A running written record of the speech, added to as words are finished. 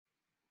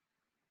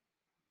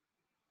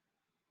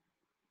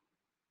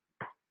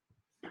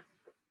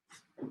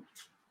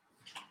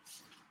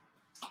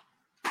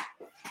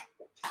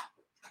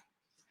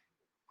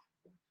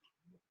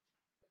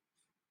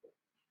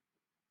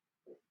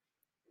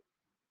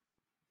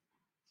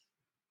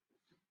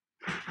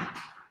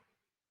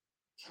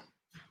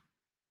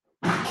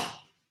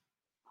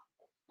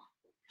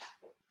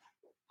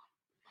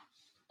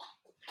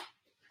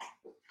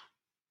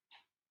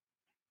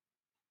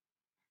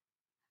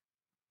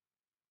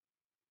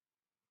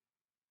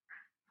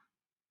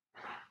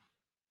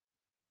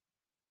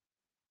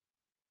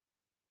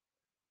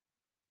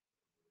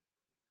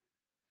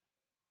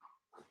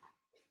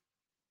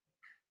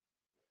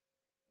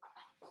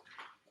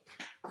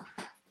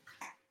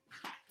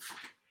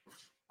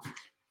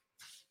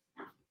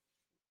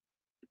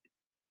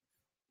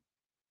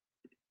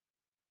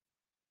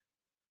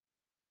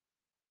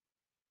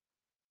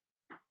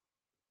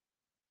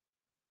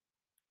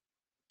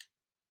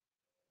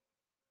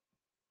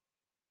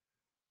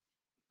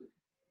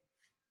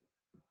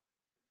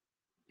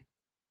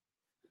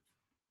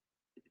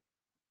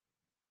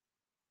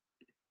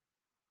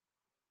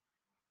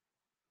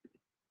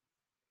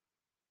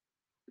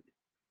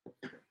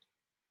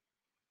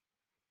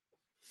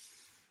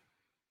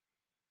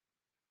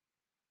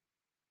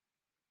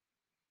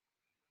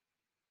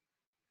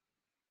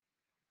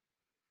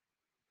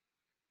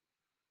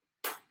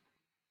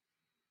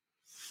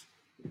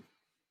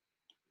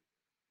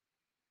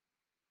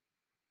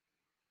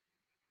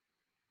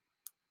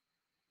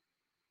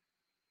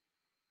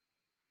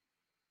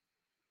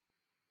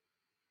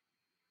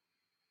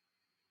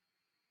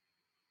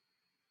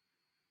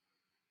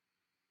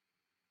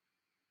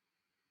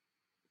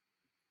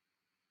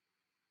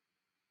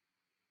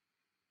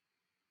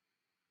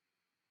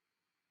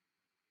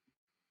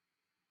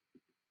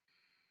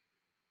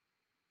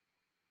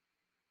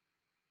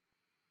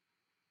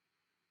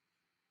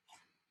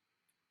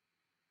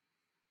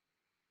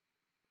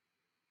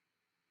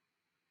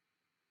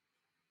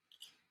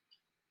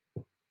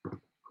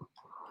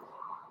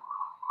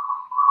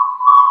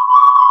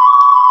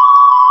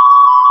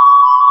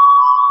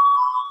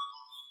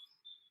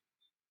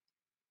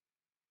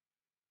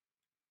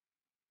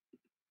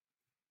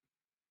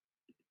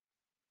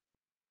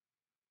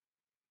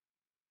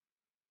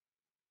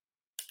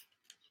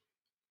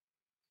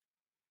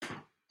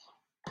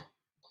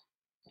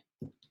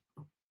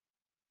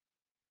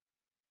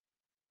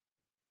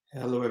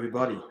Hello,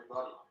 everybody.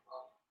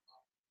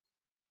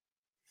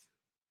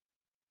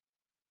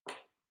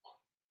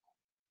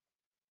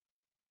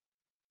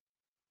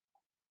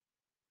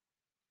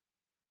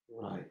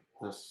 Right,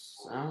 the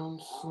sound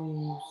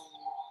seems.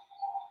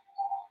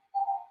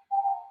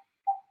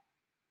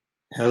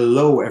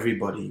 Hello,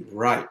 everybody.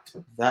 Right,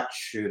 that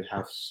should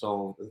have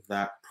solved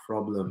that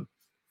problem.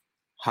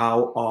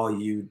 How are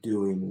you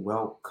doing?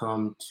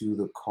 Welcome to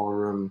the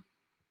quorum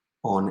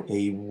on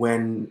a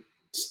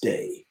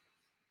Wednesday.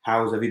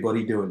 How's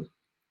everybody doing?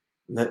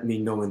 Let me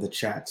know in the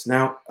chats.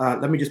 Now,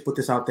 let me just put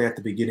this out there at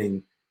the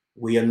beginning.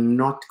 We are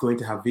not going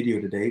to have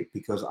video today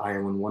because I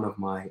am on one of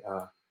my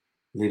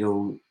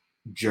little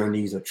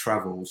journeys or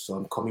travels. So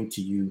I'm coming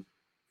to you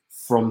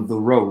from the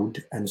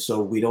road. And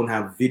so we don't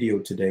have video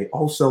today.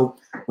 Also,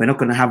 we're not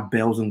going to have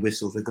bells and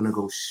whistles. We're going to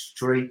go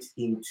straight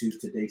into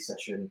today's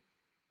session.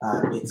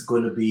 It's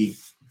going to be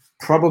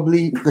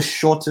probably the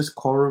shortest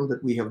quorum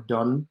that we have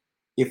done,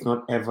 if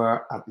not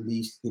ever, at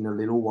least in a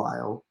little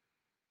while.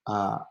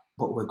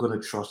 But we're going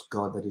to trust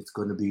God that it's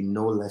going to be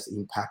no less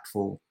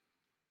impactful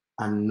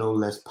and no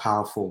less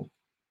powerful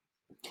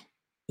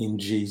in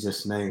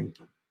Jesus' name.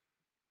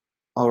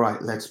 All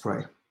right, let's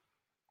pray.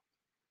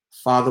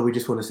 Father, we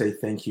just want to say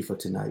thank you for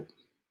tonight.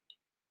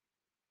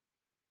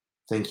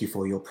 Thank you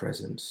for your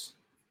presence.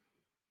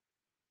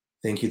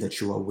 Thank you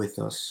that you are with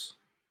us.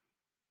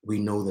 We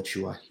know that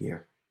you are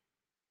here.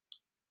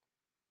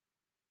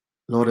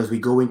 Lord, as we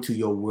go into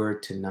your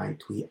word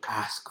tonight, we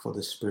ask for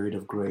the Spirit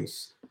of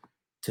grace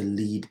to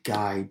lead,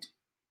 guide,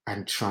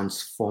 and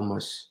transform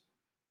us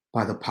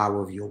by the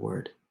power of your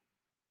word.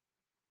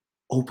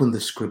 Open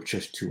the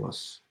scriptures to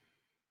us.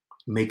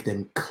 Make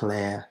them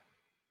clear.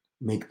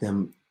 Make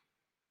them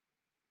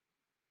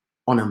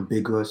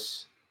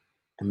unambiguous,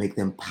 and make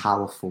them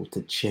powerful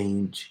to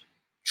change,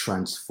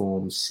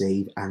 transform,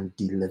 save, and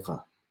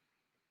deliver.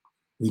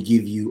 We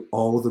give you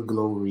all the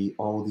glory,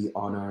 all the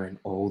honor, and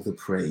all the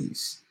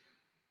praise.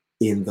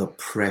 In the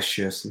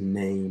precious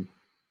name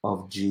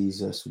of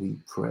Jesus, we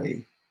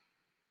pray.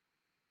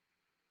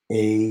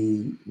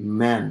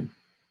 Amen.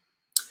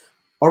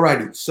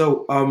 Alrighty,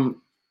 so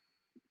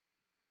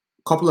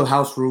couple of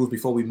house rules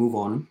before we move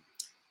on.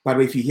 By the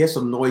way, if you hear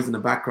some noise in the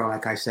background,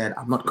 like I said,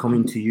 I'm not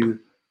coming to you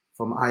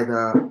from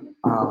either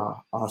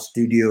our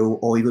studio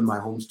or even my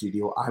home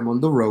studio. I'm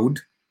on the road.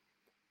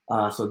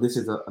 So this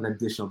is an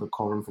edition of the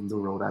quorum from the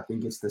road. I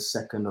think it's the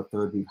second or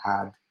third we've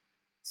had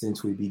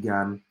since we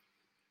began.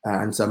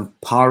 And so I'm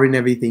powering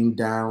everything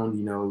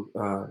down,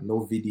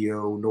 no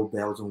video, no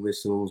bells and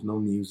whistles, no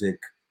music.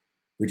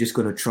 We're just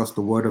going to trust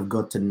the word of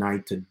God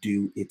tonight to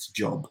do its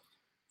job.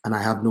 And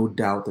I have no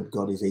doubt that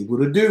God is able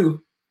to do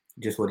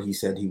just what he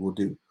said he will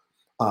do.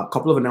 A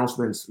couple of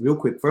announcements real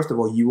quick. First of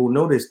all, you will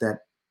notice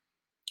that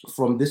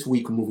from this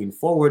week moving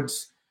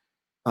forwards,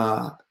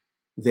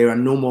 there are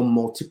no more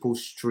multiple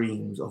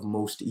streams of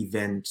most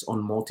events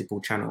on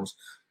multiple channels.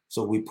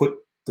 So we put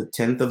the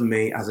 10th of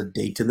May as a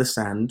date in the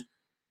sand.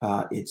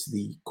 It's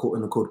the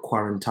quote-unquote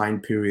quarantine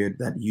period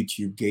that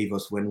YouTube gave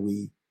us when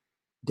we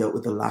dealt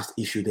with the last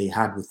issue they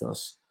had with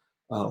us,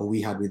 or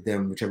we had with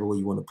them, whichever way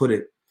you want to put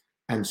it.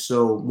 And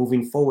so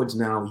moving forwards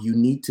now, you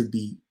need to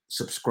be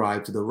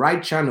subscribed to the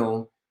right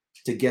channel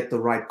to get the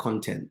right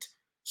content.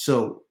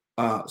 So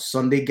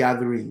Sunday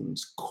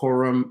gatherings,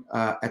 quorum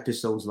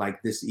episodes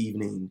like this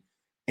evening,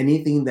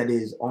 anything that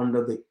is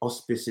under the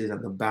auspices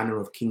and the banner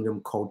of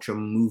Kingdom Culture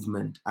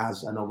Movement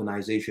as an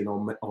organization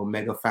or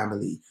mega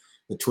family,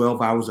 the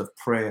 12 hours of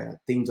prayer,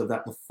 things of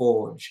that, the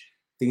Forge,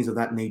 things of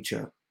that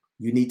nature,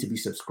 you need to be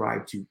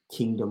subscribed to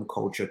Kingdom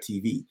Culture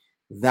TV.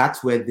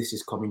 That's where this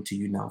is coming to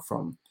you now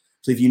from.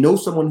 So if you know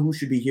someone who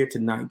should be here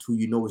tonight, who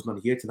you know is not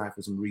here tonight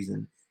for some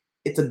reason,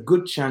 it's a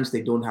good chance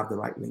they don't have the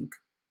right link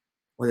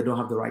or they don't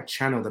have the right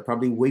channel. They're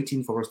probably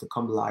waiting for us to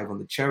come live on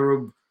the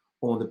Cherub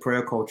or on the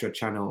Prayer Culture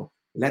channel.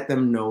 Let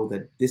them know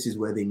that this is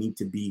where they need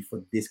to be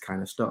for this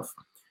kind of stuff.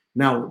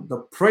 Now, the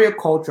Prayer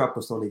Culture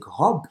Apostolic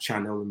Hub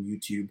channel on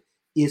YouTube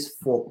is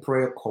for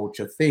prayer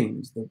culture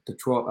things,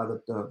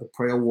 the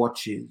prayer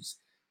watches,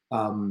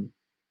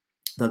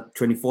 the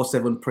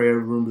 24/7 prayer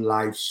room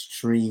live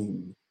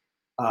stream,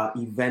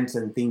 events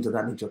and things of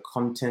that nature,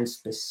 content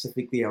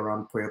specifically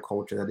around prayer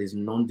culture that is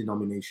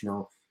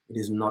non-denominational. It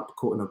is not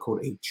quote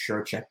unquote a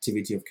church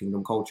activity of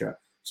Kingdom Culture.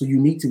 So you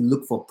need to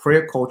look for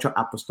Prayer Culture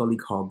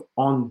Apostolic Hub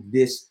on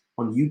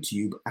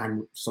YouTube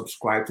and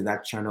subscribe to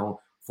that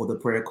channel for the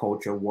prayer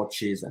culture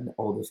watches and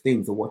all those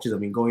things. The watches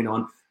have been going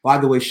on. By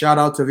the way, shout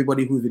out to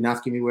everybody who's been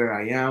asking me where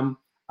I am.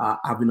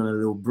 I've been on a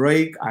little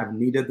break. I've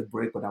needed the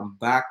break, but I'm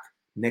back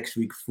next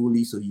week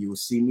fully. So you will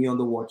see me on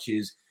the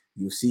watches.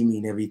 You'll see me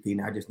in everything.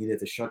 I just needed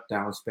to shut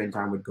down, spend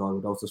time with God,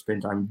 but also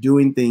spend time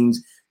doing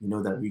things,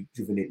 that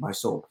rejuvenate my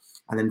soul.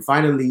 And then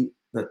finally,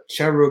 the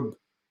Cherub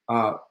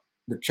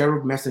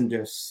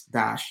Messenger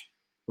dash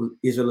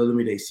Israel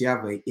Olumide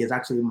Siave is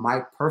actually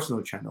my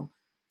personal channel.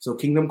 So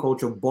Kingdom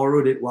Culture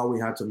borrowed it while we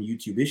had some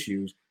YouTube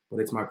issues, but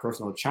it's my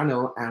personal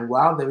channel. And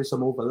while there is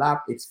some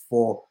overlap, it's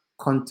for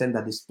content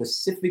that is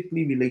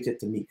specifically related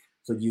to me.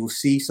 So you'll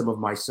see some of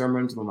my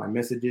sermons, some of my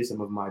messages, some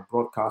of my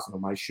broadcasts, some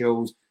of my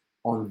shows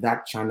on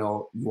that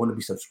channel, you want to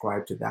be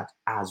subscribed to that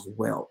as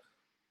well.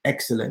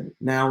 Excellent.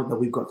 Now that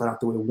we've got that out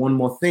the way, one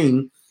more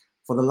thing.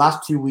 For the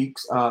last 2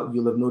 weeks,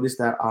 you'll have noticed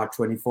that our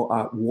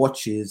 24-hour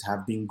watches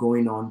have been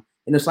going on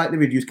in a slightly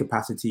reduced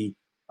capacity.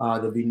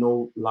 There'll be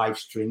no live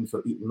streams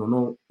or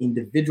no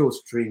individual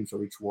streams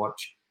for each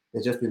watch.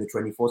 There's just been the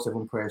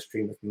 24/7 prayer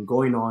stream that's been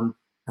going on,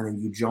 and then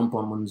you jump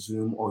on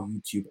Zoom or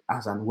YouTube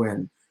as and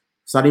when.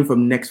 Starting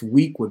from next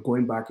week, we're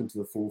going back into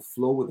the full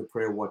flow with the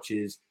prayer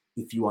watches.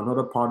 If you are not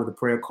a part of the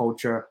Prayer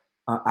Culture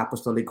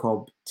Apostolic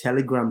Hub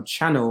Telegram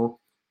channel,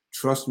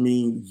 trust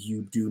me,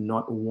 you do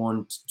not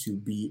want to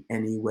be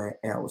anywhere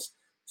else.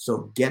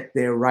 So get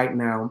there right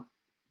now.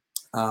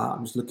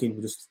 I'm just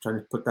looking, just trying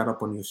to put that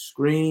up on your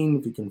screen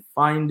if you can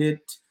find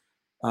it.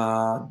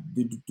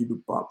 If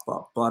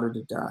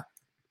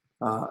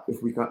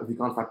we can't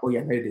find, oh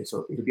yeah, there it is.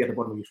 So it'll be at the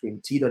bottom of your screen,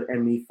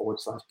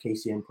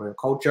 t.me/KCM Prayer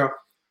Culture.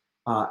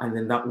 And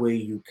then that way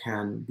you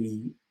can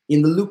be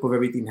in the loop of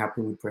everything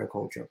happening with Prayer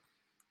Culture.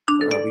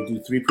 We do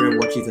 3 prayer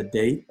watches a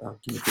day.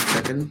 Give me a quick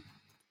second.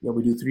 Yeah,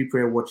 we do 3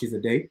 prayer watches a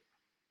day,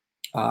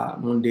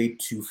 Monday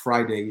to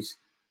Fridays.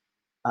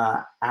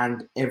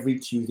 And every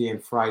Tuesday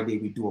and Friday,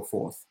 we do a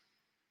 4th.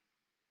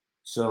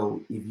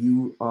 So if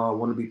you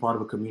want to be part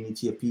of a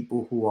community of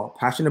people who are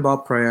passionate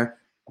about prayer,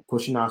 are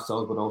pushing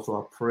ourselves, but also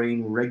are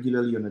praying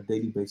regularly on a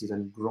daily basis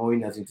and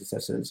growing as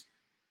intercessors,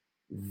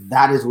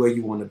 that is where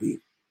you want to be.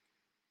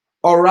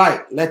 All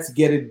right, let's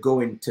get it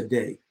going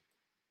today.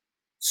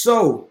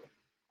 So,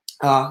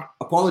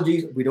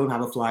 apologies, we don't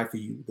have a flyer for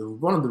you.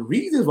 One of the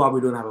reasons why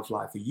we don't have a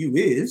flyer for you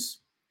is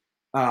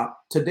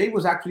today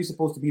was actually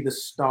supposed to be the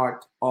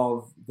start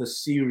of the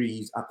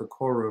series at the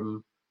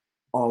Quorum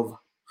of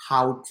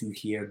How to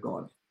Hear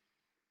God.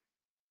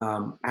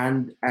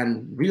 And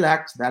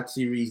relax, that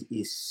series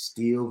is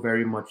still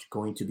very much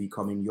going to be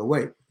coming your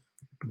way.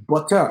 I'm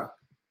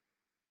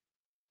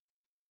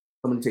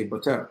going to say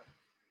butter.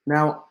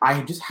 Now,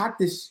 I just had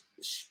this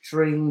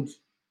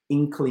strange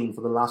inkling for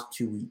the last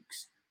 2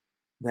 weeks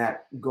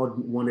that God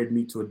wanted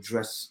me to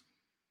address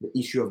the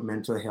issue of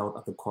mental health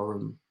at the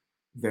Quorum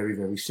very,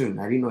 very soon.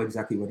 I didn't know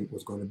exactly what it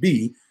was going to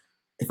be.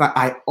 In fact,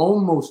 I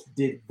almost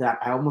did that.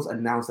 I almost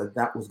announced that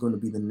that was going to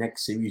be the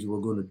next series we're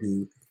going to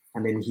do,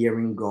 and then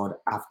Hearing God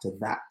after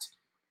that.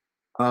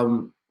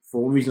 For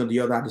one reason or the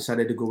other, I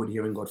decided to go with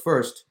Hearing God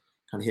first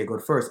and Hear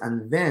God first.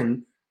 And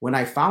then when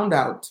I found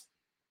out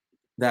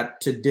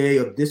that today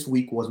or this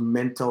week was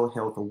Mental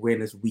Health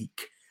Awareness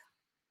Week,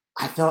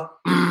 I thought,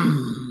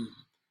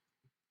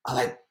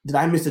 did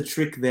I miss a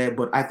trick there?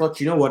 But I thought,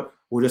 you know what,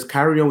 we'll just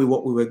carry on with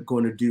what we were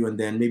going to do. And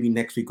then maybe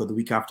next week or the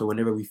week after,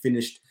 whenever we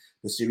finished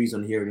the series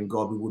on Hearing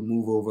God, we would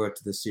move over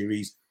to the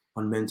series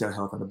on mental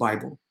health and the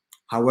Bible.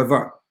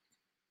 However,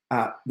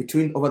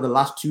 between over the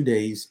last 2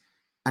 days,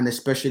 and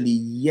especially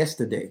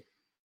yesterday,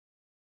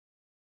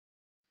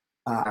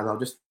 as I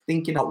was just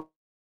thinking out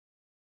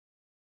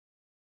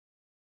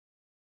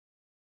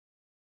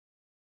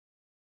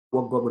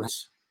what God would have.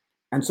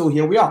 And so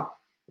here we are.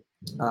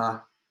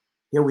 And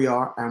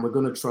we're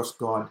going to trust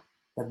God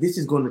that this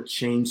is going to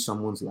change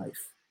someone's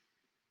life.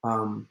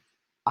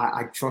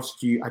 I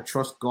trust you. I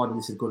trust God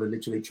this is going to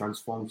literally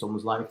transform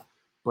someone's life.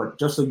 But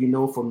just so you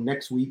know, from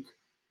next week,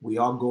 we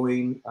are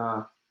going,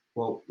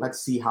 well,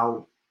 let's see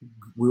how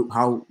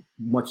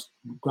much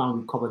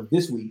ground we covered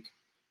this week.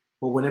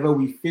 But whenever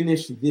we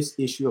finish this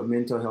issue of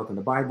mental health in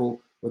the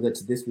Bible, whether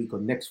it's this week or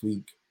next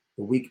week,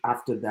 the week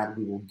after that,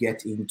 we will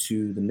get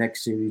into the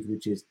next series,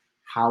 which is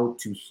How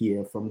to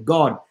Hear from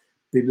God,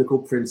 Biblical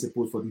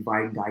Principles for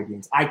Divine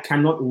Guidance. I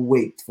cannot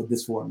wait for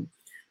this one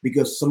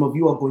because some of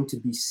you are going to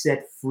be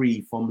set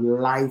free from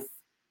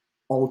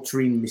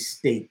life-altering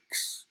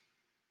mistakes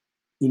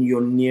in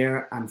your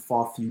near and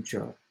far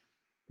future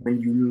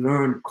when you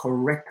learn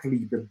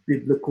correctly the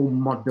biblical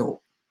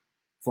model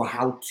for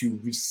how to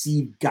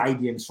receive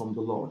guidance from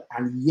the Lord.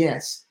 And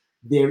yes,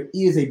 there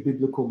is a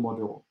biblical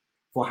model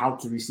for how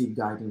to receive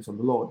guidance from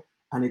the Lord.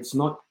 And it's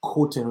not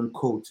quote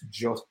unquote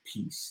just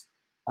peace.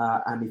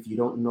 And if you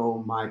don't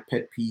know my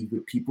pet peeve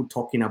with people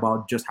talking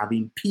about just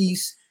having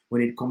peace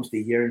when it comes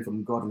to hearing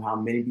from God and how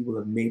many people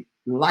have made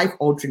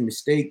life-altering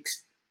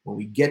mistakes, when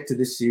we get to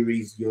this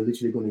series, you're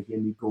literally going to hear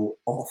me go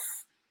off.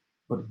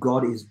 But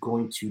God is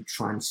going to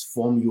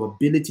transform your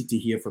ability to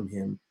hear from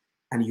him,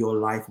 and your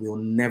life will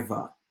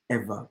never,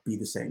 ever be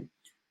the same.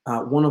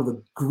 One of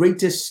the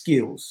greatest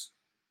skills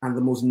and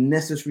the most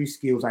necessary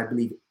skills I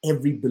believe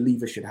every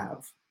believer should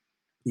have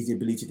is the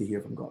ability to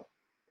hear from God.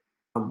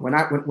 When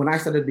I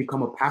started to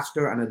become a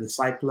pastor and a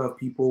discipler of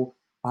people,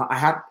 I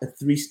had a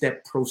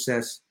 3-step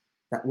process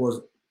that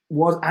was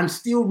and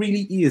still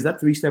really is.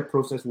 That 3-step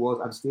process was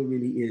and still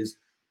really is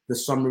the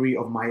summary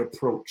of my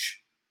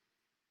approach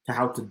to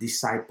how to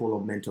disciple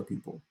or mentor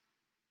people.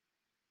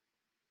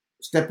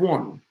 Step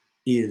 1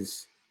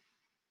 is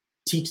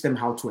teach them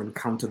how to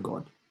encounter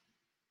God.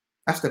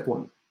 That's step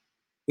 1.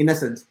 In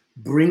essence,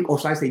 bring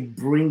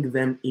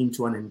them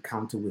into an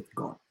encounter with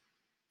God.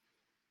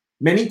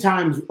 Many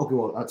times, okay,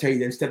 well, I'll tell you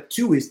then, step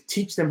 2 is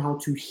teach them how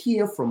to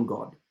hear from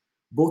God,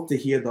 both to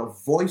hear the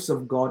voice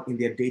of God in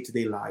their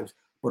day-to-day lives,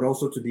 but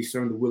also to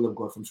discern the will of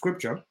God from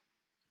Scripture.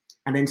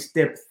 And then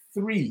step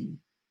 3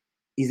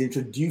 is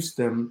introduce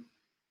them.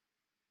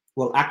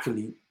 Well,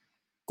 actually,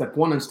 step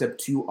 1 and step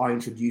 2 are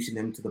introducing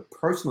them to the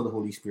person of the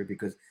Holy Spirit,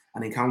 because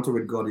an encounter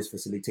with God is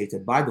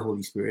facilitated by the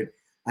Holy Spirit,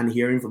 and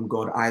hearing from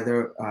God,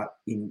 either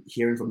in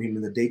hearing from Him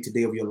in the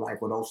day-to-day of your life,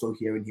 but also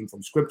hearing Him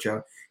from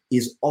Scripture,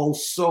 is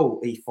also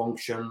a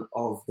function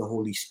of the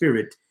Holy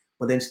Spirit.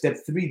 But then step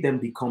 3 then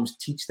becomes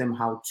teach them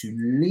how to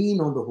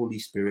lean on the Holy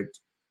Spirit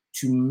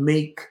to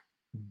make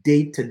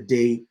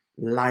day-to-day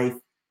life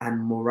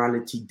and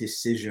morality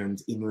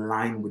decisions in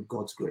line with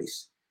God's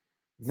grace.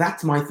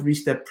 That's my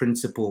 3-step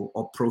principle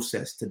or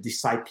process to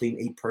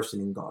discipling a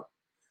person in God.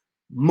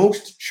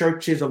 Most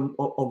churches of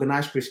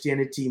organized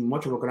Christianity,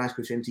 much of organized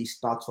Christianity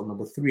starts from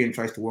number 3 and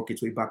tries to work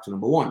its way back to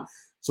number 1.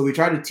 So we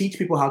try to teach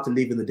people how to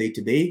live in the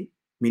day-to-day,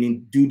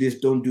 meaning do this,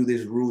 don't do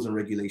this, rules and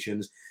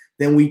regulations.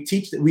 Then we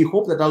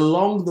hope that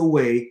along the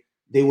way,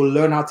 they will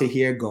learn how to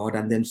hear God,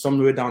 and then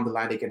somewhere down the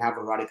line, they can have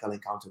a radical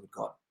encounter with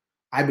God.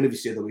 I believe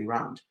it's the other way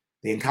around.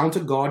 They encounter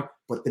God,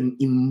 but then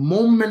in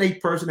moment a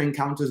person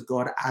encounters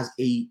God as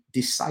a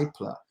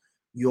discipler,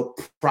 your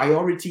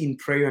priority in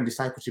prayer and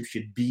discipleship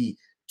should be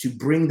to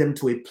bring them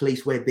to a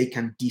place where they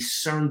can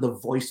discern the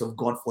voice of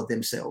God for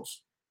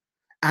themselves.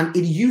 And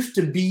it used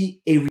to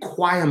be a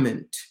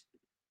requirement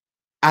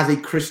as a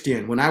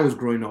Christian when I was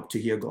growing up to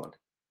hear God.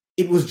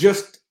 It was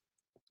just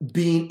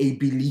being a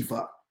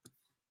believer.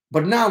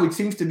 But now it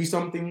seems to be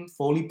something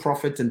for only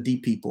prophets and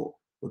deep people.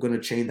 We're going to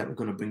change that. We're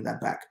going to bring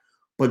that back.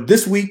 But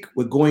this week,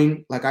 we're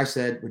going, like I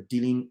said, we're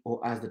dealing,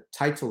 or as the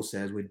title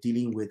says, we're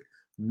dealing with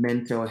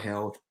mental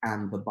health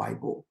and the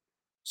Bible.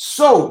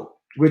 So,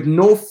 with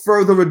no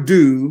further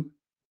ado,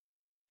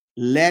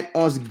 let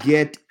us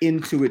get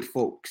into it,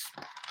 folks.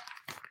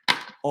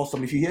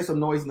 Awesome. If you hear some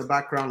noise in the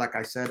background, like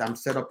I said, I'm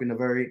set up in a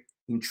very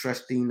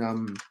interesting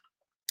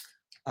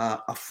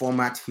a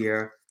format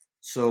here.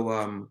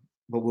 So,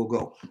 but we'll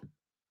go.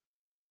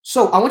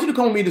 So, I want you to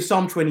come with me to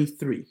Psalm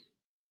 23.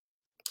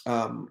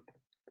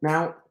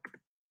 Now,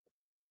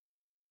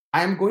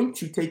 I am going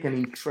to take an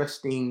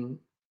interesting,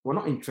 well,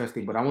 not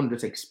interesting, but I want to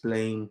just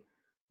explain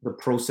the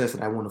process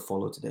that I want to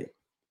follow today.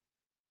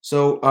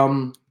 So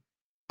I'm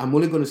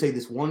only going to say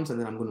this once and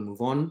then I'm going to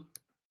move on.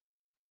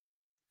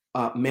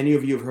 Many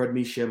of you have heard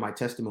me share my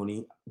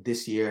testimony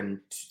this year and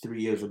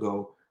 3 years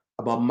ago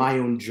about my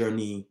own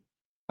journey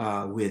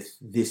with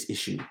this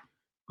issue.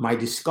 My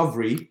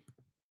discovery,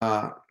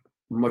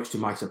 much to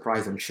my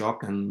surprise and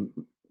shock, and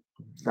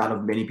that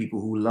of many people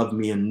who love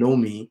me and know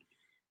me,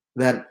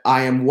 that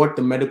I am what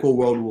the medical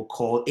world will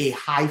call a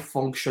high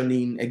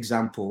functioning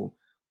example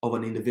of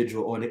an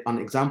individual, or an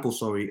example,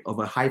 of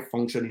a high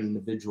functioning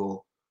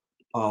individual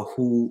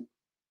who,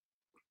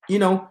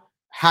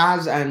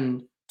 has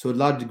and to a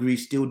large degree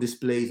still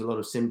displays a lot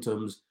of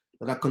symptoms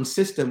that are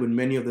consistent with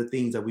many of the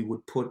things that we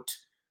would put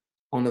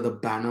under the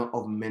banner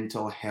of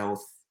mental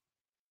health,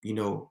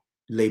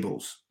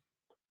 labels.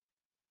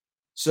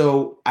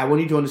 So I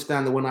want you to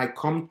understand that when I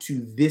come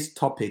to this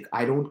topic,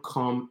 I don't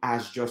come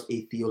as just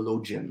a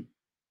theologian.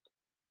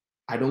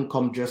 I don't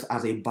come just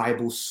as a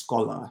Bible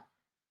scholar.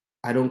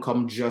 I don't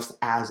come just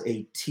as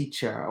a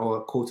teacher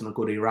or quote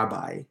unquote a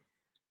rabbi.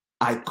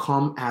 I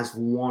come as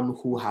one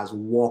who has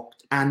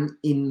walked and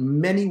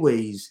in many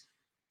ways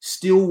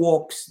still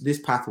walks this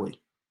pathway.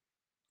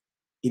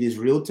 It is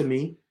real to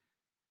me.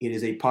 It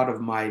is a part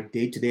of my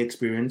day-to-day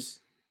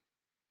experience.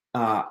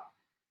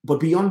 But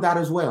beyond that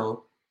as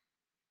well,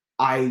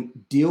 I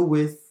deal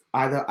with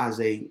either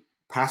as a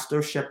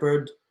pastor,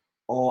 shepherd,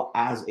 or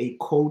as a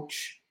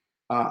coach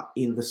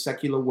in the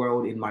secular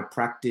world in my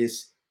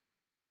practice.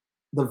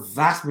 The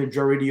vast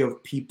majority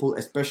of people,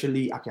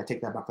 especially, okay, I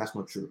take that back, that's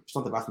not true. It's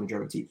not the vast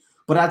majority,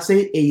 but I'd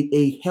say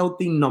a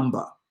healthy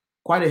number,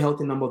 quite a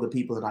healthy number of the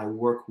people that I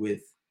work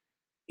with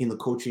in the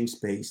coaching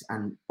space,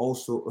 and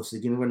also a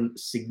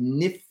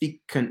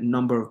significant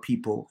number of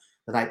people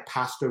that I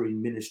pastor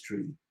in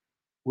ministry,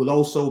 will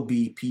also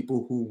be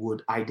people who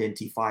would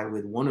identify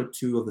with one or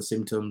two of the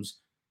symptoms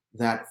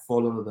that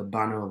fall under the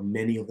banner of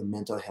many of the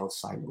mental health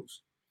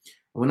silos.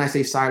 And when I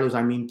say silos,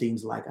 I mean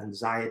things like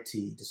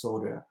anxiety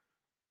disorder,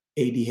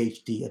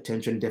 ADHD,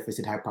 attention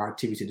deficit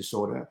hyperactivity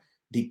disorder,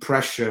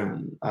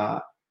 depression,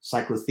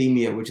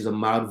 cyclothymia, which is a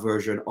mild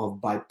version of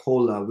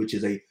bipolar, which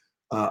is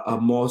a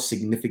more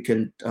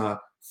significant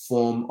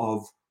form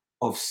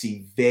of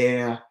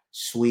severe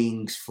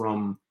swings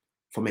from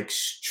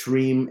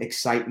extreme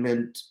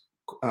excitement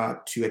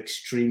to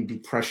extreme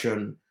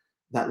depression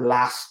that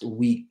last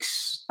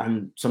weeks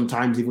and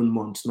sometimes even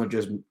months, not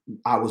just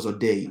hours or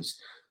days.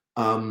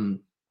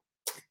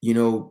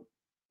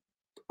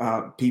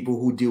 People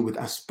who deal with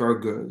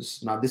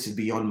Asperger's. Now, this is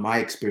beyond my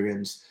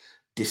experience.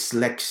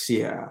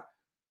 Dyslexia,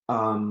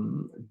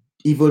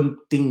 even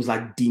things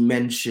like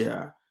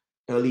dementia,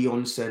 early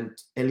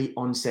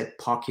onset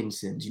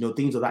Parkinson's,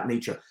 things of that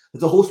nature.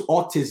 There's a whole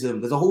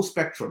autism. There's a whole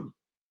spectrum.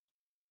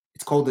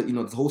 It's called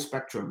the whole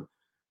spectrum.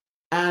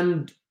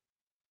 And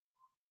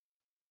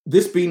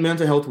this being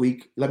Mental Health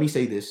Week, let me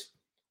say this.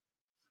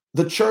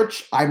 The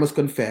church, I must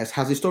confess,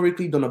 has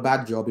historically done a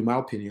bad job, in my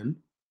opinion,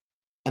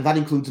 and that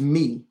includes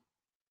me,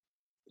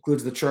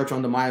 includes the church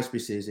under my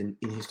auspices in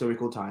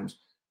historical times,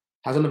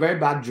 has done a very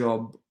bad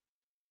job,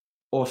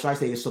 or should I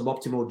say a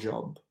suboptimal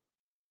job,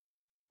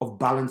 of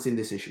balancing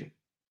this issue.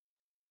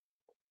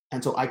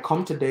 And so I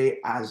come today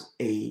as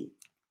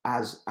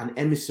an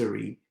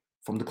emissary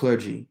from the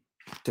clergy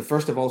to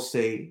first of all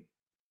say,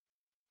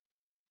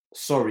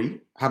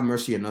 sorry, have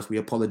mercy on us, we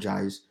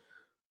apologize.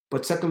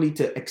 But secondly,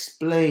 to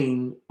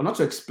explain, or not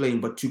to explain,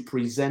 but to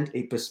present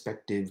a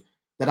perspective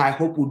that I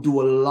hope will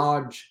do a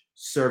large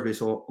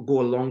service, or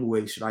go a long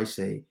way, should I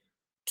say,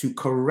 to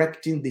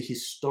correcting the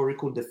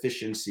historical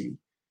deficiency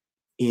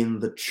in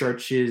the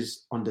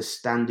church's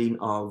understanding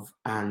of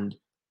and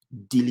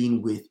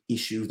dealing with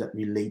issues that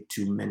relate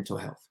to mental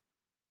health.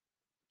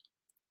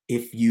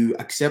 If you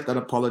accept that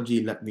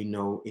apology, let me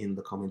know in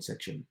the comment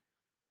section.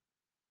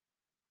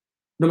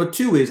 Number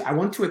two is I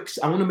want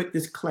to make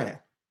this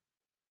clear.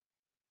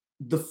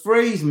 The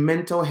phrase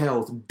mental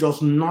health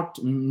does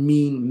not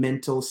mean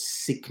mental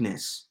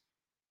sickness.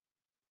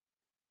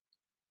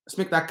 Let's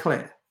make that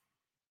clear.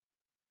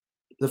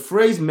 The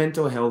phrase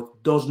mental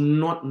health does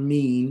not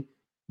mean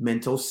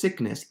mental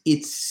sickness.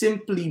 It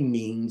simply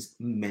means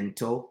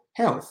mental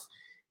health.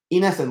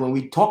 In essence, when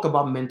we talk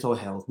about mental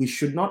health, we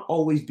should not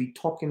always be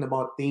talking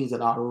about things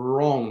that are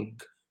wrong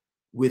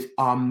with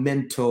our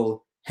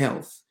mental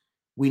health.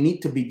 We need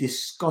to be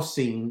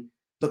discussing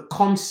the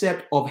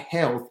concept of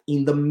health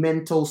in the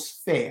mental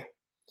sphere.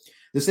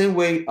 The same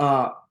way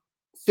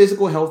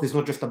physical health is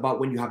not just about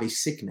when you have a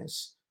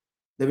sickness.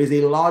 There is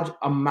a large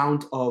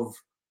amount of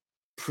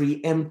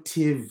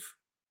preemptive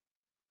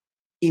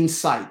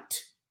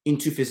insight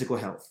into physical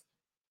health.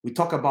 We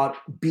talk about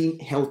being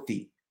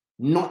healthy,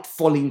 not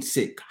falling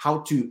sick,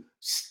 how to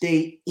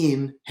stay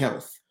in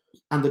health.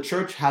 And the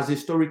church has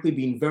historically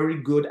been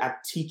very good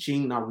at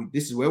teaching. Now,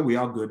 this is where we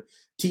are good,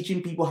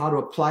 teaching people how to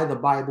apply the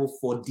Bible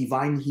for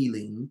divine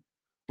healing,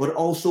 but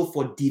also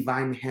for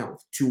divine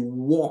health, to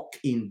walk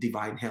in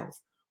divine health.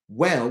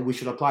 Well, we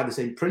should apply the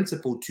same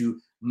principle to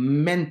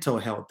mental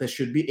health. There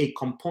should be a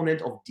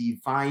component of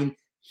divine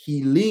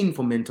healing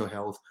for mental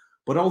health,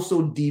 but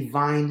also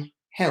divine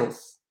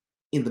health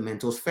in the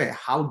mental sphere.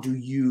 How do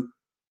you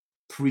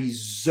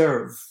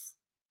preserve,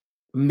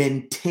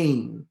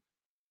 maintain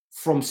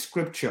from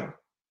scripture,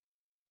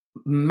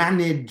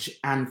 manage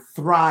and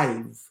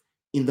thrive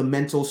in the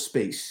mental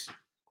space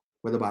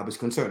where the Bible is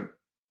concerned?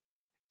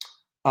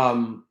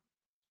 The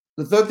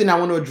third thing I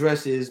want to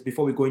address is,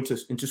 before we go into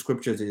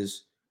scriptures,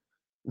 is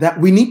that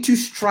we need to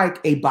strike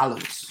a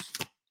balance,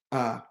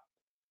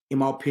 in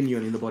my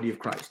opinion, in the body of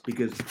Christ.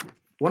 Because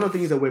one of the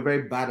things that we're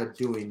very bad at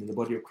doing in the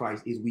body of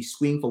Christ is we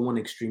swing from one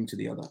extreme to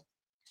the other.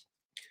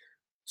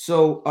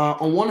 So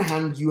on one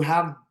hand, you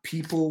have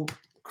people,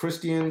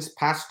 Christians,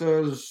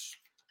 pastors,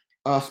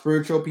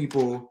 spiritual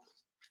people,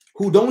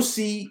 who don't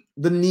see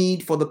the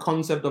need for the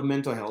concept of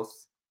mental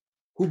health,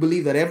 who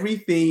believe that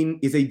everything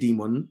is a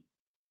demon,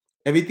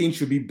 everything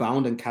should be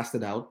bound and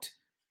casted out,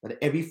 that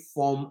every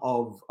form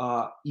of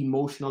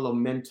emotional or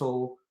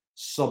mental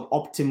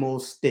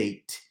suboptimal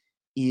state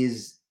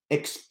is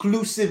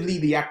exclusively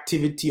the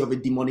activity of a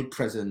demonic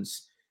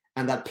presence,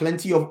 and that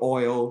plenty of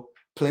oil,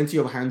 plenty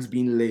of hands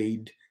being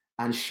laid,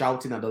 and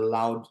shouting at a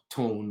loud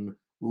tone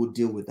will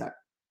deal with that.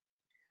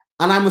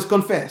 And I must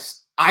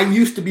confess, I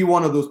used to be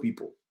one of those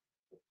people.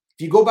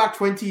 If you go back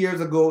 20 years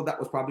ago, that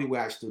was probably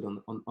where I stood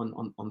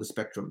on the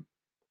spectrum.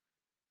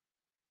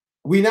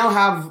 We now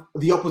have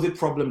the opposite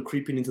problem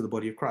creeping into the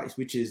body of Christ,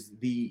 which is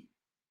the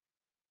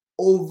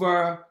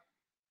over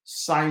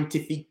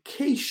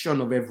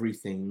scientification of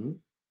everything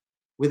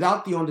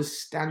without the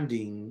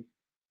understanding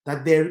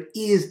that there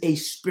is a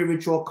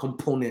spiritual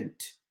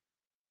component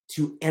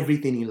to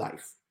everything in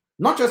life.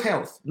 Not just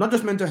health, not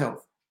just mental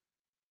health.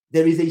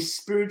 There is a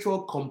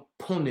spiritual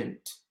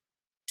component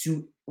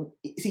to,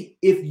 see,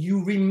 if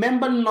you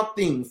remember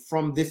nothing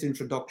from this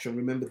introduction,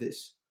 remember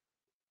this,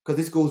 because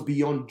this goes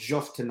beyond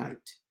just tonight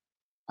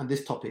and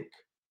this topic.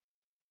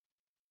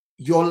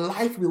 Your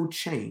life will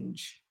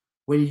change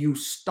when you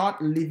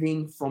start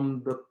living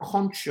from the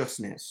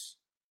consciousness.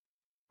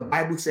 The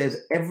Bible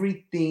says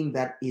everything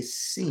that is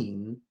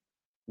seen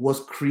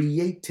was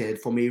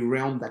created from a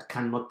realm that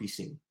cannot be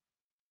seen.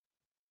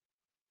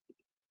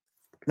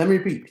 Let me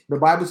repeat. The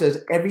Bible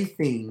says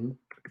everything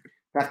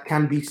that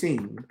can be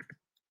seen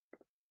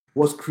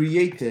was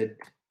created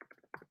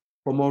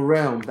from a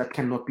realm that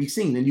cannot be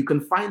seen. And you can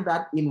find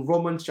that in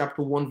Romans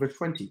chapter 1, verse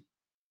 20.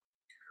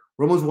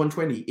 Romans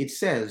 1:20, it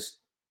says,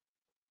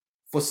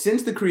 for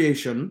since the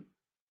creation,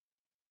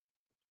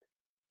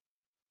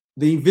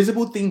 the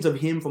invisible things of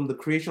him from the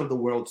creation of the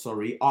world,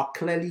 are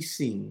clearly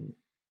seen,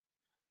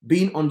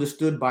 being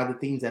understood by the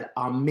things that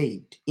are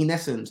made. In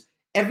essence,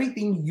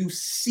 everything you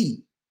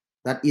see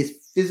that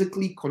is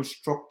physically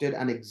constructed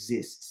and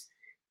exists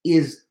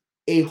is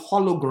a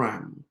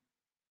hologram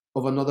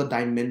of another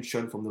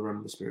dimension from the realm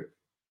of the spirit.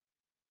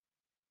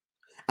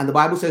 And the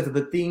Bible says that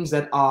the things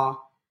that are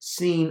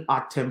seen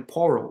are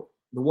temporal.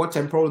 The word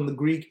temporal in the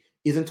Greek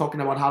isn't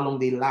talking about how long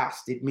they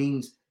last. It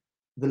means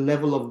the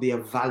level of their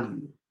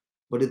value.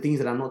 But the things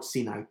that are not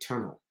seen are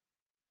eternal.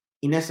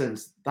 in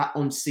essence, that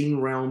unseen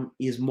realm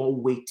is more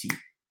weighty.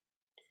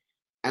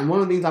 And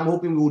one of the things I'm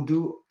hoping we will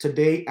do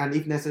today, and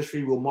if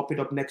necessary, we'll mop it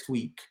up next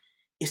week,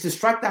 is to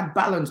strike that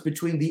balance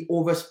between the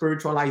over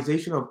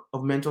spiritualization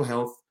of mental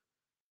health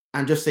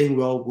and just saying,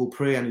 well, we'll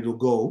pray and it'll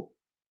go.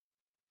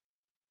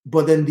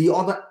 But then the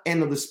other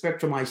end of the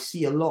spectrum I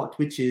see a lot,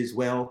 which is,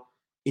 well,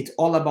 it's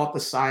all about the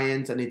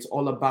science and it's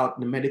all about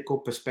the medical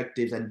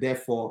perspectives, and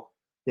therefore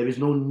there is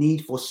no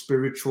need for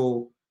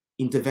spiritual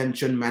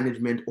intervention,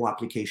 management, or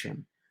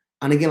application.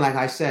 And again, like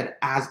I said,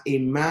 as a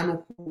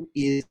man who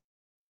is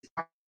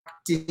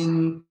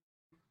acting,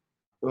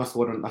 that's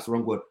the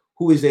wrong word,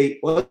 who is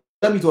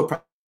let me do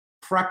a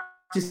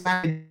practice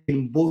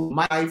in both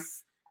my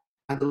life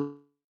and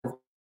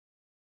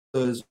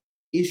the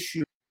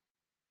issue,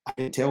 I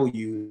can tell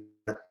you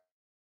that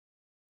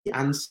the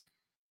answer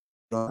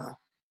that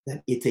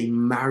it's a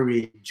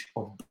marriage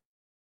of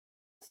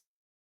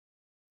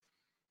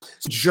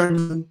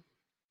journey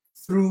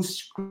through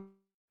scripture,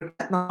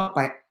 not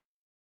by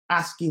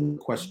asking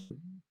the question,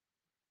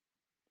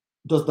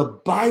 does the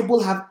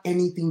Bible have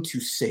anything to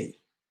say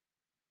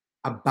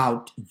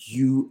about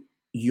you,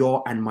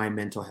 your, and my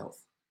mental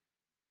health?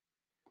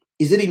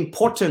 Is it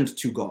important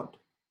to God?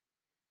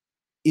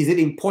 Is it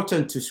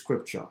important to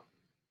scripture?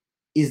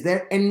 Is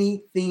there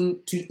anything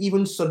to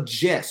even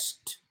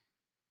suggest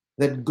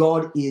that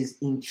God is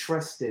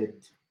interested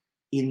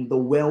in the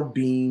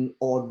well-being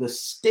or the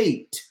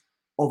state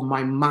of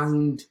my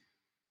mind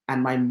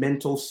and my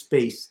mental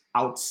space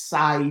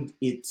outside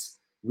its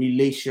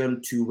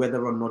relation to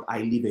whether or not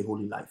I live a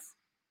holy life?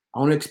 I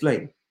want to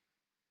explain.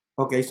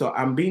 Okay, so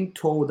I'm being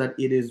told that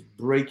it is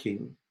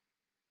breaking.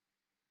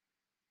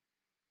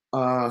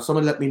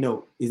 Someone let me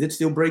know. Is it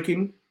still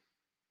breaking?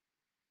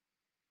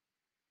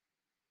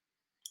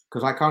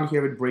 Because I can't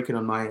hear it breaking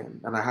on my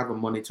end, and I have a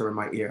monitor in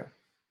my ear.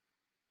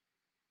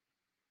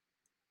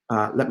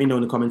 Let me know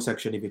in the comment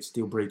section if it's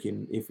still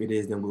breaking. If it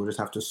is, then we'll just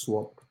have to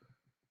swap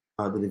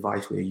the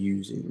device we're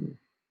using.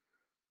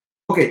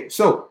 Okay,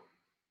 so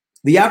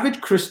the average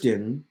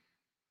Christian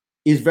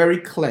is very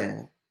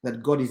clear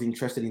that God is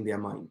interested in their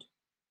mind.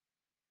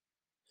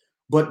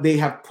 But they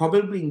have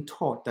probably been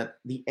taught that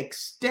the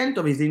extent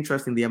of his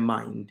interest in their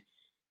mind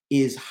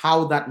is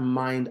how that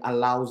mind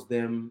allows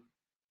them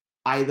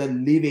either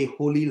live a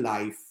holy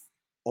life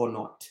or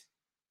not.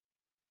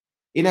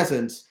 In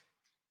essence,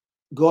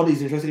 God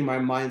is interested in my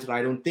mind so that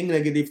I don't think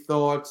negative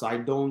thoughts.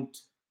 I'm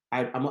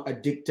not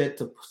addicted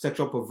to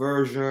sexual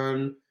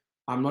perversion.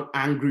 I'm not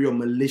angry or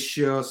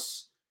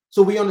malicious.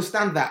 So we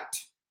understand that.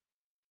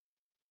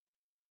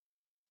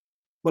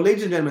 But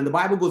ladies and gentlemen, the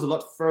Bible goes a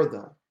lot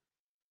further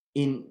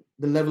in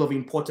the level of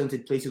importance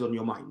it places on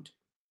your mind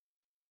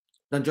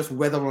than just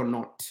whether or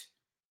not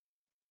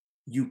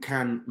you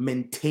can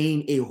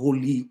maintain a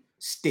holy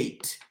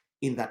state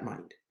in that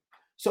mind.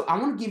 So I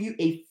want to give you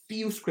a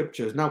few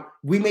scriptures. Now,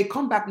 we may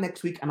come back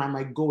next week and I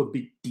might go a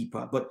bit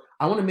deeper, but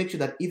I want to make sure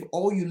that if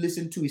all you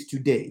listen to is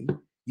today,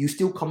 you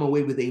still come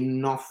away with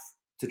enough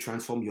to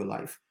transform your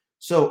life.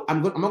 So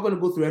I'm not going to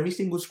go through every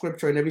single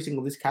scripture in every single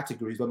of these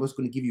categories, but I'm just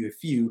going to give you a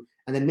few.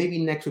 And then maybe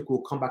next week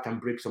we'll come back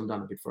and break some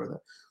down a bit further.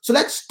 So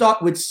let's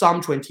start with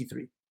Psalm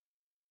 23,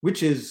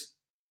 which is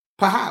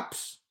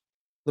perhaps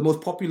the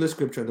most popular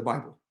scripture in the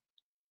Bible.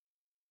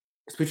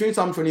 It's between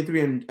Psalm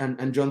 23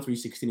 and John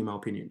 3:16, in my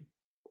opinion.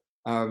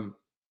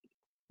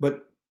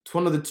 But it's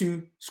one of the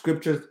two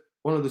scriptures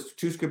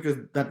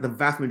that the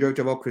vast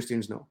majority of all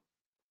Christians know.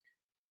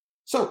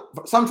 So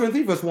Psalm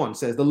 23 verse 1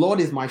 says, the Lord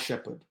is my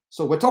shepherd.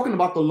 So we're talking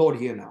about the Lord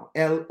here now.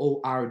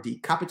 L-O-R-D,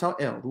 capital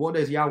L. The word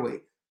is Yahweh,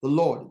 the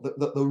Lord,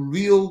 the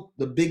real,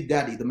 the big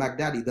daddy, the Mac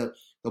Daddy,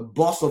 the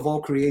boss of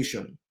all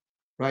creation,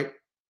 right?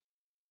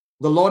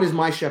 The Lord is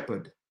my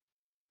shepherd,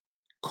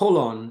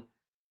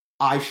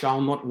 I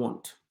shall not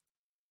want.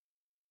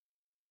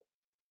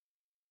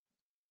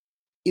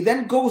 It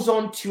then goes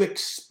on to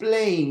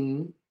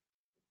explain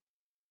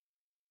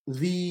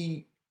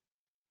the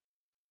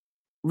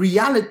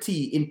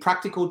reality in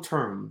practical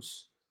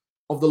terms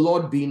of the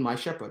Lord being my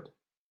shepherd.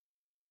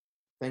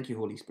 Thank you,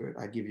 Holy Spirit.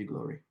 I give you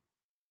glory.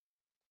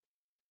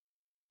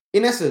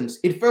 In essence,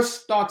 it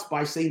first starts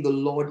by saying the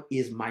Lord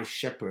is my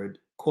shepherd,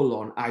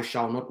 I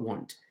shall not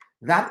want.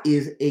 That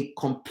is a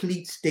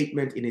complete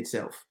statement in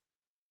itself.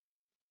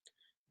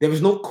 There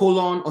is no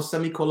colon or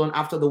semicolon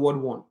after the word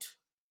want.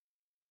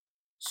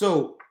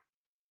 So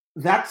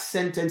that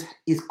sentence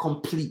is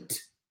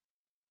complete.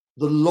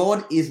 The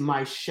Lord is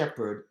my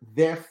shepherd,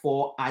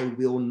 therefore I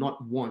will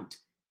not want.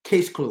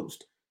 Case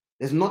closed.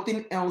 There's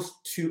nothing else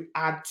to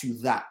add to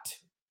that.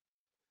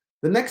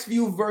 The next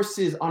few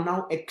verses are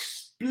now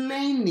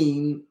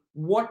explaining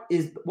what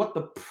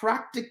the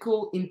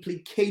practical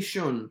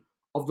implication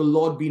of the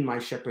Lord being my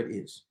shepherd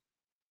is.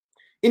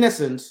 In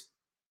essence,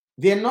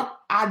 they're not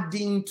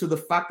adding to the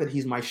fact that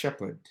he's my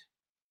shepherd.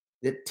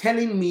 They're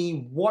telling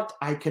me what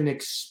I can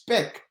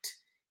expect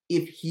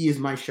if he is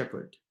my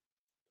shepherd.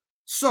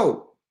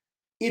 So,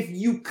 if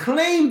you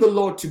claim the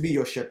Lord to be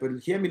your shepherd,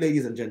 hear me,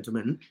 ladies and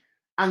gentlemen,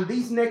 and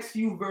these next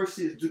few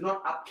verses do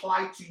not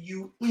apply to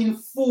you in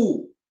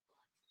full,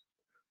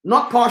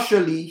 not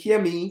partially, hear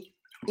me,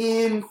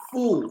 in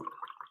full.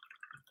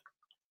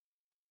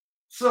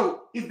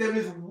 So if there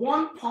is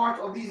one part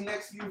of these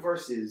next few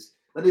verses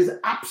that is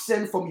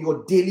absent from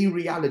your daily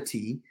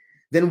reality,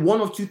 then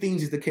one of two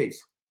things is the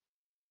case.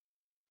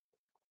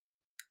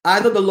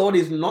 Either the Lord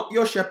is not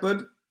your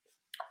shepherd,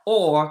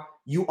 or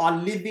you are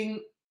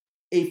living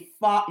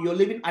you're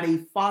living at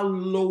a far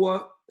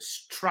lower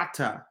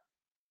strata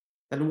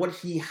than what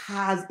he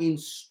has in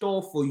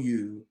store for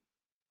you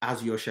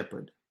as your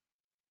shepherd.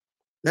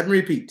 Let me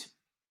repeat.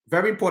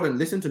 Very important.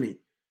 Listen to me.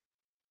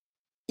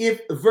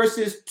 If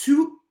verses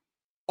 2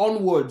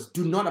 onwards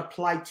do not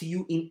apply to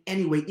you in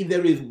any way, if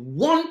there is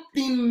one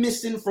thing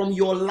missing from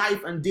your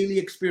life and daily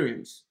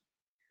experience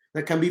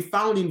that can be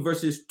found in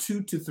verses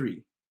 2 to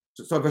 3,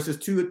 so verses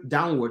 2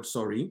 downwards,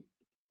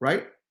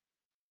 right?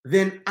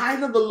 Then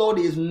either the Lord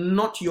is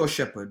not your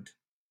shepherd,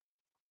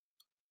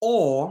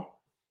 or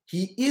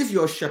he is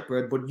your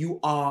shepherd, but you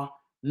are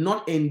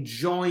not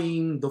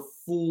enjoying the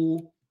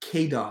full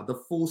cadre, the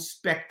full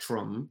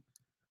spectrum,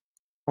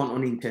 pun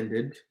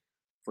unintended,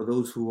 for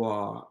those who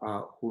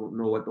are who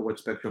know what the word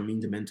spectrum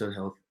means in mental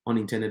health,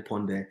 unintended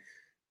pun there.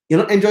 You're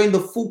not enjoying the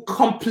full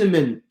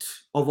complement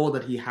of all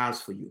that he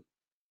has for you.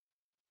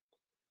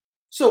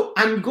 So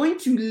I'm going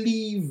to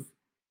leave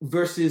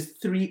verses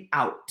 3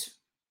 out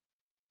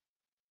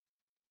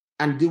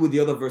and deal with the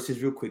other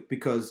verses real quick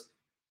because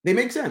they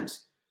make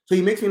sense. So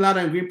he makes me lie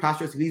down in green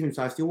pastures, he leads me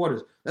beside still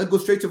waters. Let's go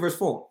straight to verse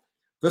 4.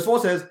 Verse 4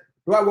 says,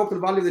 "Do I walk through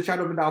the valley of the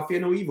shadow of death, I'll fear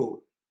no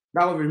evil.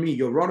 Thou art with me,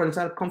 your rod and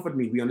staff comfort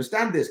me." We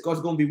understand this.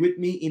 God's going to be with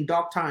me in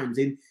dark times,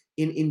 in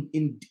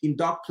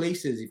dark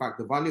places. In fact,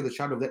 the valley of the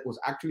shadow of death was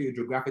actually a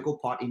geographical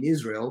part in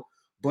Israel,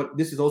 but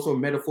this is also a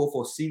metaphor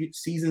for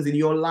seasons in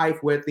your life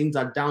where things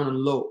are down and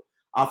low.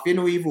 "I'll fear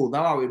no evil.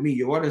 Thou art with me,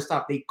 your rod and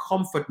staff, they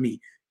comfort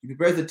me. You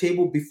prepare the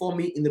table before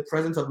me in the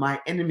presence of my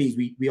enemies."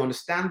 We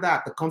understand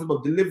that the concept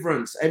of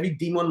deliverance. Every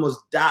demon must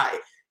die.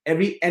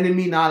 Every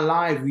enemy in our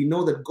life, we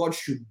know that God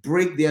should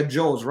break their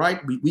jaws, right?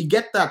 We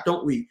get that,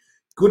 don't we?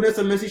 "Goodness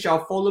and mercy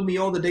shall follow me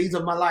all the days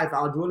of my life.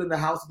 I'll dwell in the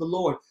house of the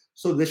Lord."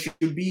 So there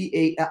should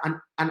be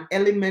an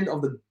element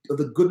of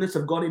the goodness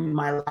of God in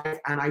my life,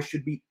 and I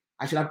should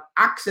have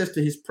access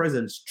to his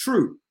presence.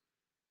 True.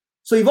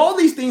 So if all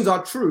these things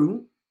are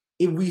true,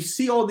 if we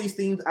see all these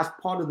things as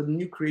part of the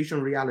new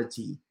creation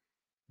reality,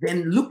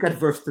 then look at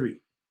verse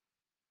 3.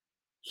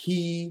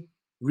 He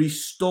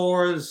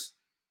restores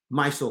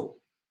my soul.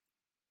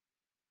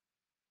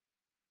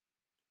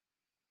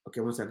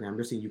 Okay, one second. I'm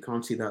just saying you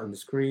can't see that on the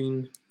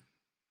screen.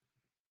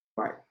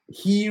 Right.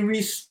 He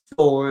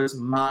restores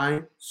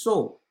my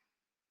soul.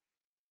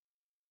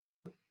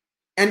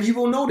 And you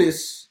will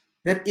notice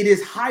that it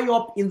is high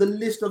up in the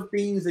list of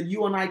things that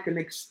you and I can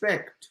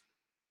expect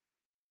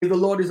if the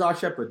Lord is our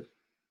shepherd.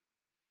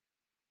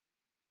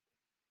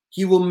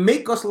 He will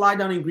make us lie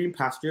down in green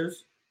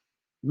pastures.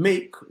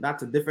 Make,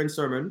 that's a different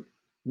sermon.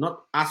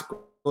 Not ask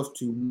us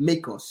to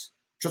make us.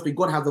 Trust me,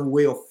 God has a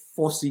way of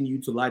forcing you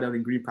to lie down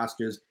in green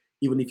pastures,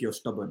 even if you're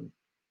stubborn.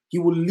 He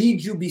will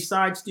lead you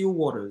beside still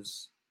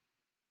waters.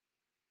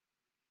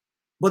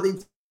 But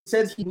it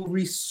says he will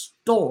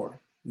restore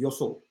your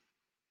soul.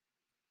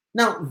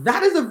 Now,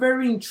 that is a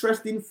very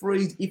interesting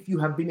phrase if you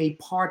have been a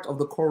part of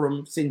the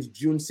quorum since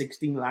June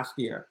 16 last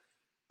year.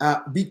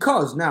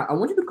 Because now, I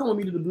want you to come with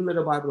me to the Blue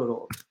Letter Bible at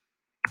all.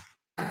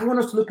 I want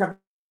us to look at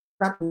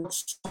that word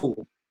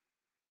soul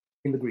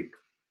in the Greek.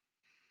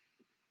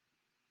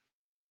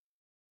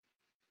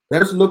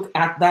 Let us look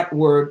at that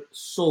word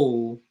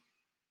soul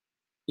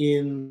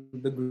in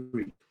the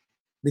Greek,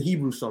 the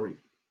Hebrew, sorry.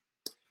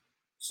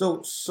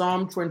 So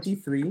Psalm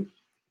 23.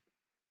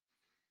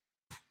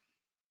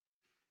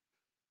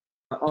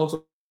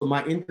 Also,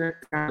 my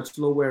internet kind of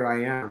slow where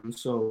I am,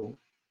 so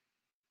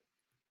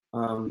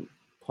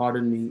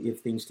pardon me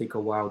if things take a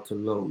while to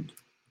load.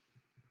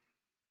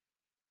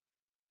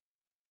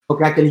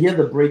 Okay, I can hear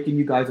the breaking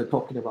you guys are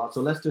talking about. So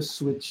let's just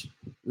switch.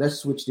 Let's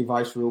switch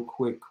device real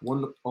quick.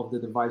 One of the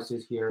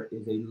devices here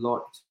is a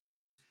lot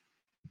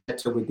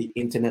better with the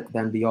internet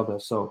than the other.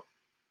 So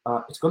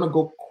it's gonna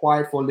go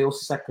quiet for a little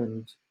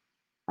second,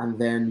 and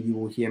then you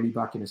will hear me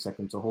back in a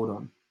second. So hold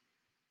on.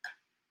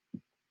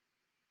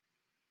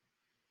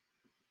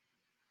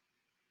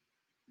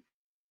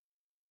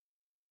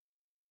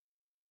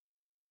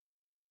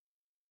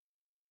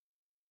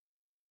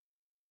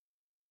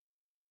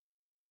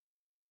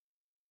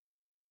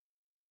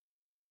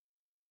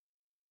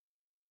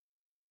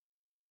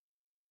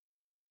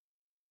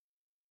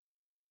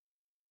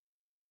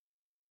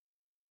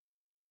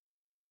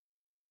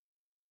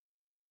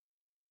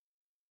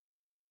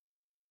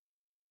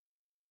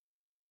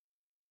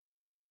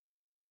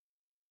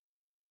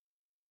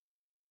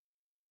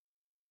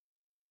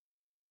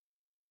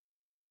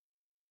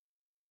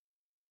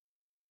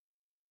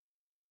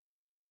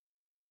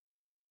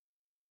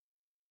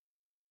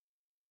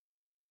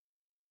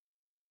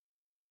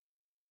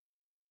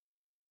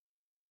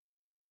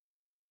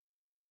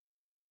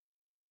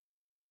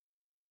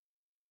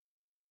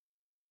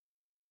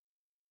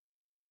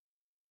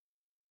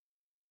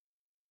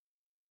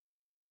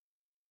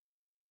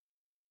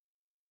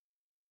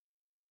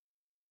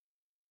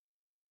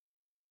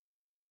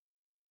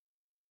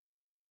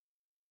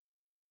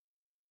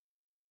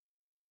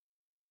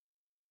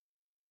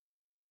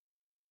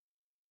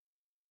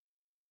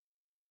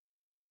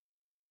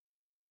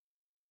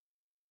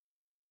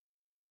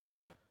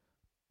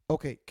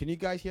 Okay, can you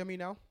guys hear me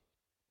now?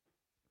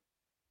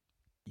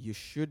 You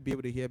should be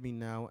able to hear me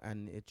now,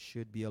 and it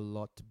should be a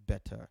lot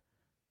better.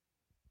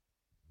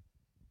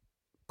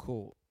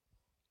 Cool.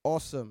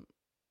 Awesome.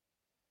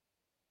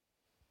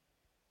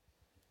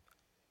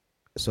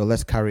 So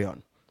let's carry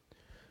on.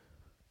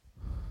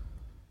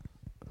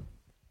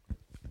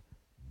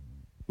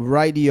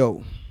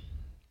 Radio.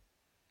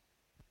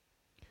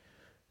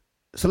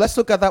 So let's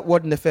look at that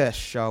word nefesh,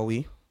 shall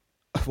we?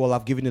 Well,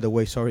 I've given it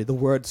away. Sorry. The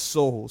word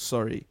soul.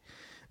 Sorry.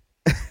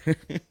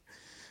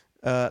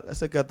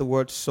 Let's look at the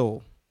word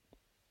soul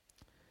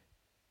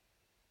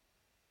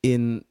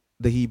in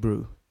the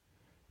Hebrew.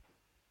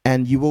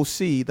 And you will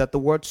see that the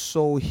word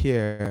soul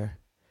here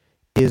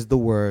is the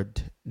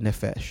word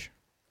nefesh.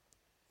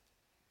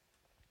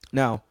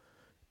 Now,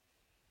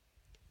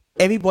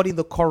 everybody in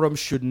the quorum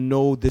should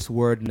know this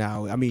word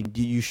now. I mean,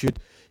 you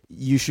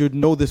should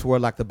know this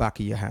word like the back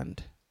of your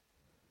hand.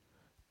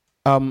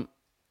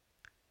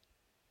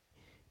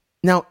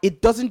 Now,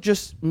 it doesn't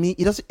just mean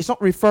it's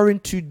not referring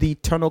to the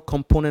eternal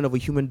component of a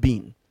human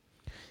being.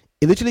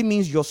 It literally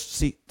means your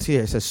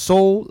here it says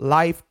soul,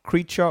 life,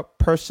 creature,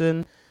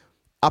 person,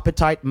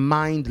 appetite,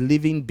 mind,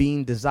 living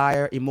being,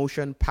 desire,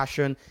 emotion,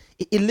 passion.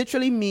 It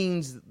literally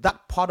means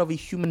that part of a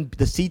human,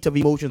 the seat of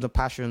emotions and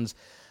passions,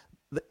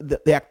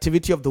 the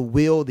activity of the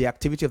will, the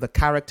activity of the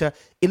character.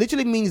 It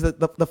literally means that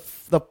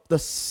the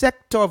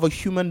sector of a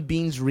human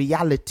being's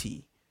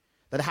reality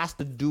that has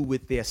to do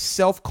with their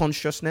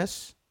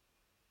self-consciousness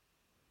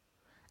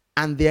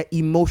and their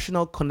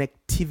emotional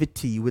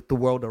connectivity with the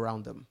world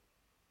around them.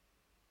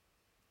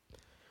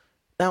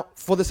 Now,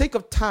 for the sake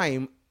of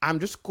time, I'm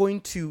just going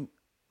to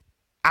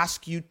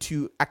ask you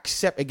to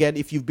accept, again,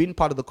 if you've been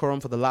part of the quorum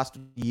for the last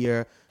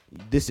year,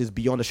 this is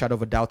beyond a shadow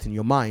of a doubt in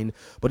your mind.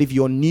 But if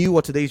you're new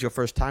or today is your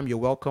first time, you're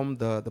welcome.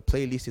 The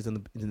playlist is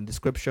in the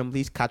description.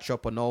 Please catch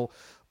up on all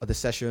of the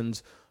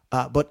sessions.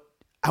 But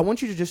I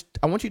want you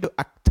to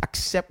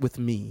accept with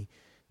me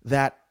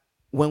that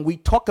when we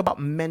talk about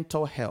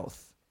mental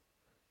health,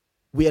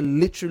 we are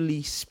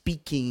literally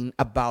speaking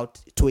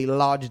about, to a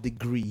large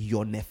degree,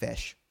 your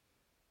nefesh.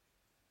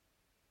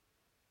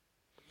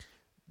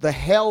 The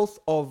health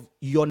of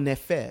your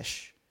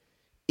nefesh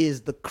is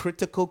the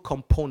critical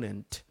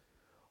component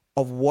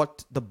of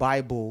what the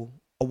Bible,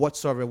 or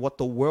what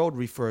the world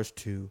refers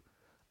to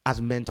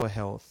as mental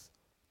health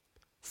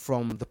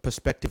from the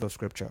perspective of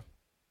Scripture.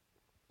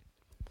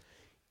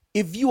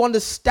 If you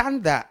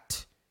understand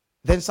that,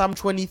 then Psalm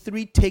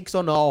 23 takes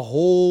on a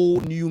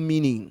whole new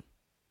meaning.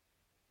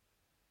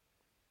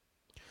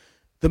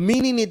 The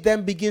meaning it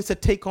then begins to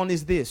take on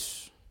is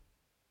this: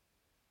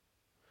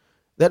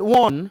 that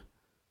one,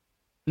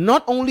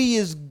 not only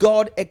is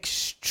God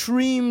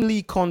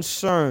extremely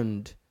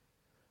concerned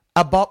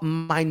about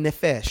my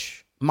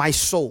nefesh, my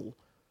soul,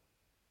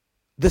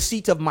 the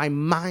seat of my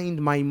mind,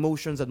 my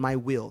emotions, and my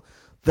will,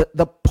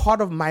 the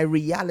part of my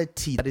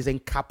reality that is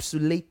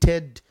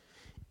encapsulated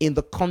in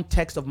the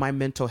context of my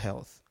mental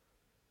health.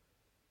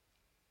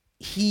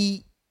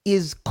 He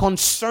is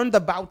concerned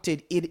about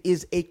it. It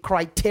is a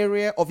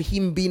criteria of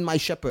him being my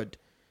shepherd.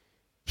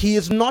 He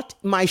is not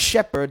my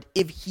shepherd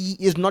if he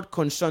is not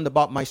concerned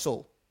about my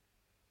soul.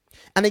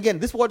 And again,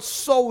 this word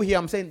soul here,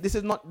 I'm saying this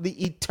is not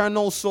the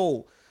eternal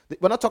soul.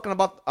 We're not talking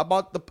we're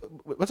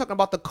talking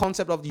about the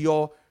concept of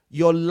your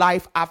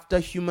life after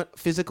human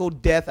physical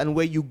death and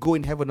where you go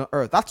in heaven or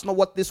earth. That's not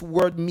what this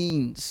word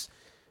means.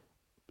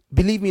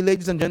 Believe me,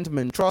 ladies and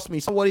gentlemen, trust me,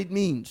 it's not what it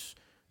means.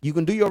 You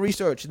can do your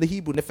research in the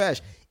Hebrew, nefesh.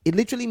 It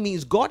literally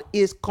means God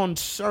is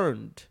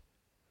concerned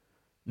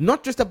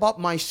not just about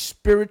my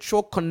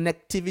spiritual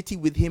connectivity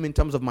with him in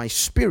terms of my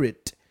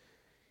spirit.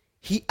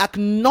 He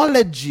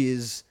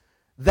acknowledges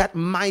that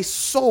my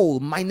soul,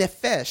 my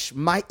nefesh,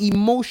 my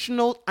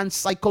emotional and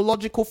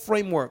psychological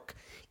framework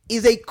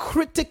is a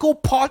critical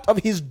part of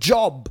his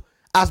job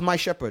as my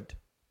shepherd.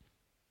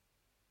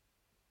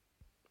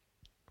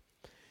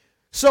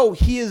 So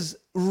his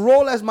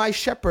role as my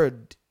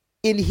shepherd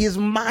in his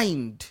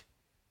mind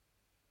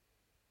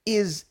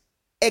is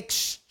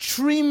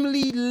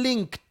extremely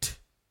linked,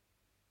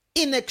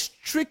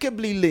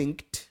 inextricably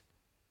linked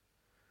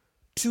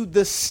to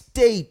the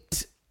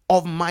state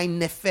of my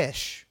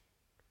nefesh,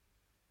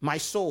 my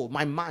soul,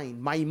 my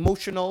mind, my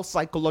emotional,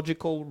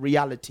 psychological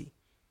reality.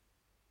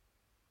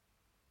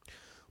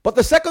 But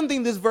the second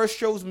thing this verse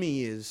shows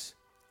me is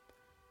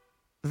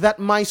that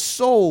my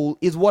soul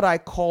is what I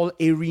call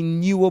a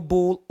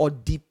renewable or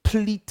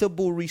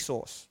depletable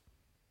resource.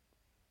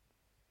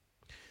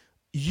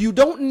 You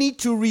don't need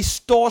to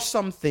restore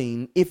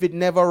something if it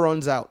never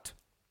runs out.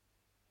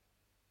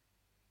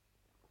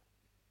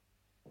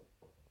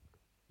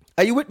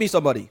 Are you with me,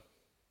 somebody?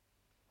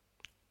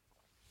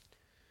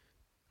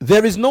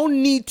 There is no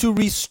need to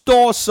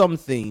restore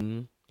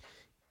something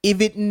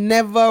if it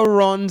never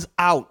runs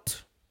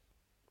out.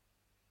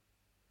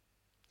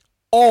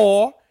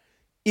 Or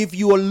if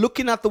you are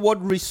looking at the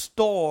word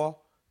restore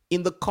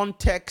in the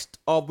context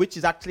of, which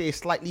is actually a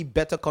slightly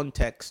better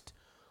context,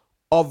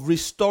 of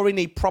restoring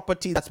a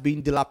property that's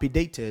been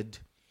dilapidated,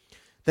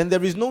 then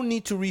there is no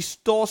need to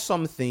restore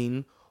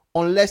something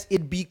unless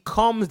it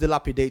becomes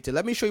dilapidated.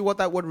 Let me show you what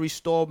that word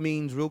restore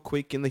means real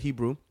quick in the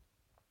Hebrew.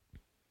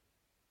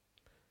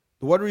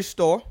 The word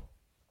restore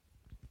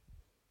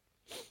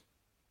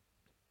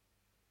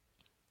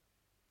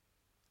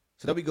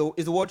so there we go,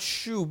 is the word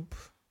shub.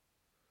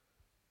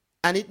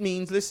 And it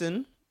means,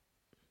 listen,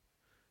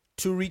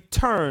 to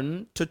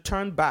return, to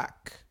turn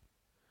back.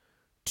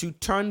 To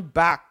turn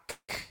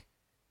back.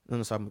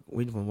 No, so I'm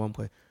waiting for one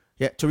point.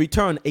 Yeah, to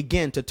return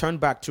again, to turn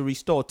back, to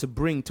restore, to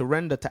bring, to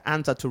render, to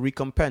answer, to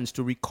recompense,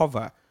 to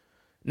recover.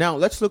 Now,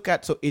 let's look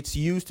at, so it's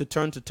used to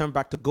turn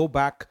back, to go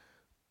back,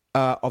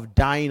 of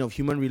dying, of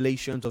human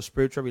relations, of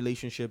spiritual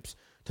relationships,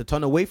 to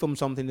turn away from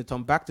something, to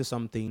turn back to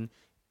something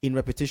in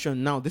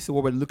repetition. Now, this is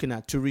what we're looking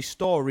at, to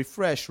restore,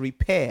 refresh,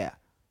 repair.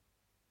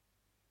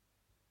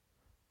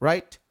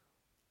 Right?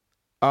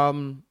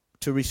 To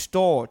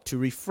restore, to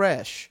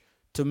refresh,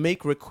 to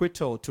make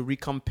requital, to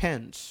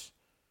recompense.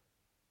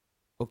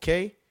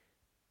 Okay?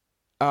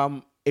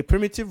 A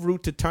primitive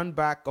root to turn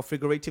back, or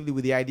figuratively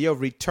with the idea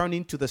of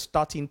returning to the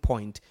starting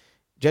point,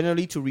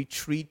 generally to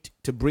retreat,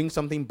 to bring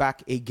something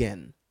back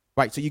again.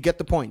 Right, so you get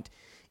the point.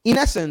 In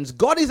essence,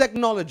 God is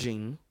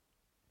acknowledging,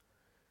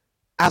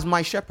 as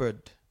my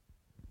shepherd,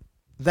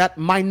 that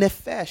my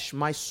nefesh,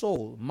 my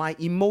soul, my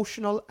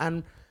emotional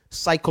and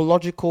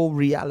psychological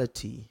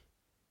reality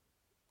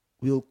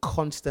will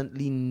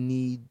constantly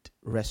need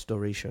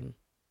restoration.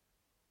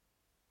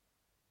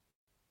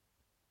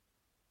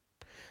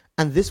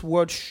 And this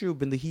word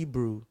shub in the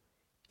Hebrew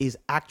is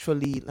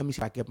actually, let me see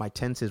if I get my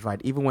tenses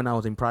right. Even when I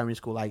was in primary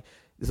school,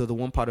 this is the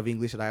one part of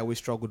English that I always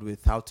struggled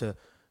with,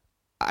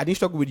 I didn't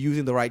struggle with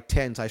using the right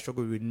tense. I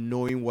struggled with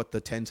knowing what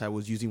the tense I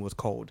was using was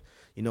called.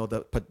 You know,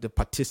 the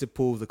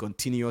participles, the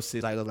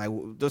continuouses. I was like,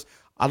 just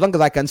as long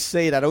as I can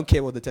say it, I don't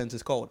care what the tense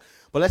is called.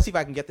 But let's see if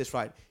I can get this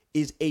right.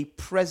 Is a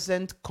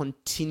present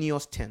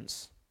continuous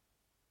tense.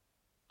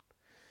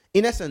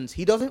 In essence,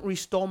 he doesn't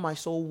restore my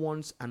soul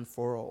once and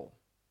for all.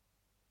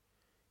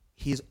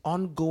 His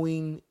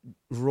ongoing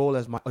role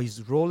as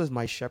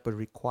my shepherd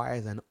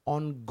requires an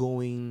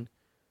ongoing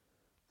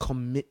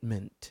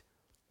commitment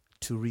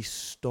to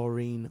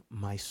restoring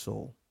my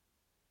soul.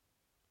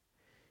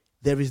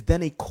 There is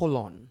then a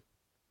colon.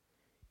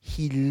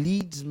 He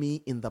leads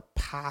me in the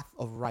path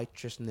of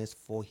righteousness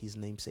for his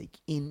name's sake.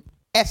 In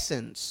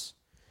essence,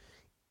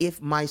 if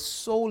my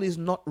soul is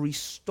not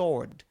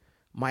restored,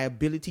 my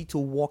ability to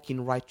walk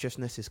in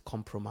righteousness is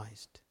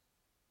compromised.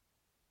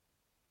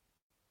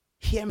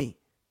 Hear me.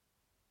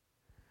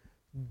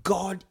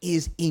 God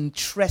is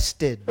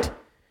interested,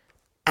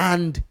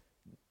 and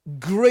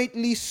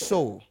greatly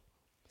so,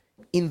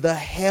 in the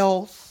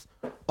health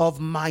of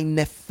my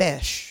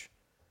nefesh,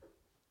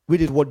 which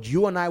is what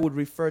you and I would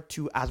refer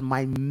to as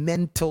my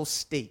mental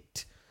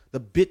state,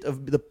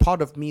 the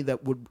part of me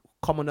that would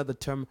come under the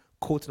term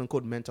quote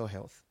unquote mental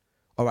health.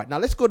 All right, now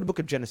let's go to the book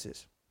of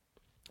Genesis.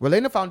 We're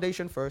laying the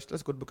foundation first.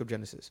 Let's go to the book of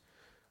Genesis.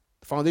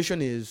 The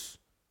foundation is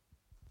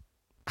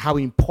how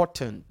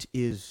important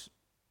is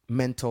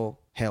mental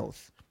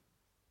health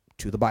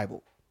to the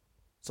Bible.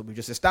 So we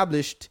just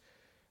established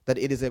that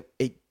it is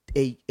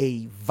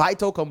a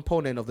vital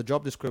component of the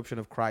job description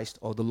of Christ,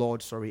 or the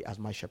Lord, as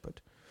my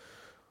shepherd.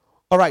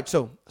 All right,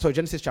 so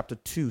Genesis chapter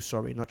 2,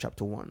 not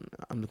chapter 1.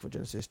 I'm looking for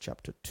Genesis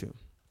chapter 2.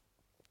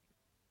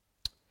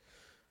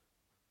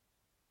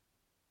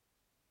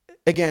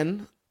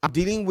 Again, I'm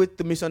dealing with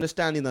the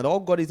misunderstanding that all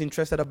God is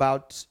interested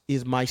about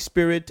is my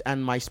spirit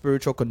and my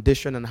spiritual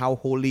condition, and how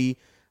holy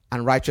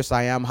and righteous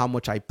I am, how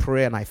much I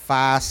pray and I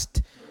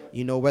fast,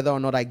 whether or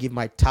not I give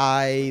my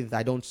tithe,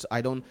 I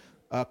don't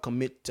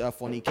commit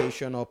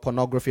fornication or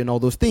pornography and all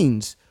those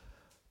things.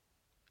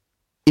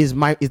 Is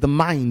the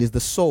mind, is the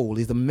soul,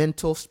 is the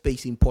mental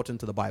space important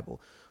to the Bible?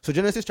 So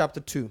Genesis chapter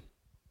 2.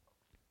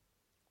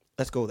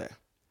 Let's go there.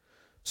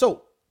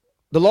 So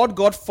the Lord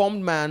God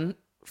formed man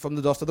from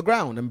the dust of the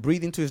ground and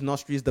breathed into his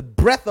nostrils the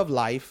breath of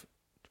life.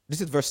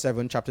 This is verse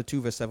 7, chapter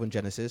 2, verse 7,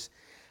 Genesis.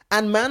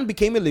 And man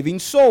became a living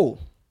soul.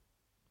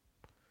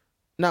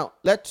 Now,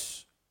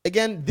 this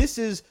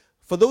is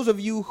for those of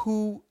you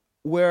who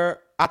were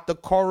at the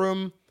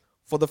quorum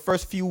for the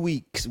first few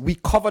weeks. We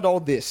covered all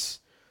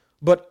this,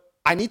 but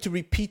I need to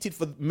repeat it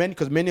for many,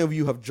 because many of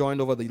you have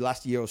joined over the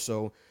last year or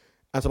so,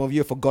 and some of you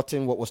have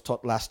forgotten what was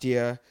taught last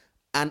year.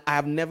 And I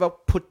have never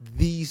put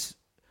these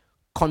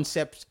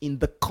concepts in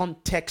the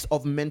context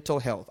of mental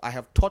health. I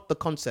have taught the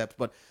concepts,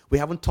 but we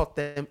haven't taught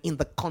them in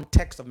the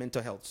context of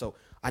mental health. So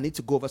I need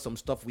to go over some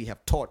stuff we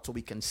have taught so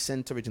we can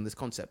center it in this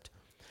concept.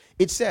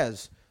 It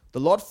says, the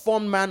Lord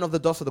formed man of the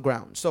dust of the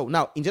ground. So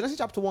now in Genesis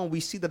chapter 1, we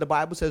see that the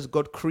Bible says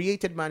God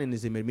created man in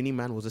his image, meaning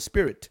man was a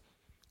spirit,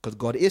 because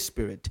God is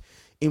spirit.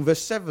 In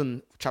verse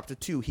 7, chapter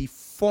 2, he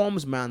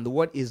forms man. The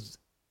word is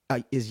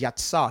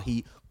yatsar.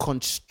 He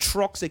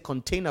constructs a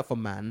container for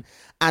man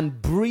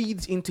and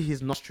breathes into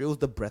his nostrils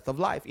the breath of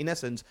life. In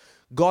essence,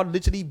 God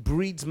literally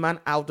breathes man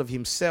out of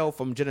himself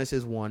from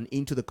Genesis 1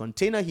 into the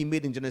container he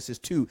made in Genesis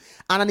 2.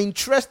 And an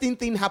interesting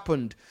thing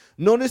happened.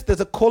 Notice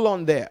there's a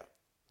colon there.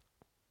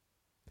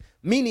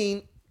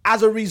 Meaning,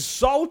 as a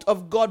result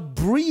of God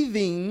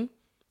breathing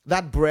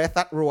that breath,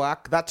 that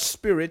ruach, that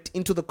spirit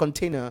into the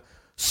container,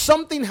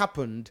 something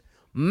happened.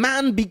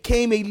 Man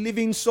became a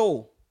living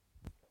soul.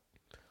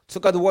 Let's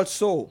look at the word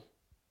soul.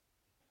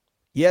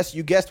 Yes,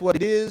 you guessed what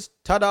it is.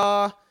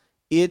 Ta-da!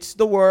 It's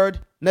the word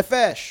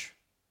nephesh.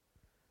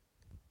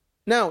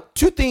 Now,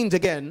 two things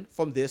again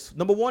from this.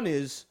 Number one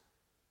is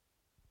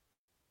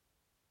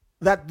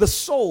that the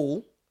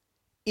soul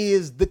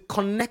is the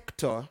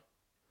connector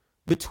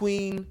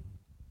between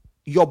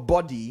your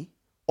body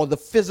or the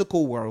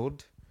physical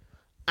world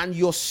and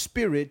your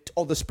spirit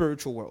or the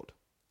spiritual world.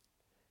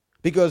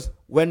 Because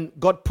when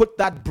God put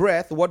that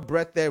breath, the word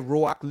breath there,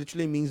 ruach,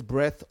 literally means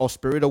breath or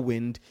spirit or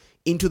wind,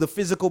 into the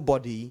physical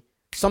body,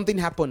 something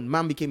happened.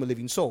 Man became a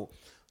living soul.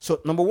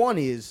 So number one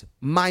is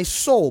my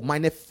soul, my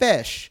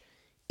nephesh,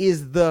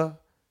 is the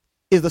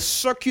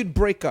circuit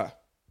breaker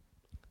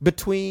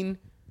between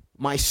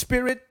my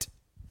spirit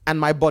and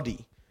my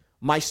body.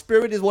 My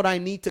spirit is what I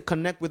need to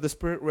connect with the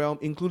spirit realm,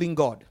 including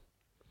God.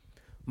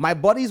 My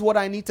body is what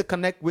I need to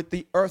connect with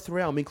the earth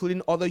realm,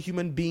 including other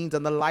human beings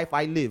and the life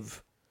I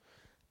live.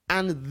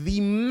 And the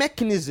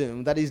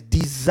mechanism that is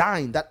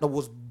designed, that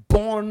was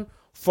born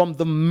from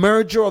the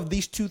merger of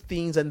these two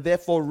things and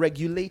therefore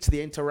regulates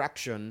the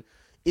interaction,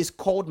 is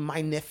called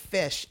my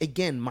nephesh,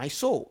 again, my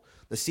soul.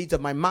 The seat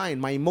of my mind,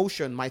 my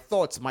emotion, my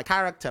thoughts, my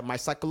character, my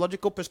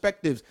psychological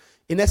perspectives.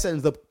 In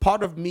essence, the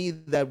part of me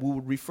that we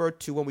would refer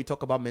to when we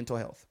talk about mental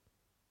health.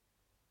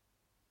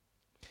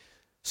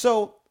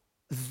 So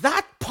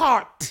that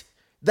part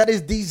that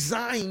is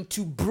designed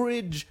to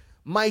bridge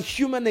my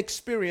human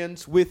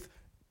experience with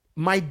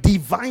my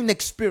divine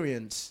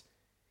experience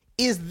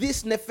is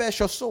this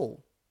nephesh or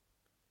soul.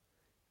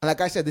 And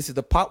like I said, this is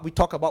the part we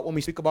talk about when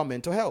we speak about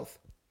mental health.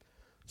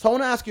 So I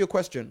want to ask you a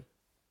question.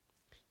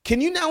 Can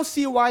you now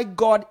see why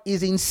God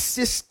is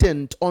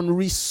insistent on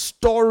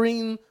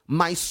restoring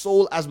my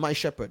soul as my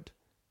shepherd?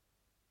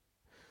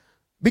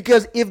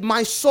 Because if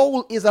my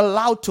soul is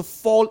allowed to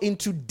fall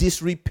into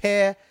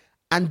disrepair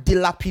and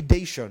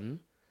dilapidation,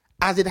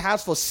 as it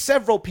has for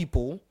several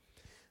people,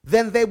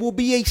 then there will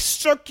be a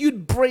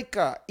circuit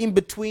breaker in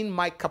between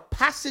my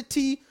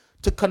capacity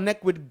to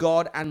connect with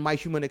God and my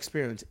human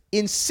experience.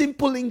 In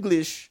simple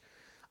English,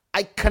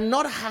 I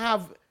cannot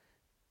have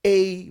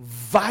a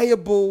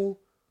viable,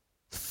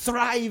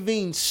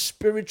 thriving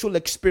spiritual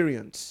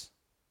experience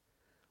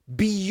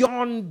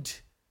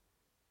beyond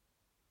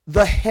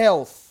the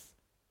health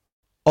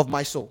of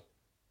my soul.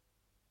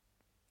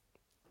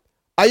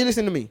 Are you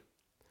listening to me?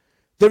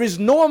 There is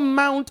no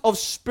amount of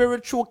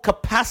spiritual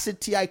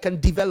capacity I can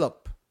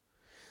develop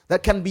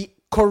that can be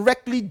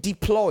correctly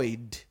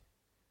deployed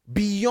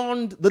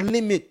beyond the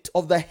limit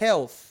of the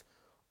health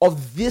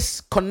of this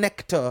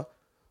connector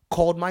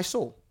called my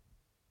soul.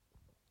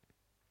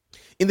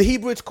 In the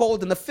Hebrew, it's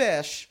called the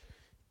nephesh.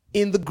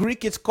 In the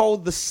Greek, it's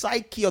called the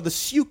psyche or the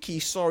psyche,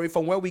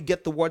 from where we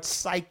get the word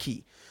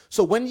psyche.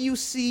 So when you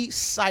see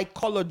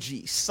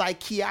psychology,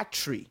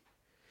 psychiatry,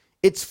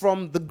 it's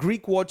from the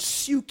Greek word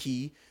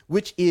psyche,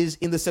 which is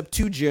in the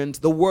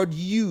Septuagint, the word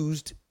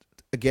used.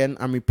 Again,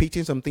 I'm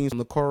repeating some things from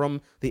the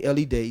Quorum, the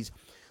early days.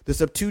 The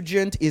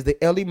Septuagint is the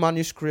early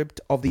manuscript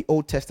of the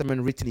Old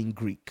Testament written in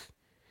Greek.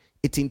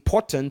 It's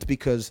important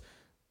because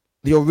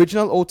the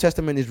original Old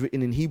Testament is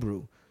written in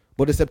Hebrew,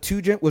 but the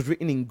Septuagint was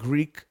written in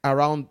Greek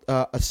around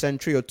a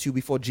century or two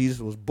before Jesus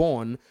was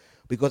born,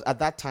 because at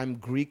that time,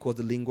 Greek was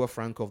the lingua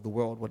franca of the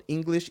world. What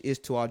English is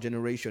to our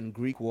generation,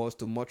 Greek was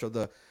to much of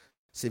the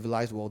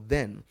civilized world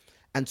then.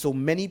 And so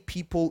many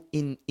people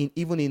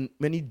even in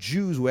many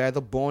Jews were either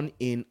born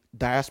in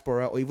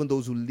diaspora, or even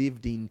those who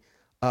lived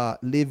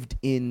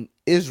in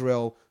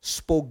Israel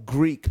spoke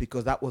Greek,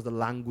 because that was the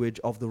language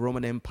of the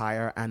Roman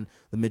Empire and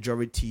the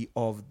majority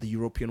of the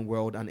European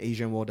world and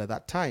Asian world at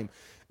that time.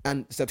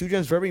 And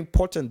Septuagint is very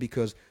important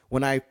because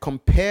when I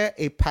compare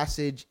a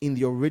passage in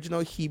the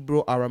original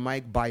Hebrew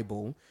Aramaic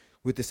Bible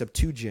with the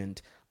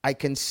Septuagint, I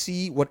can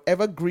see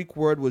whatever Greek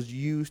word was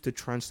used to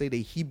translate a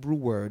Hebrew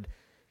word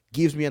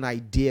gives me an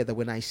idea that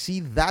when I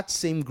see that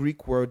same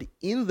Greek word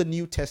in the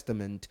New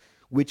Testament,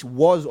 which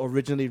was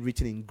originally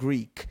written in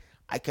Greek,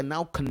 I can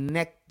now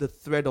connect the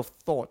thread of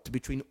thought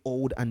between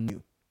old and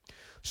new.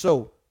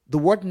 So the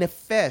word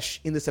nephesh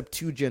in the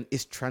Septuagint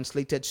is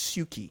translated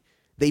psyche.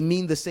 They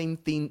mean the same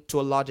thing to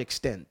a large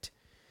extent.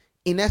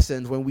 In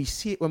essence, when we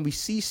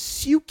see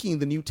psyche in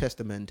the New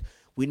Testament,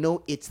 we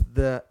know it's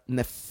the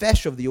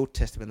nephesh of the Old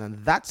Testament, and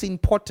that's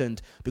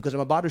important because I'm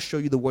about to show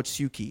you the word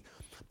psyche.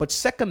 But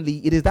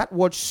secondly, it is that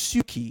word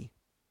psyche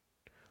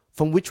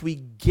from which we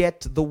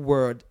get the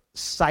word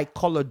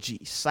psychology,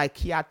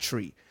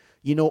 psychiatry,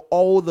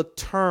 all the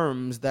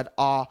terms that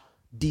are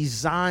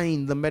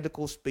designed the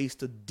medical space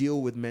to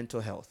deal with mental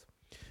health.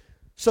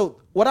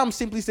 So what I'm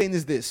simply saying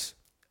is this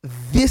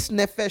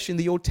nephesh in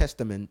the Old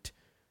Testament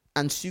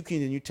and psyche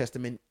in the New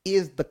Testament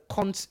is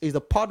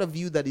the part of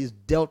you that is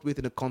dealt with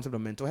in the concept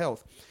of mental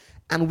health.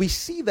 And we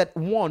see that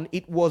one,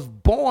 it was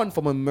born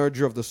from a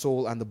merger of the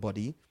soul and the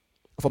body,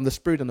 from the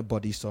spirit and the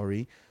body,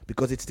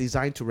 because it's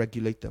designed to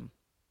regulate them.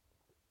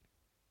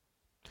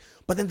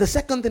 But then the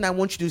second thing I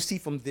want you to see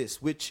from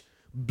this, which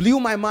blew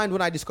my mind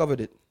when I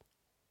discovered it,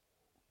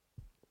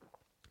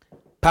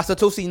 Pastor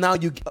Tosi, now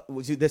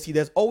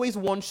there's always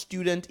one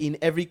student in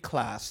every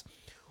class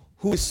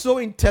who is so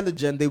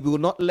intelligent they will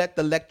not let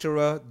the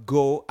lecturer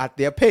go at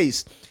their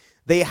pace.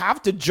 They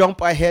have to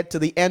jump ahead to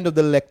the end of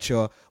the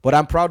lecture. But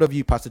I'm proud of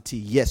you, Pastor T.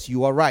 Yes,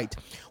 you are right.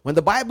 When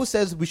the Bible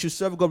says we should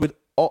serve God with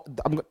all,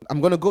 I'm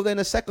going to go there in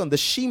a second. The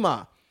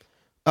Shema,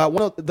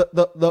 one of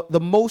the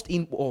most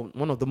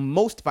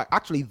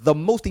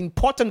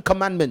important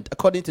commandment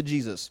according to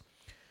Jesus,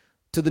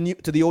 to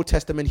the Old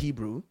Testament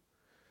Hebrew,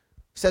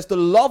 says to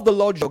love the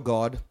Lord your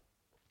God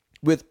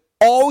with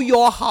all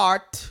your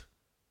heart.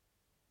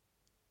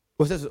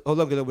 It says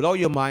with all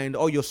your mind,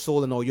 all your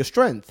soul, and all your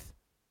strength.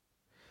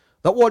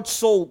 That word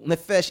soul,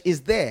 nefesh,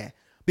 is there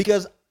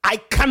because I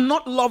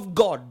cannot love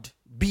God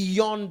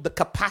beyond the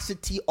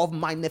capacity of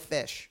my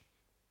nefesh.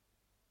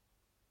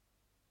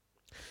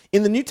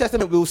 In the New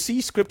Testament, we'll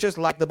see scriptures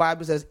like the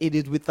Bible says, it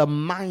is with the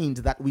mind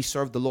that we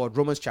serve the Lord.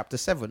 Romans chapter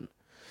 7.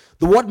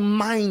 The word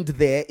mind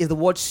there is the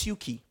word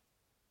suki.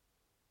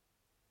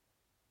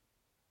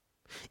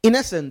 In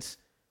essence,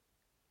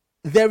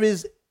 there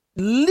is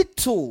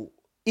little,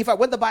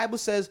 when the Bible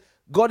says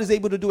God is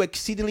able to do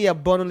exceedingly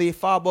abundantly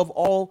far above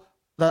all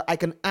that I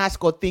can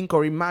ask or think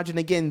or imagine.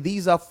 Again,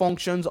 these are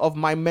functions of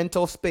my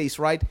mental space,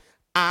 right?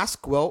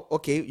 Ask, well,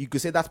 okay, you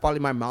could say that's probably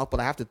my mouth, but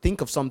I have to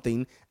think of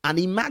something and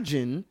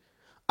imagine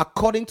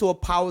according to a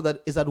power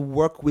that is at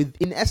work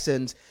within.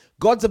 Essence,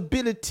 God's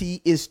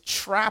ability is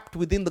trapped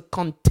within the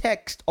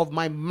context of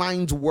my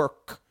mind's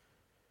work.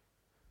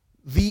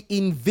 The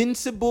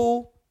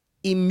invincible,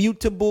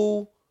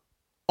 immutable,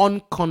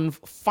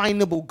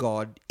 unconfinable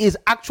God is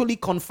actually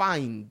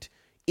confined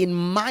in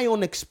my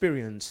own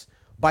experience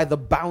by the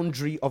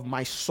boundary of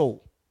my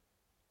soul,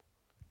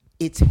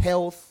 its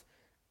health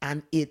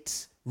and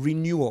its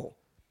renewal.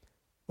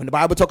 When the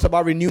Bible talks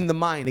about renewing the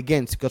mind,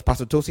 again, because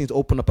Pastor Tosin has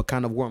opened up a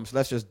can of worms,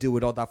 let's just deal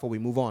with all that before we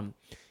move on.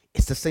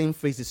 It's the same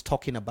phrase it's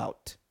talking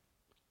about.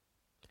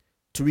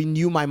 To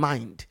renew my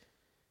mind.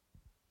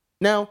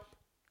 Now,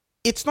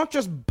 it's not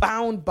just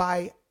bound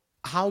by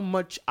how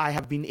much I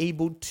have been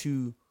able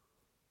to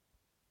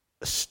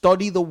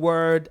study the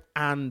word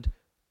and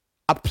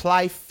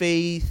apply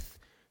faith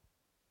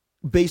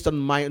based on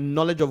my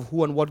knowledge of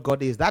who and what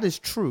God is. That is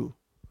true.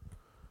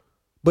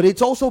 But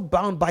it's also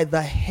bound by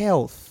the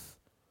health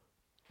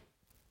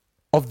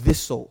of this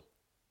soul.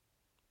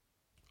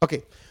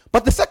 Okay.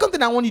 But the second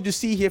thing I want you to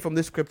see here from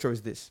this scripture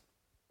is this.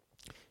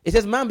 It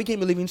says man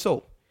became a living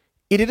soul.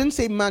 It didn't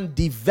say man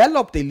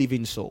developed a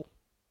living soul.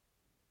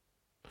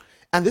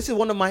 And this is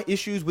one of my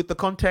issues with the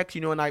context,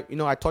 and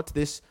I taught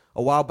this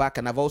a while back,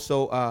 and I've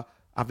also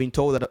I've been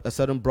told that a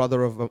certain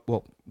brother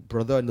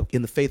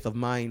in the faith of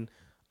mine,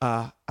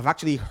 I've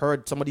actually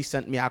heard, somebody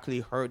sent me,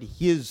 heard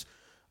his,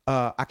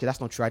 actually that's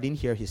not true, I didn't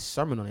hear his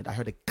sermon on it, I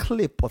heard a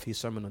clip of his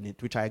sermon on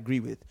it, which I agree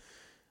with,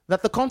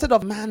 that the concept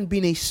of man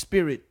being a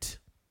spirit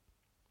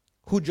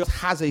who just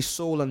has a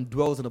soul and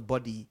dwells in a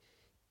body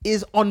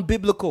is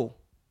unbiblical.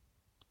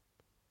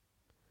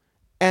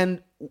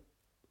 And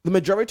the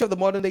majority of the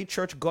modern day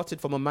church got it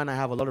from a man I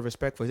have a lot of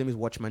respect for. His name is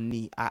Watchman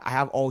Nee. I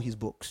have all his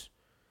books.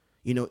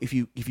 If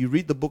you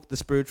read the book The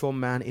Spiritual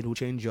Man, it will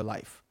change your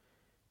life.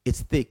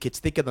 It's thick. It's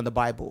thicker than the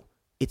Bible.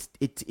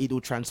 It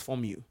will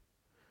transform you.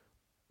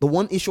 The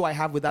one issue I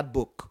have with that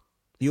book,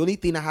 the only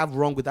thing I have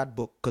wrong with that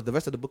book, because the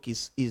rest of the book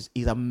is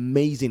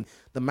amazing.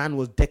 The man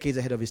was decades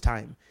ahead of his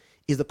time.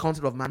 Is the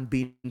concept of man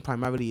being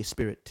primarily a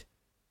spirit.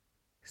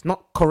 It's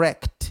not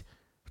correct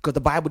because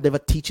the Bible never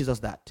teaches us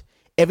that.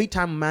 Every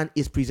time man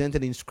is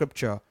presented in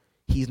scripture,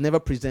 he's never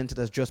presented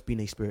as just being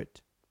a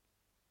spirit.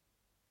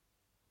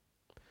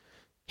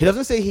 He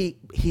doesn't say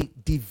he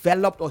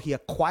developed or he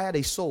acquired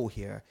a soul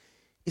here.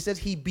 It says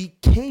he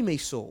became a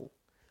soul,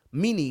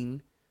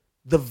 meaning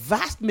the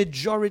vast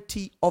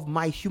majority of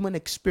my human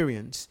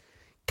experience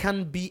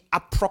can be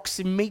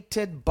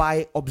approximated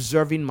by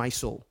observing my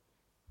soul.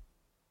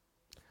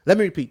 Let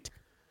me repeat.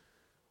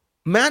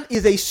 Man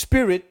is a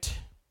spirit,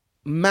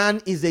 man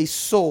is a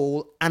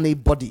soul, and a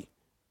body.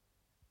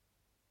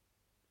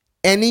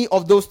 Any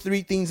of those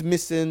three things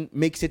missing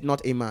makes it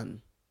not a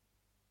man.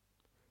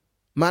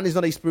 Man is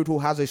not a spirit who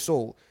has a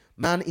soul.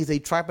 Man is a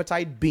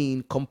tripartite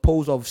being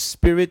composed of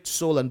spirit,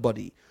 soul, and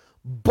body.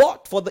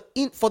 But for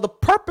the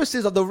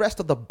purposes of the rest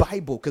of the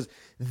Bible, because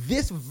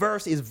this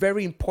verse is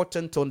very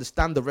important to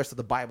understand the rest of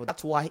the Bible.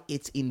 That's why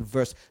it's in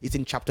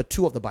chapter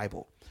 2 of the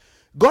Bible.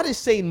 God is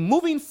saying,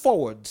 moving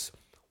forwards,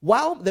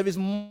 while there is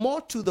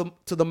more to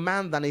the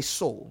man than a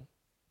soul,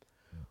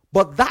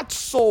 but that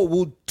soul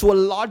will, to a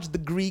large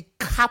degree,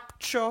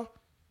 capture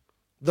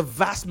the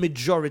vast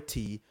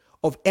majority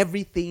of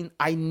everything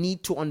I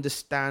need to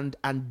understand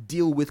and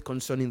deal with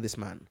concerning this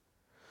man.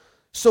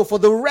 So for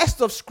the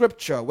rest of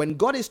scripture, when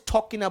God is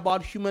talking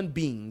about human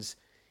beings,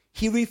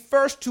 he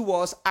refers to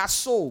us as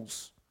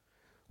souls.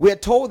 We are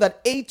told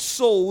that 8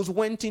 souls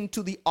went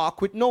into the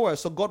ark with Noah.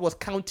 So God was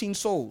counting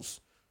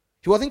souls.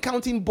 He wasn't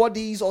counting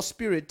bodies or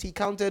spirit. He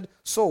counted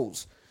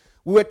souls.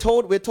 We're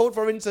told,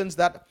 for instance,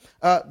 that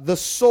the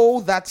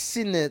soul that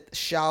sinneth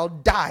shall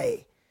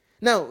die.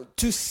 Now,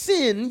 to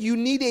sin, you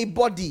need a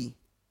body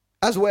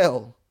as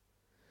well.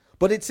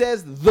 But it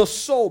says the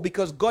soul,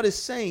 because God is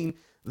saying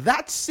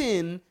that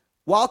sin,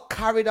 while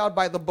carried out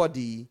by the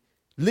body,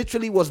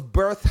 literally was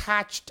birth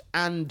hatched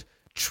and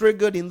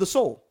triggered in the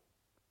soul.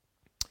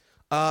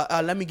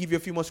 Let me give you a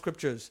few more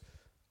scriptures.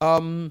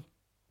 Help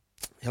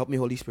me,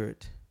 Holy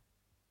Spirit.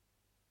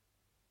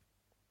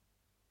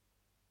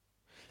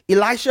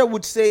 Elisha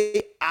would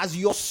say, as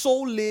your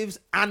soul lives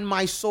and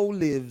my soul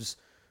lives,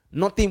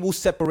 nothing will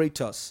separate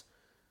us.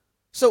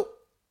 So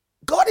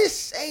God is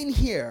saying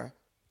here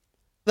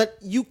that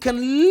you can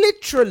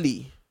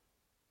literally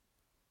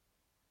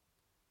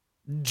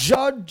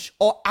judge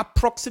or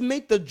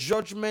approximate the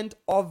judgment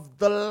of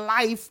the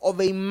life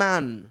of a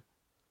man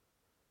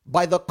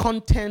by the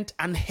content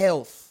and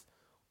health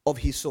of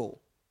his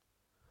soul.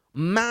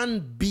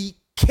 Man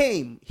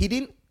became, he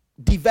didn't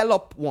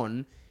develop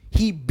one,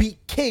 he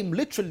became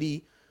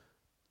literally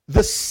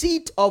the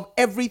seat of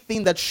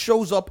everything that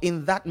shows up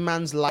in that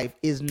man's life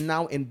is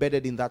now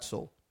embedded in that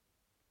soul.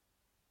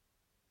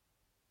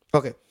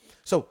 Okay,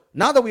 so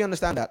now that we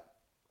understand that,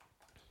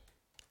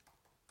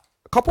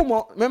 a couple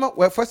more. Remember,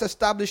 we're first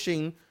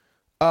establishing,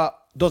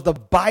 does the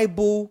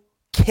Bible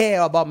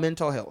care about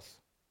mental health?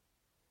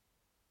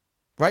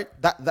 Right?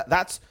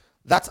 That's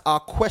our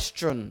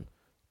question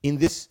in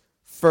this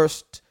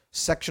first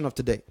section of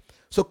today.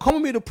 So come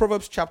with me to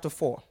Proverbs chapter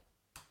 4.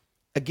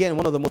 Again,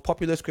 one of the most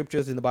popular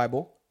scriptures in the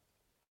Bible.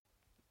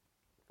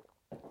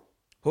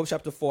 Proverbs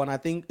chapter 4, and I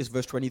think it's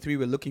verse 23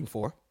 we're looking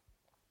for.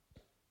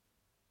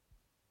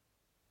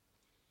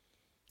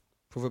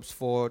 Proverbs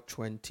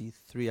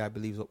 4:23, I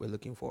believe, is what we're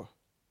looking for.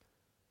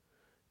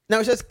 Now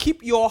it says,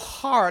 keep your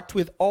heart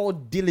with all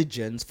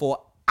diligence, for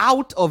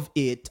out of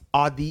it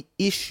are the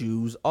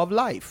issues of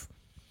life.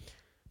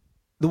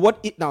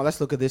 Now let's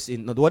look at this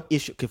in the word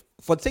issue.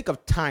 For the sake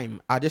of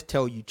time, I'll just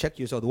tell you, check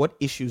yourself. The word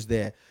issues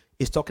there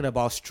is talking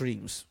about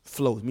streams,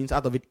 flows. It means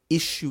out of it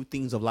issue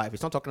things of life.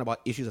 It's not talking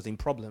about issues as in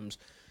problems.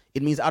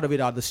 It means out of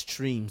it are the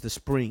streams, the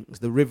springs,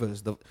 the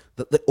rivers, the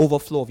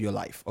overflow of your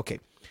life. Okay.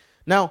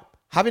 Now,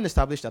 having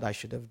established that, I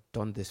should have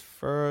done this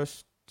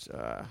first.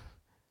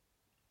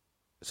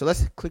 So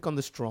let's click on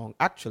the strong.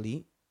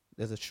 Actually,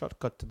 there's a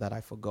shortcut to that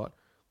I forgot.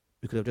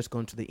 We could have just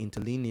gone to the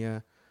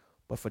interlinear.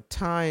 But for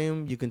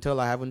time, you can tell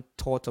I haven't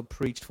taught or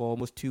preached for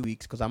almost 2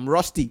 weeks because I'm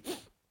rusty.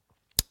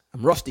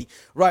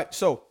 Right,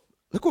 so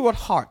look at what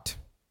heart.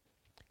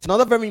 It's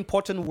another very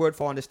important word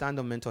for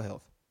understanding mental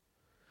health.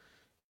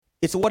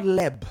 It's the word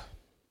leb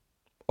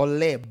or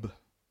leb.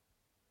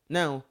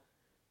 Now,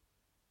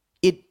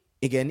 it,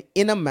 again,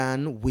 inner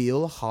man,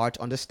 will, heart,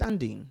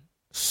 understanding.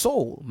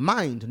 Soul,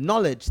 mind,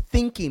 knowledge,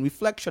 thinking,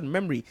 reflection,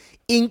 memory,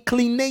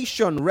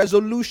 inclination,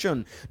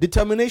 resolution,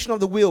 determination of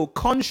the will,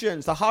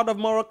 conscience, the heart of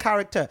moral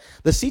character,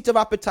 the seat of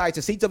appetite,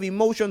 the seat of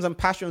emotions and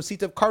passions,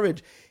 seat of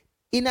courage.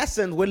 In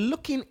essence, we're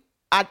looking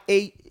at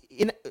the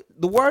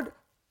word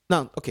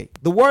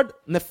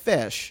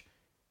nephesh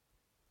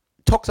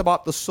talks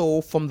about the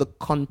soul from the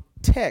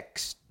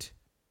context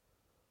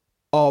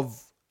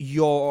of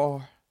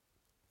your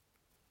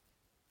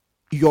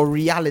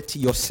reality,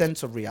 your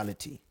sense of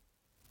reality.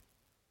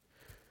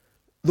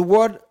 The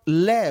word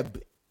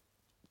leb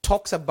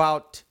talks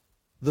about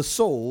the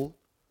soul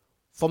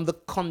from the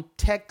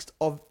context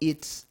of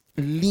its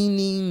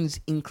leanings,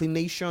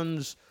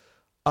 inclinations,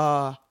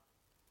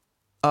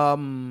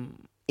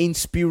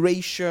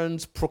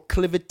 inspirations,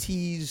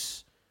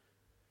 proclivities.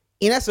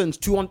 In essence,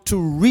 to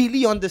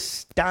really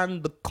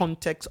understand the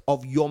context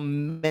of your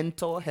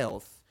mental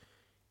health,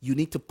 you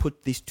need to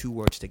put these two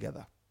words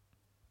together.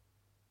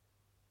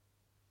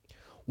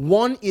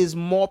 One is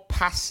more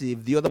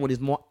passive, the other one is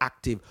more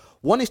active.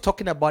 One is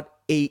talking about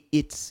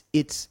it's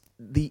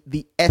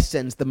the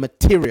essence, the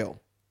material.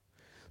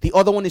 The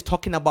other one is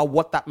talking about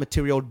what that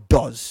material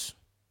does.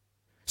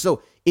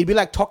 So it'd be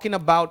like talking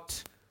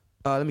about,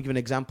 let me give an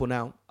example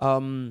now.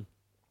 So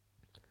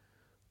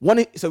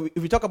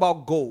if we talk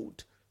about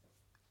gold,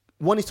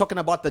 one is talking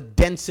about the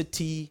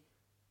density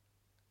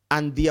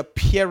and the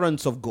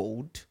appearance of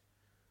gold.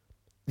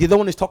 The other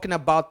one is talking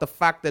about the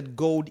fact that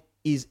gold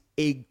is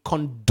a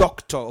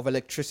conductor of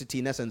electricity,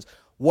 in essence,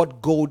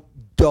 what gold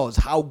does,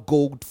 how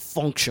gold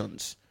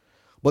functions.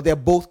 But they're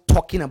both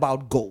talking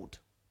about gold.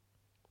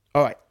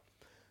 All right.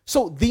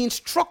 So the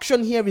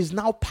instruction here is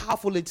now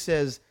powerful. It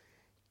says,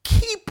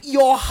 keep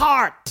your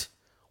heart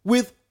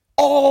with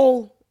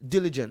all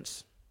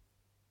diligence.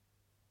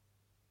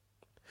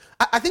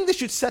 I think this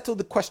should settle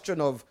the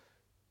question of,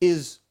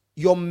 is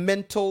your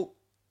mental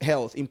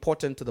health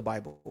important to the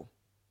Bible?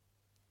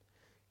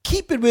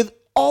 Keep it with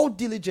all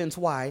diligence.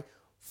 Why?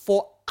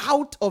 For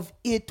out of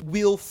it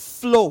will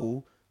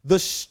flow the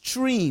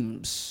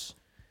streams,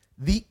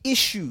 the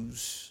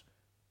issues,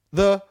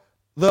 the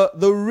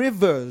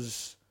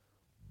rivers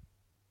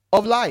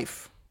of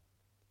life.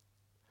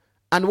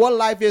 And what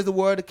life is, the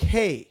word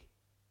K.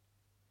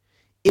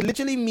 It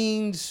literally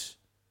means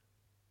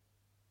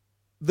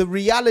the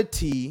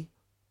reality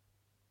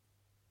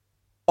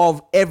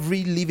of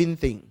every living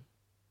thing.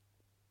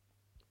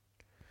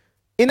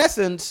 In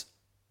essence,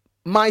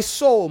 my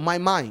soul, my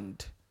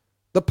mind,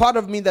 the part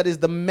of me that is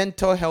the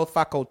mental health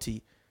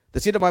faculty, the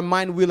state of my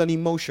mind, will, and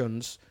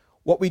emotions,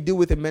 what we do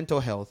with the mental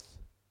health,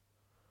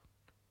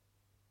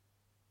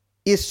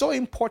 is so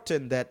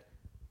important that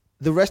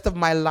the rest of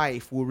my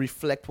life will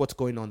reflect what's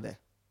going on there.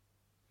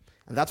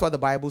 And that's why the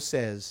Bible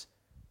says,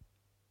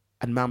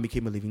 and man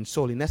became a living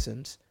soul. In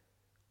essence,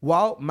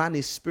 while man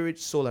is spirit,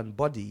 soul, and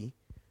body,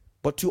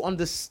 but to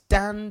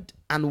understand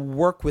and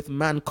work with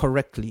man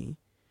correctly,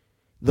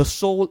 the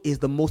soul is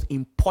the most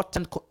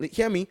important.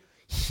 Hear me?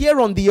 Here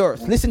on the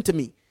earth, listen to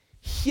me.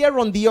 Here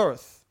on the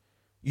earth,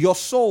 your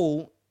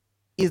soul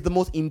is the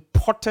most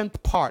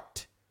important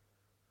part.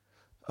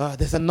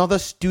 There's another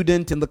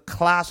student in the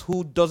class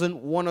who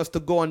doesn't want us to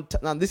go on.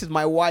 Now, this is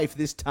my wife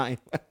this time.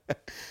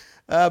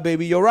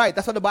 Baby, you're right.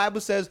 That's what the Bible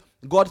says.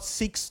 God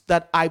seeks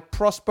that I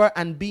prosper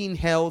and be in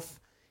health,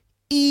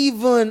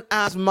 even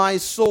as my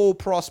soul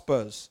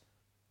prospers.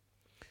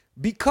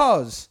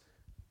 Because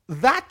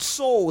that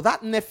soul,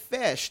 that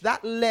nefesh,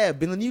 that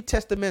leb in the New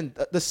Testament,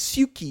 the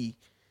psyche,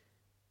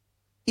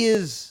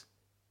 is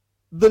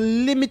the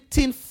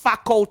limiting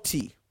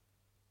faculty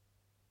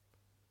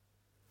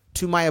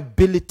to my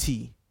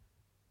ability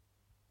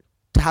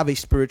to have a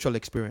spiritual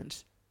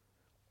experience.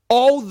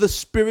 All the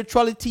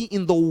spirituality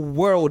in the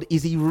world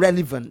is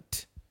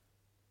irrelevant.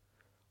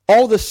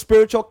 All the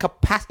spiritual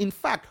capacity. In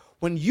fact,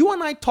 when you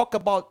and I talk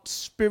about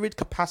spirit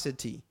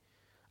capacity,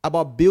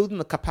 about building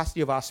the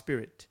capacity of our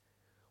spirit,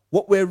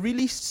 what we're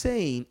really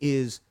saying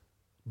is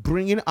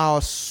bringing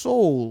our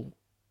soul,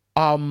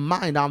 our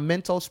mind, our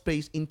mental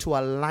space into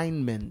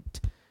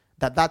alignment,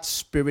 that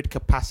spirit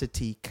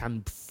capacity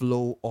can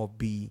flow or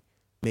be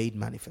made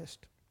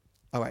manifest.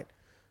 All right.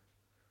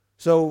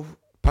 So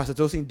Pastor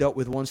Tosin dealt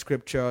with one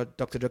scripture.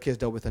 Dr. Joki has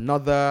dealt with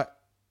another.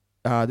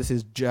 This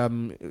is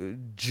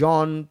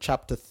John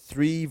chapter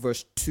 3,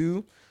 verse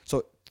 2.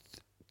 So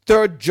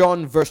 3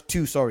 John verse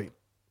 2, sorry.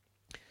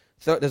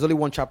 There's only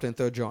one chapter in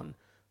 3 John.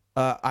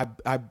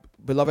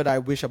 Beloved, I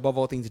wish above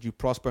all things that you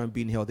prosper and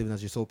be in health, even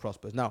as your soul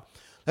prospers. Now,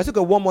 let's look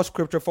at one more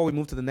scripture before we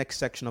move to the next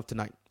section of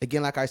tonight.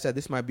 Again, like I said,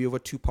 this might be over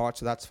 2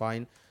 parts, so that's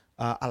fine.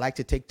 I like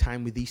to take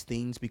time with these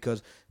things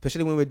because,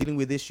 especially when we're dealing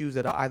with issues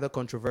that are either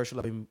controversial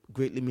or been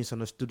greatly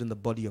misunderstood in the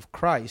body of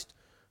Christ,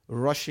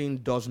 rushing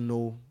does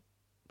no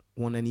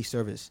one any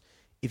service.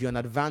 If you're an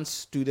advanced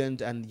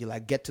student and you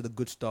get to the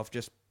good stuff,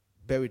 just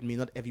bear with me.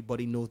 Not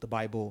everybody knows the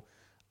Bible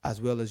as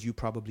well as you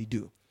probably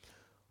do.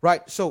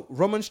 Right, so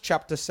Romans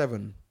chapter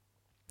 7.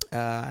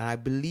 And I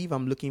believe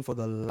I'm looking for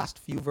the last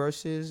few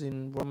verses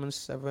in Romans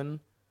 7.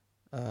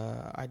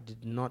 I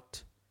did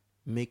not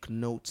make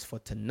notes for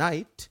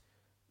tonight.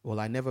 Well,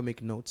 I never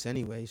make notes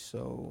anyway,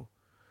 so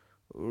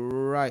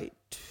right.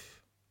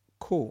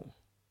 Cool.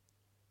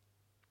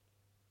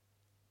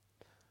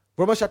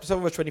 Romans chapter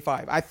 7, verse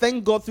 25. I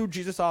thank God through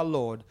Jesus our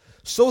Lord.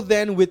 So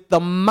then, with the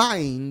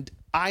mind,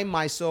 I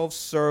myself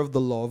serve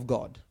the law of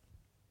God.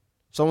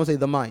 Someone say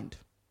the mind.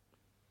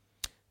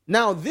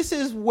 Now, this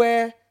is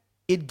where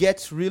it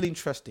gets really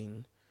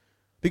interesting,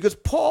 because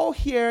Paul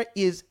here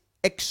is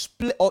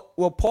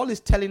Paul is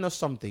telling us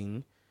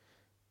something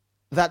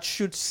that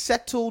should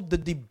settle the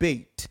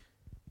debate.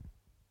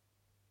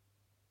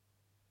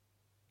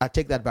 I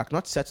take that back,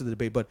 not settle the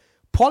debate, but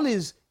Paul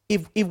is,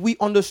 if we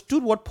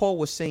understood what Paul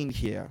was saying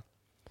here,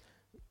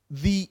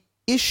 the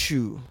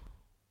issue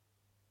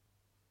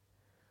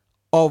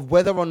of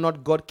whether or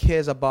not God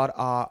cares about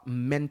our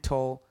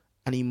mental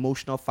and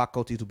emotional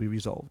faculty to be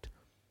resolved.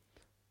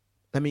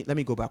 Let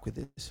me go back with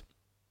this.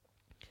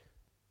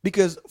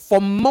 Because for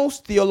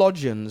most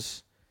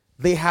theologians,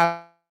 they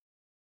have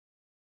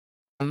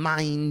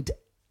mind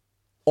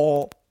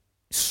or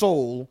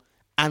soul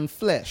and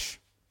flesh.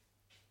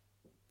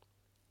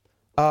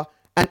 And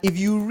if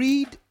you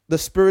read The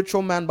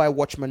Spiritual Man by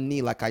Watchman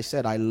Nee, like I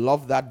said, I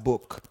love that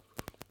book.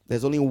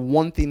 There's only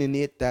one thing in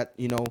it that,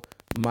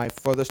 my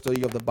further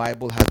study of the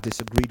Bible has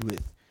disagreed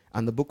with.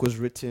 And the book was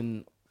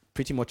written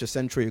pretty much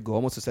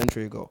almost a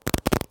century ago.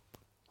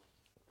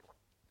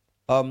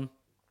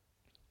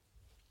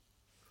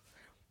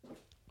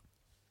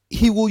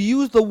 He will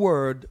use the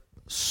word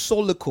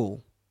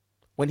solical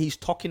when he's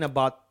talking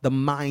about the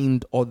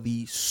mind or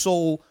the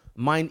soul,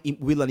 mind,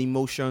 will, and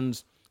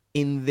emotions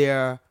in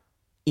their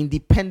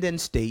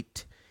independent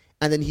state.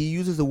 And then he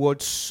uses the word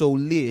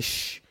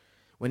soulish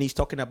when he's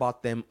talking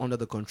about them under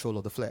the control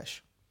of the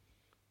flesh.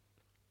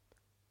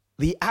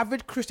 The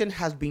average Christian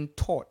has been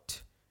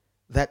taught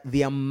that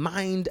their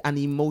mind and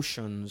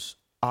emotions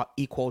are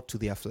equal to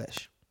their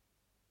flesh.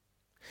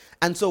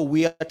 And so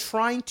we are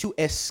trying to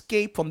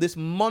escape from this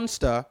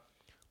monster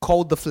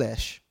called the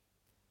flesh.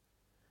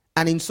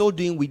 And in so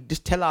doing, we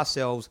just tell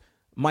ourselves,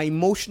 my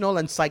emotional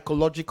and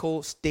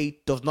psychological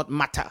state does not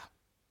matter.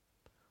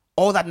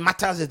 All that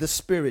matters is the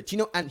spirit.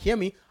 And hear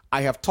me,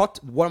 I have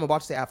taught, what I'm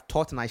about to say, I've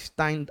taught and I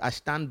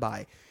stand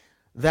by,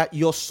 that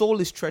your soul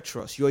is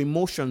treacherous. Your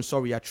emotions,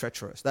 are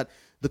treacherous. That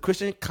the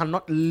Christian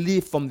cannot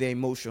live from their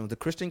emotions. The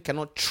Christian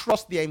cannot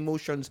trust their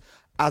emotions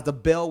as the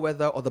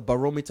bellwether or the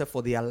barometer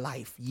for their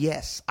life.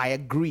 Yes, I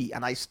agree,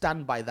 and I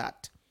stand by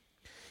that.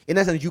 In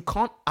essence, you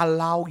can't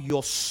allow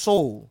your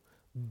soul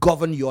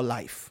govern your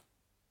life.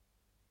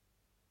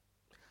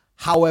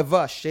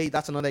 However, Shay,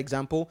 that's another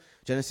example.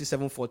 Genesis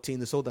 7:14,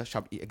 the soul that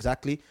shall be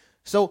exactly.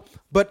 So,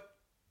 but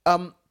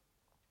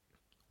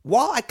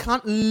while I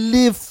can't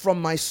live from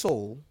my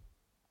soul,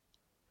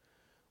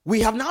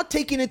 we have now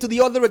taken it to the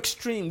other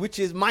extreme, which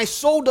is my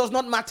soul does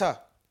not matter.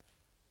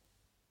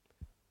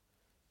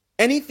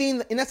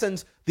 Anything, in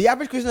essence, the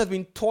average Christian has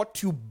been taught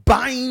to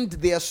bind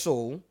their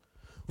soul,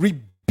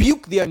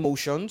 rebuke their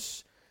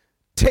emotions,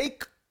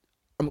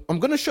 I'm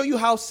going to show you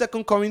how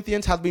 2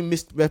 Corinthians has been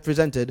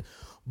misrepresented,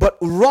 but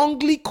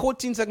wrongly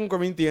quoting 2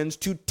 Corinthians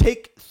to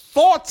take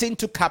thoughts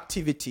into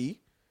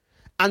captivity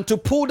and to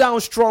pull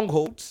down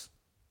strongholds,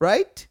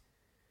 right?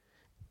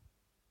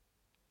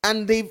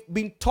 And they've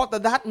been taught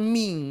that that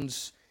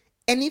means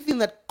anything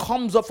that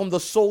comes up from the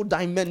soul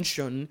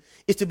dimension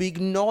is to be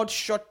ignored,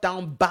 shut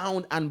down,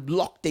 bound, and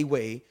blocked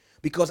away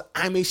because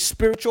I'm a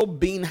spiritual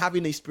being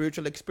having a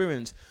spiritual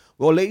experience.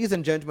 Well, ladies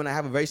and gentlemen, I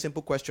have a very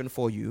simple question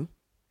for you.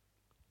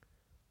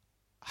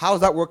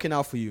 How's that working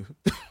out for you?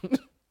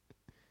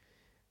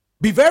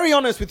 Be very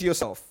honest with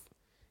yourself.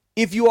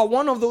 If you are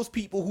one of those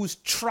people who's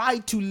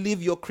tried to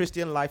live your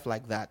Christian life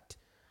like that,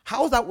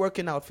 how's that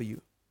working out for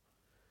you?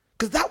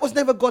 Because that was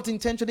never God's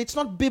intention. It's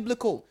not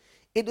biblical.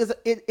 It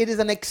is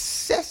an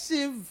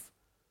excessive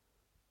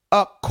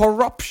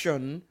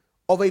corruption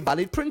of a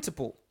valid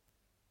principle.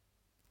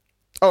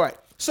 All right.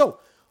 So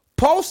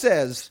Paul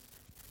says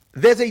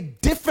there's a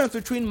difference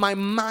between my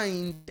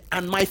mind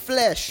and my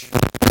flesh.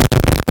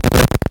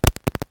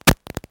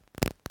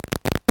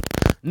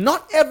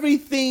 Not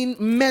everything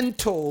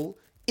mental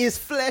is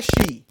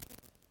fleshy.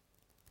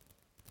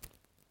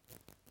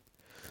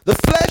 The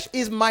flesh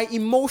is my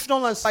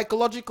emotional and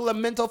psychological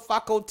and mental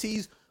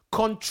faculties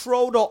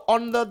controlled or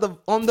under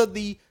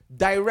the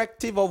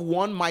directive of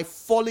one, my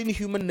fallen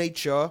human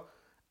nature,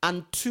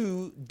 and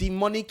two,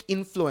 demonic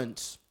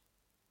influence.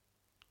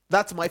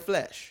 That's my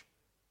flesh.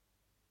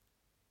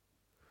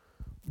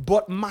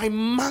 But my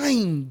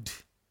mind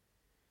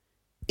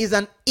is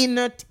an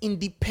inert,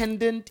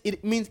 independent.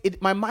 It means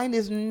my mind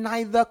is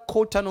neither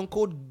quote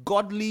unquote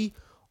godly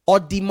or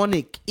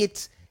demonic.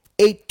 It's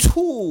a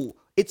tool.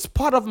 It's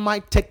part of my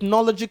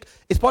technology.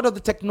 It's part of the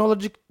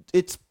technology.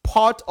 It's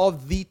part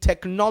of the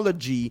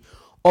technology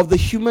of the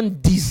human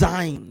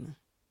design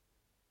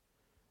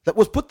that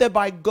was put there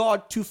by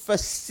God to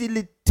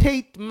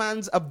facilitate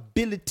man's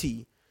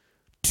ability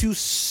to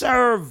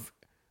serve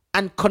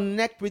and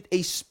connect with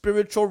a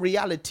spiritual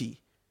reality.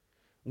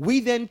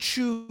 We then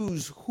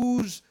choose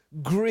whose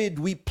grid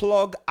we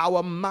plug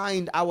our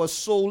mind, our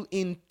soul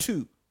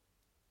into.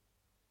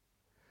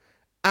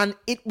 And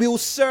it will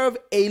serve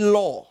a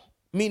law,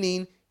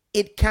 meaning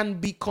it can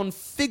be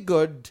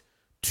configured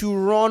to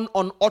run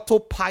on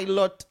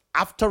autopilot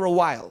after a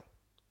while.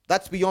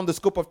 That's beyond the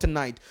scope of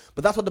tonight.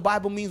 But that's what the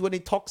Bible means when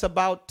it talks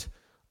about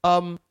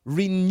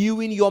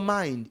renewing your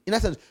mind. In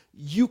essence,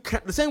 you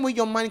can, the same way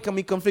your mind can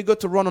be configured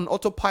to run on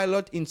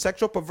autopilot in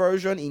sexual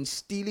perversion, in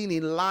stealing,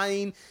 in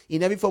lying,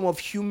 in every form of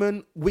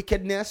human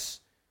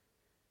wickedness.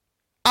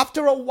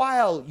 After a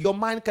while, your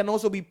mind can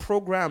also be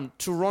programmed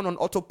to run on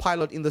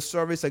autopilot in the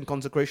service and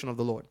consecration of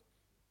the Lord.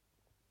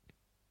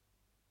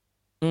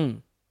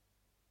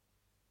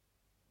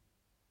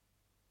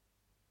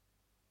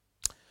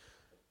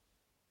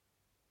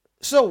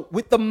 So,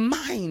 with the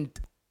mind,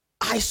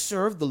 I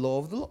serve the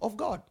law of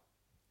God.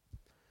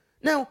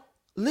 Now,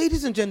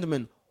 ladies and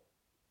gentlemen,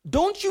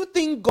 don't you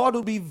think God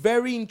will be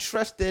very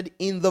interested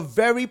in the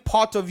very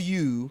part of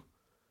you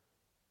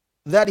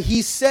that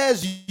he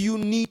says you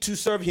need to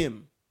serve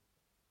him?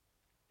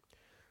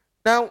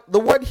 Now, the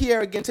word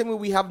here, again, same way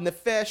we have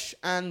nephesh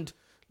and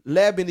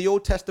leb in the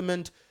Old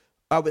Testament,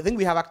 I think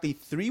we have actually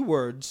three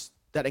words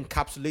that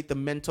encapsulate the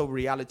mental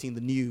reality in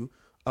the New.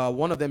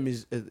 One of them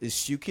is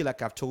psyche,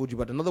 like I've told you,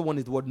 but another one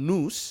is the word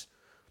nous.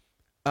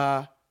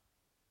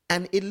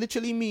 And it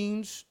literally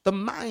means the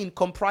mind,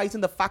 comprising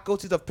the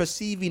faculties of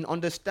perceiving,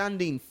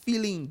 understanding,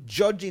 feeling,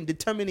 judging,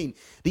 determining,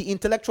 the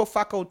intellectual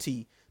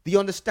faculty, the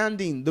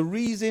understanding, the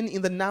reason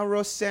in the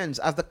narrow sense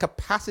as the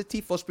capacity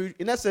for spirit.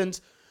 In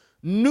essence,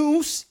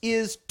 nous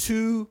is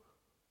to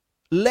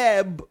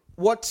leb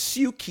what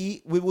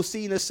psyche, we will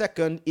see in a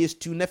second, is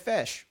to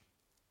nephesh.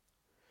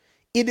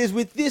 It is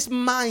with this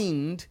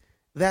mind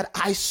that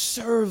I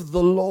serve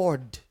the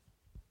Lord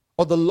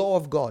or the law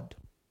of God.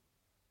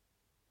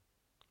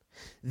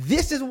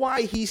 This is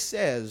why he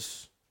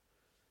says,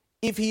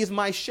 if he is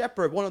my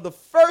shepherd, one of the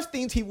first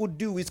things he would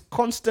do is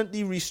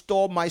constantly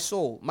restore my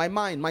soul, my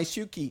mind, my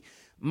psyche,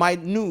 my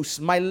nous,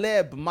 my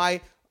leb,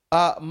 my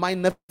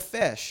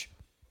nephesh.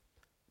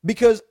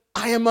 Because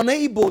I am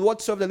unable,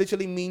 what serve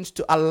literally means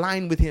to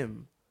align with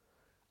him.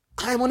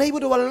 I am unable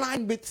to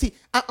align with, see,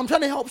 I'm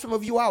trying to help some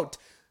of you out.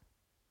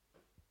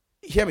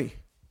 Hear me.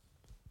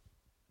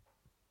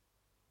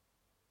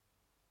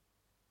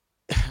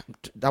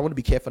 I want to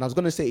be careful. I was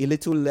going to say a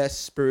little less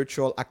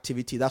spiritual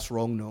activity. That's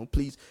wrong. No,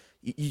 please.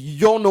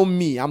 You all know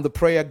me. I'm the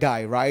prayer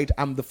guy, right?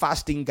 I'm the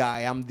fasting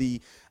guy. I'm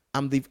the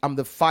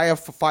fire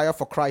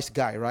for Christ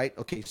guy, right?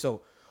 Okay.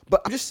 So,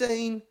 but I'm just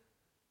saying,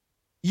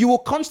 you will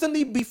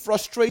constantly be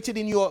frustrated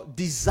in your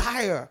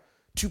desire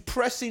to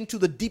press into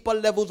the deeper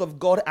levels of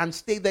God and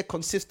stay there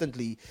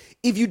consistently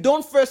if you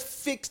don't first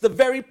fix the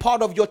very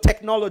part of your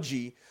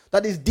technology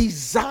that is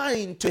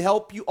designed to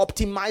help you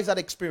optimize that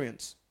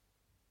experience.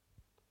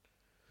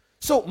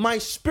 So my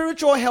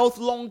spiritual health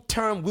long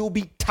term will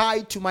be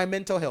tied to my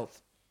mental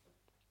health.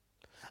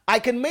 I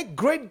can make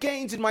great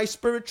gains in my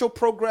spiritual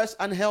progress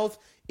and health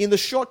in the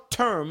short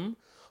term,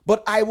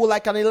 but I will,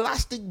 like an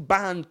elastic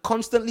band,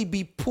 constantly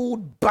be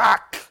pulled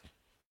back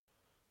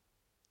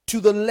to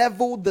the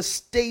level, the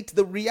state,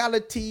 the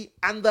reality,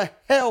 and the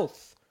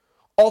health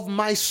of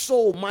my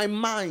soul, my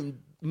mind,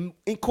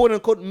 in quote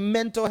unquote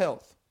mental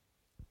health.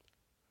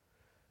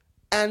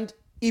 And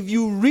if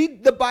you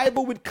read the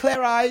Bible with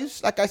clear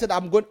eyes, like I said,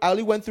 I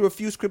only went through a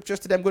few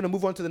scriptures today. I'm going to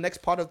move on to the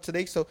next part of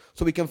today so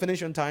we can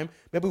finish on time.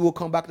 Maybe we'll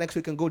come back next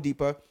week and go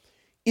deeper.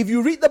 If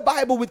you read the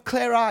Bible with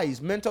clear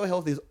eyes, mental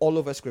health is all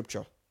over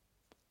scripture.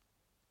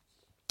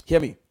 Hear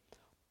me.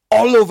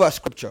 All over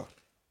scripture.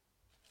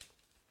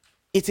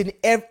 It's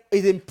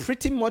in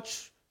pretty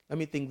much, let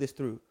me think this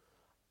through.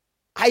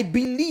 I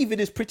believe it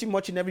is pretty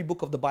much in every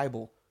book of the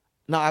Bible.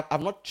 Now,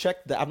 I've not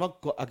checked that.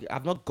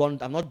 I've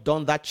not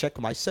done that check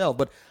myself,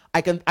 but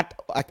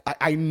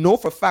I know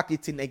for a fact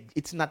it's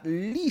in at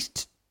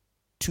least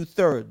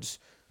 2/3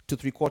 to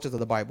 3/4 of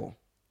the Bible.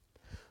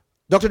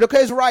 Dr. Doka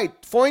is right.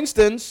 For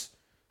instance,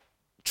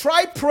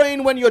 try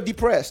praying when you're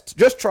depressed.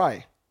 Just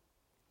try.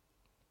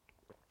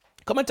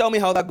 Come and tell me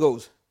how that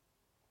goes.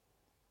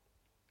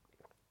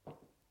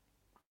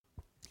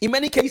 In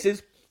many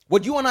cases,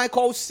 what you and I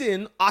call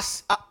sin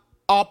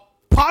are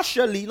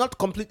partially, not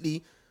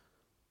completely,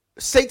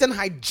 Satan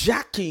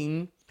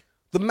hijacking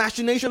the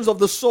machinations of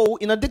the soul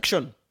in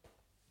addiction.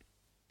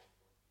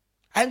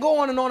 And go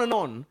on and on and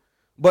on.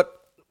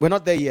 But we're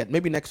not there yet.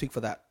 Maybe next week for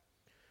that.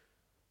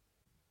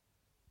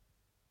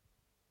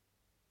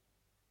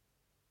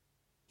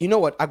 You know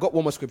what? I got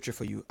one more scripture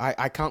for you.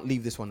 I can't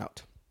leave this one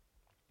out.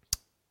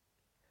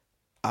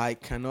 I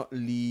cannot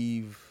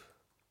leave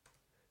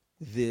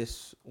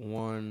this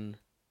one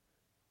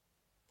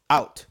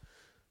out.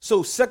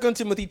 So 2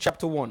 Timothy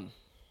chapter 1.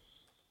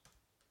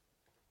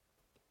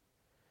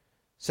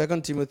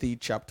 2 Timothy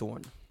chapter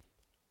 1.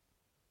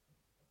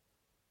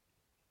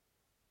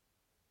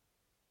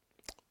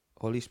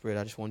 Holy Spirit,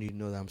 I just want you to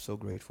know that I'm so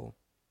grateful.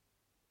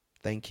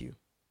 Thank you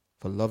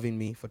for loving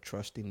me, for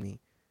trusting me,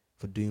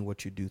 for doing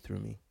what you do through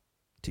me.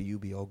 To you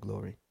be all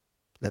glory.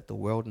 Let the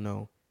world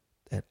know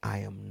that I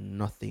am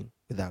nothing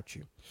without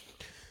you.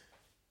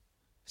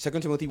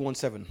 2 Timothy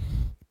 1:7.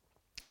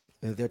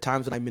 There are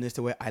times when I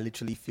minister where I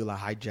literally feel a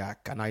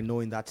hijack, and I know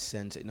in that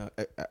sense,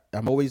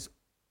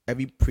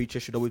 every preacher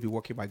should always be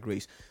working by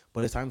grace,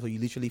 but there's times where you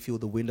literally feel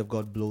the wind of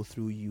God blow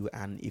through you,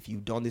 and if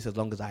you've done this as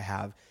long as I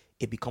have,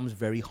 it becomes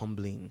very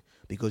humbling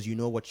because you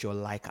know what you're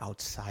like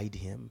outside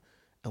him.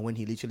 And when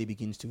he literally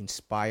begins to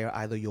inspire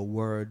either your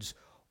words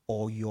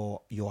or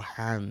your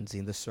hands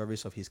in the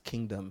service of his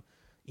kingdom,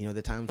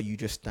 the times where you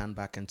just stand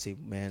back and say,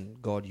 man,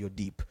 God, you're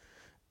deep.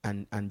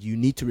 And you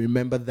need to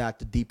remember that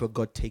the deeper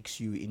God takes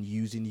you in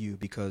using you,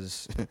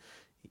 because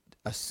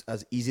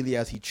as easily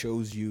as he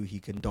chose you, he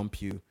can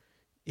dump you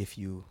if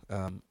you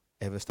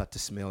ever start to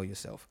smell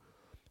yourself.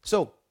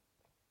 So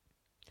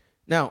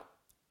now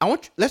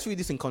let's read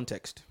this in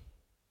context.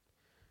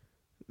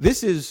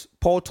 This is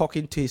Paul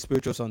talking to his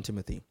spiritual son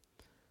Timothy.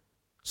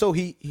 So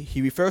he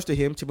refers to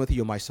him, Timothy,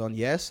 you're my son.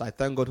 Yes, I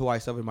thank God who I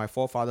serve in my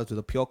forefathers with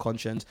a pure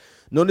conscience.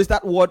 Notice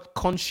that word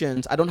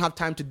conscience. I don't have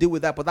time to deal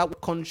with that, but that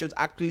word conscience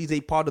actually is a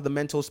part of the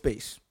mental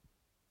space.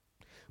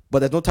 But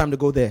there's no time to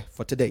go there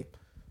for today.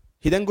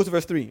 He then goes to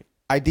verse 3.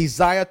 I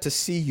desire to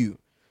see you.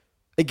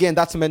 Again,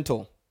 that's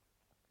mental.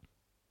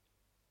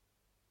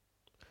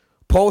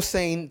 Paul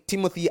saying,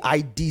 Timothy,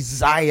 I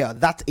desire.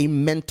 That's a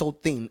mental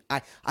thing.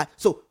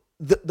 So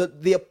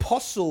the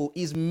apostle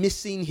is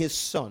missing his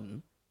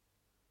son.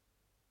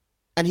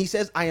 And he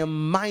says, I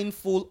am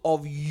mindful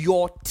of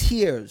your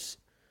tears.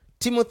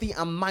 Timothy,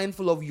 I'm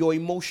mindful of your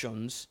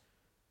emotions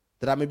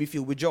that I may be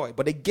filled with joy.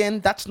 But again,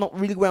 that's not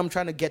really where I'm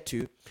trying to get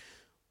to.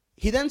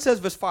 He then says,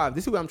 verse 5,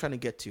 this is where I'm trying to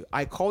get to.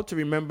 I call to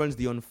remembrance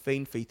the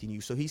unfeigned faith in you.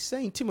 So he's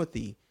saying,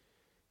 Timothy,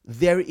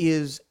 there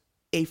is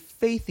a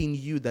faith in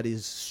you that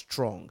is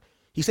strong.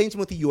 He's saying,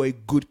 Timothy, you're a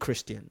good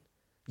Christian.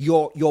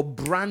 Your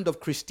brand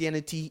of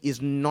Christianity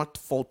is not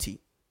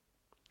faulty.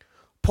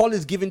 Paul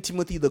is giving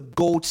Timothy the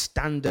gold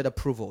standard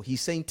approval.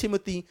 He's saying,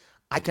 Timothy,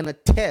 I can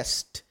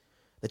attest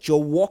that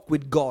your walk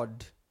with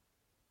God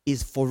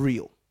is for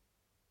real.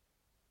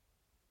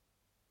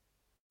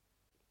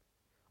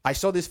 I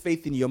saw this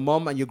faith in your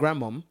mom and your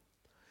grandmom.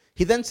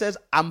 He then says,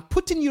 I'm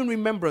putting you in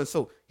remembrance.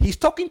 So he's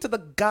talking to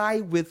the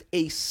guy with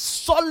a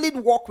solid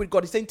walk with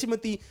God. He's saying,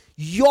 Timothy,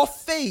 your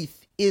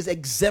faith is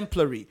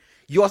exemplary.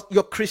 Your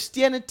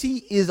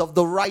Christianity is of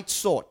the right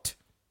sort.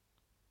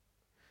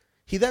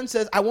 He then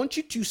says, I want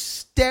you to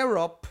stir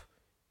up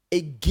a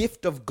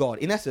gift of God.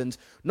 In essence,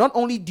 not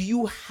only do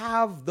you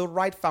have the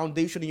right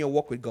foundation in your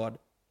walk with God,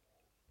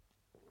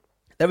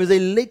 there is a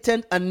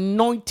latent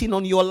anointing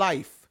on your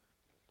life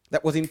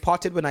that was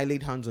imparted when I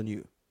laid hands on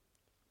you.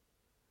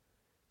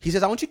 He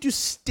says, I want you to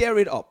stir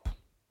it up.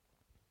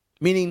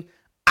 meaning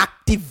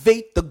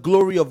activate the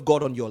glory of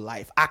God on your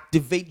life,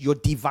 activate your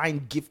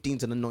divine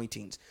giftings and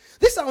anointings.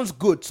 This sounds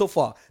good so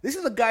far. This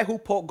is a guy who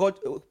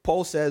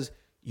Paul says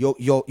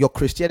your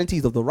Christianity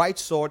is of the right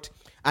sort,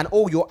 and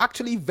oh, you're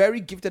actually very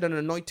gifted and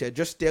anointed.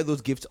 Just stir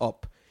those gifts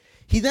up.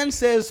 He then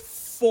says,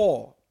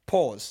 for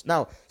pause.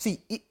 Now,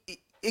 see,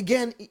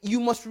 again, you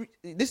must.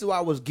 This is why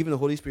I was giving the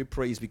Holy Spirit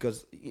praise,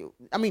 because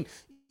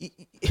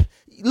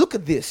look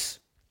at this.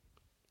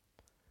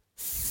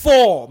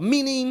 For,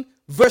 meaning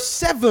verse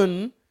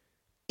 7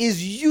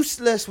 is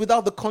useless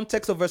without the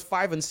context of verse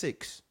 5 and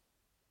 6.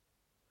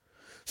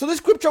 So the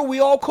scripture we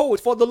all quote,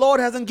 for the Lord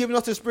hasn't given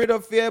us a spirit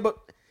of fear, but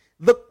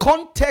the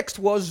context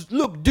was,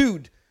 look,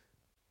 dude,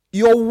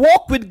 your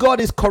walk with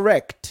God is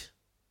correct,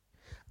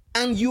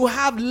 and you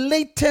have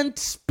latent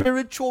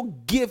spiritual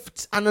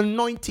gifts and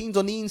anointings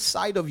on the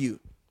inside of you.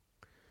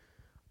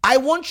 I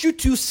want you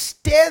to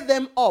stir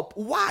them up.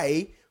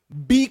 Why?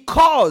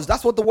 Because,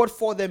 that's what the word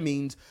for them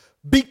means,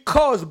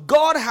 because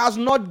God has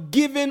not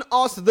given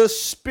us the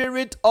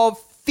spirit of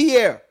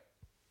fear,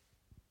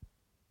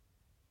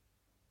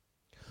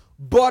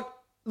 but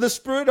the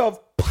spirit of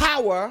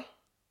power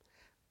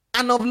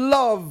and of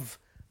love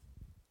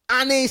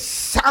and a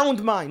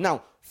sound mind.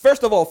 Now,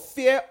 first of all,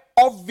 fear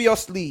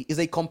obviously is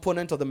a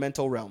component of the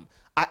mental realm.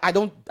 I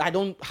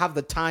don't have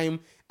the time,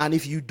 and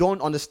if you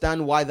don't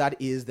understand why that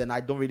is, then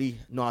I don't really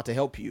know how to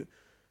help you.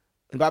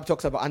 And the Bible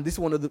talks about, and this is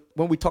one of the,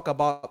 when we talk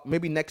about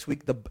maybe next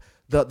week,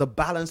 the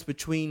balance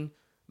between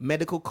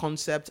medical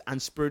concepts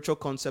and spiritual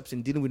concepts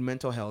in dealing with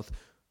mental health.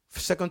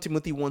 2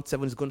 Timothy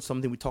 1:7 is going to be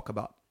something we talk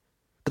about.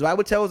 The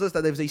Bible tells us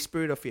that there's a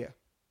spirit of fear.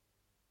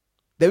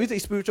 There is a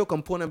spiritual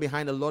component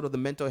behind a lot of the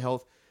mental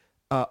health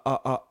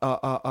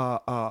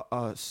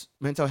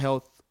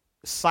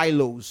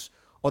silos,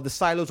 or the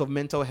silos of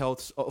mental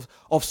health, of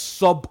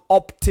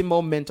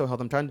suboptimal mental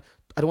health. I don't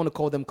want to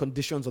call them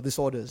conditions or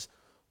disorders.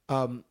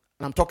 And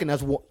I'm talking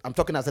as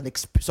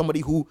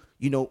somebody who,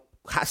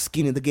 has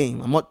skin in the game.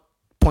 I'm not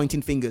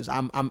pointing fingers.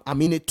 I'm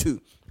in it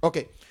too.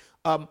 Okay.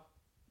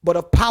 But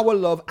of power,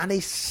 love, and a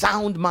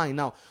sound mind.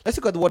 Now, let's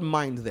look at the word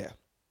mind there.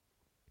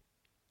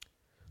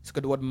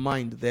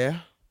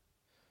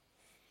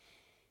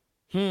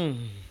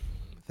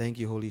 Thank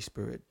you, Holy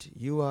Spirit.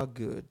 You are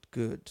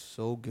good,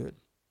 so good.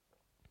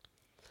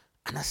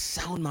 And a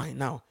sound mind.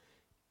 Now,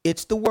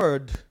 it's the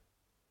word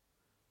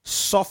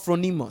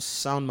sophronimos,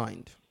 sound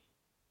mind.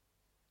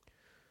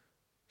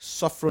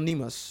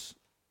 Sophronimos,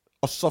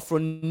 or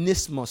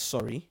sophronismos,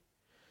 sorry.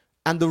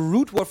 And the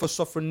root word for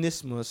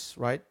sophronismos,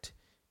 right,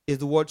 is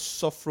the word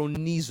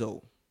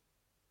sophronizo.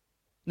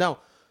 Now,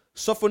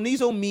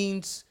 sophronizo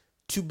means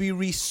to be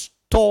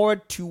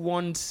restored to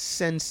one's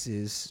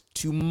senses,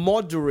 to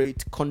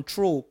moderate,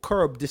 control,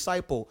 curb,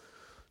 disciple,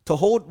 to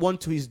hold one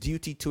to his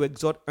duty, to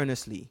exhort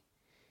earnestly.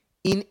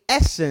 In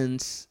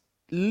essence,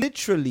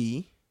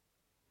 literally,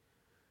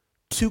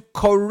 to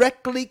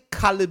correctly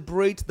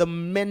calibrate the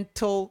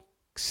mental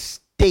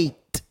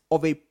state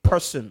of a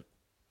person.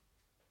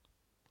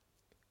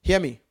 Hear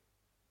me.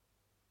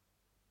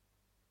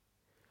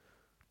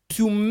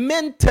 To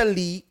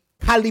mentally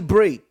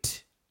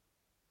calibrate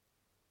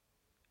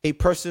a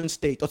person's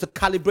state, or to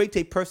calibrate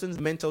a person's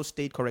mental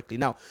state correctly.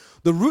 Now,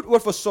 the root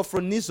word for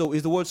sophronizo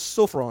is the word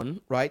sophron,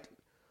 right?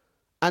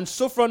 And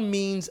sophron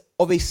means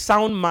of a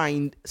sound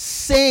mind,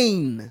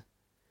 sane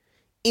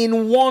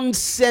in one's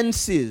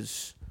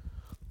senses,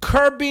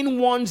 curbing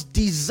one's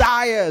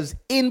desires,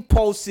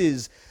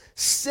 impulses,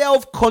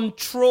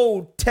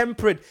 self-controlled,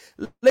 temperate.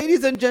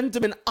 Ladies and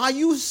gentlemen, are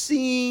you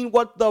seeing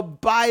what the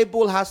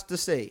Bible has to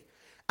say?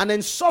 And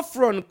then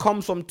sophron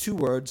comes from two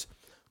words.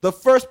 The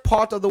first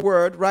part of the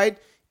word, right,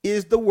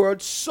 is the word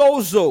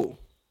sozo,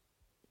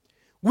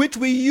 which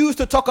we use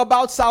to talk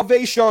about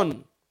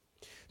salvation,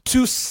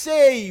 to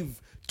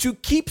save, to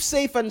keep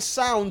safe and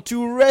sound,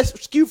 to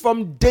rescue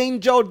from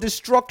danger or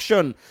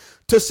destruction,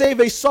 to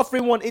save a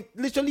suffering one. It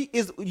literally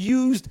is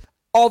used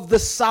of the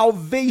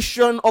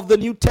salvation of the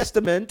New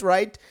Testament,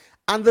 right?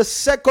 And the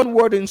second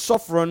word in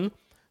sophron,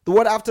 the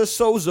word after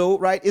sozo,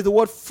 right, is the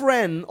word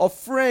phren or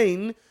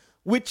phrein,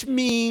 which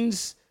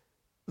means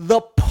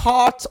the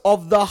part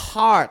of the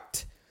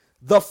heart,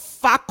 the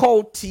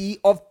faculty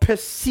of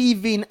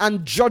perceiving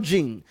and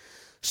judging.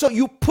 So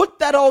you put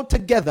that all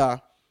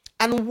together,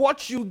 and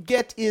what you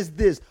get is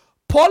this.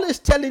 Paul is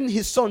telling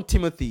his son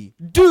Timothy,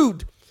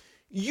 dude,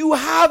 you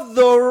have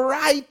the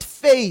right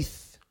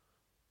faith.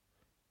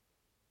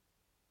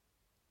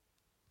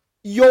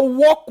 Your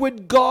walk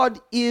with God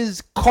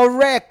is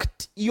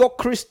correct. Your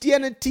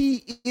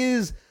Christianity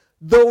is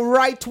the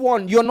right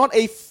one. You're not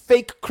a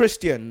fake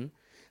Christian.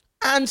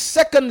 And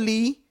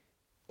secondly,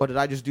 what did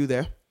I just do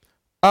there?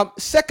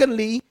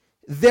 Secondly,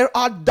 there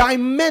are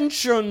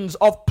dimensions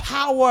of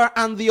power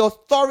and the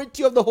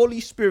authority of the Holy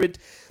Spirit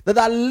that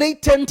are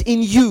latent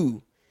in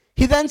you.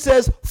 He then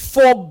says,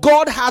 for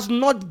God has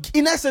not,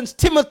 in essence,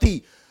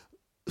 Timothy,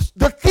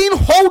 the thing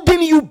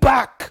holding you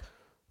back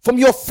from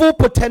your full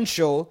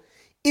potential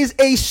is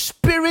a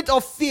spirit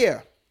of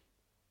fear.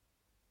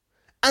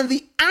 And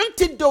the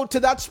antidote to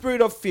that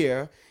spirit of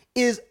fear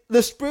is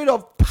the spirit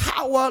of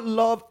power,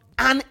 love,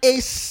 and a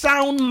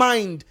sound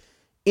mind.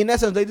 In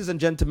essence, ladies and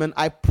gentlemen,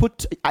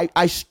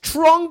 I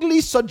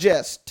strongly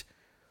suggest,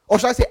 or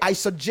should I say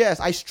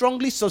I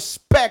strongly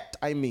suspect,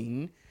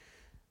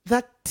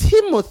 that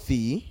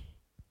Timothy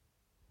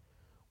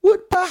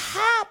would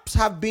perhaps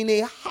have been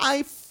a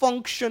high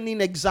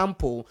functioning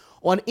example,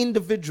 or an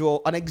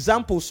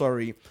example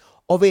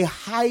of a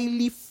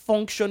highly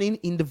functioning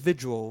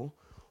individual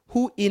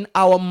who in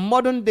our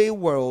modern day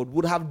world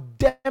would have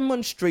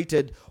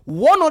demonstrated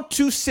one or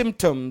two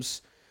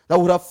symptoms that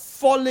would have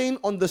fallen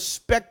on the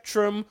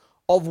spectrum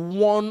of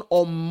one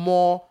or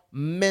more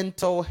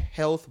mental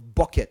health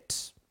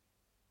buckets.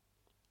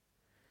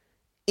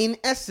 In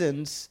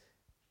essence,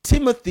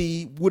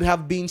 Timothy would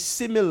have been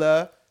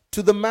similar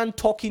to the man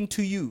talking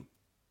to you.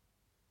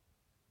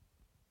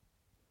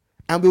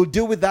 And we'll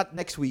deal with that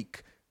next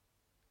week.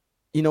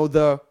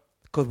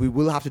 Because we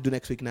will have to do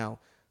next week now.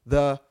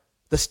 The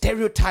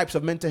stereotypes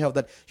of mental health,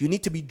 that you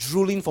need to be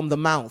drooling from the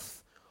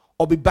mouth,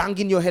 or be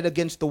banging your head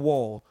against the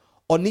wall,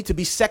 or need to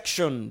be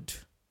sectioned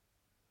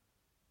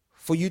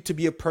for you to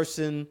be a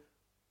person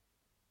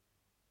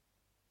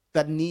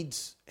that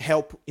needs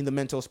help in the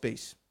mental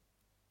space.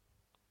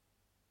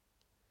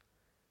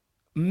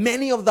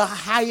 Many of the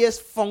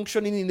highest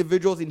functioning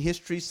individuals in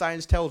history,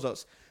 science tells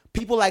us,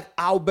 people like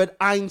Albert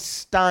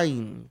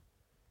Einstein,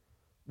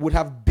 would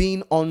have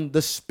been on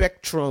the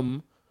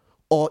spectrum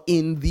or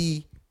in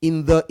the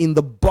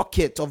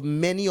bucket of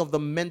many of the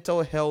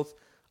mental health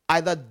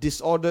either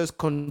disorders,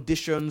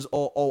 conditions,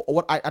 or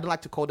what I don't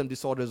like to call them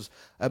disorders,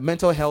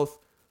 mental health.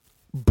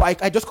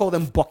 I just call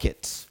them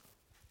buckets,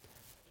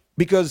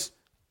 because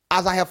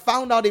as I have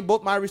found out in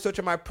both my research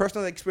and my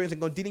personal experience in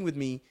dealing with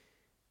me,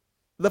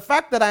 the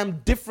fact that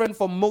I'm different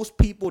from most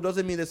people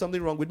doesn't mean there's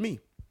something wrong with me.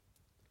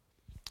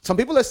 Some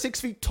people are 6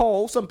 feet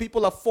tall. Some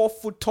people are 4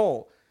 foot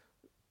tall.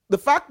 The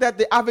fact that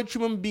the average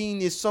human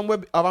being is somewhere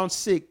around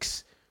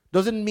 6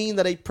 doesn't mean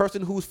that a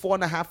person who's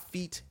 4.5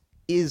 feet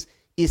is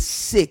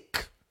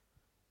sick.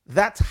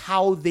 That's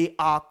how they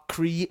are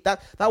created.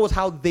 That was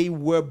how they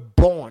were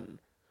born.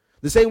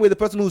 The same way the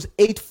person who's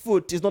 8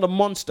 foot is not a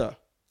monster.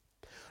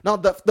 Now,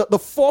 the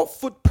 4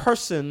 foot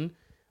person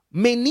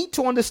may need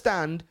to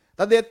understand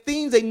that there are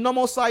things a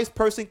normal sized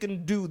person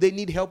can do they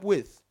need help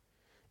with.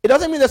 It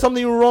doesn't mean there's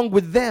something wrong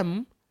with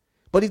them,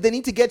 but if they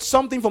need to get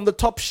something from the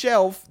top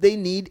shelf, they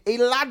need a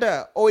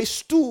ladder or a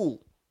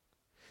stool.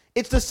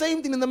 It's the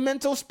same thing in the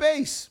mental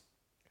space.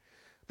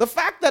 The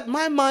fact that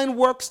my mind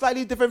works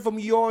slightly different from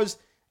yours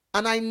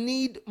and I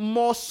need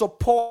more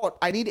support,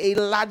 I need a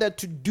ladder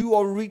to do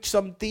or reach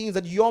some things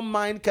that your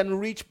mind can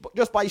reach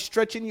just by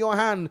stretching your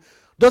hand,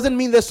 doesn't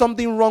mean there's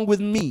something wrong with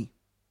me.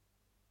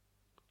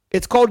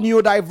 It's called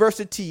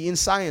neurodiversity in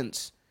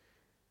science.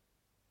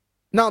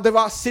 Now, there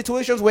are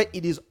situations where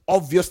it is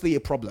obviously a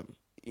problem.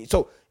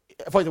 So,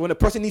 for example, when a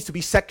person needs to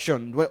be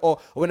sectioned, or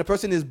when a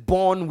person is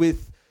born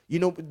with,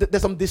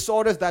 there's some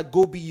disorders that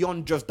go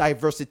beyond just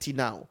diversity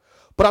now.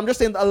 But I'm just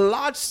saying a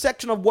large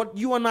section of what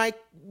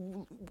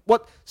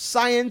what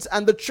science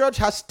and the church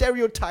has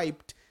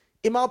stereotyped,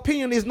 in my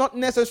opinion, is not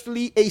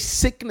necessarily a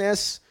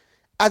sickness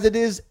as it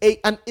is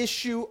an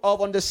issue of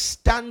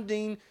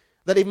understanding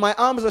that if my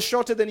arms are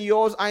shorter than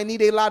yours, I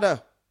need a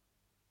ladder.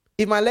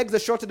 If my legs are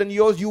shorter than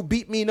yours, you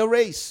beat me in a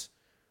race.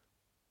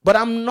 But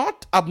I'm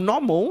not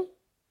abnormal.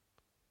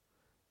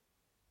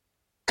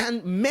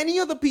 And many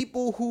of the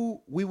people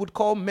who we would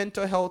call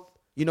mental health,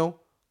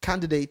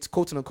 candidates,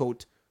 quote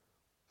unquote,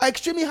 are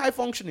extremely high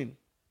functioning.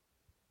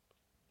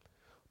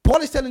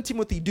 Paul is telling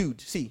Timothy, dude,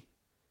 see,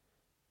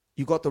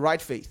 you got the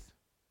right faith.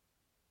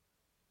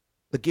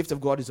 The gift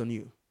of God is on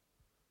you.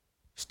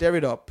 Stir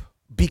it up,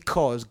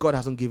 because God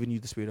hasn't given you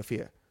the spirit of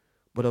fear,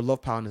 but of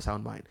love, power, and a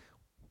sound mind.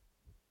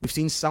 We've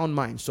seen sound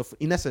mind. So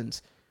in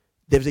essence,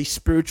 there's a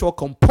spiritual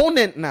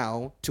component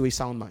now to a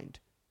sound mind.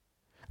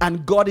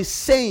 And God is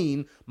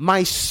saying,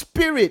 my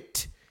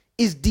spirit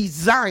is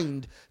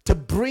designed to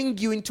bring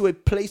you into a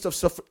place of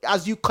suffering.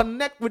 As you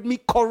connect with me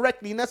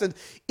correctly, in essence,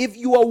 if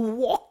you are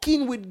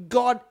walking with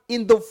God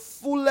in the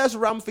fullest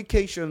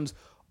ramifications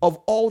of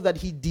all that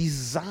he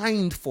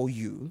designed for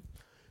you,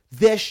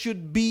 there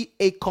should be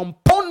a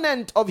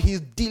component of his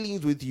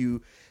dealings with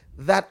you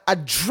that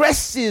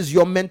addresses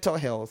your mental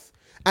health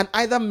and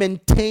either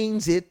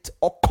maintains it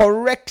or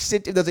corrects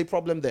it if there's a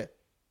problem there.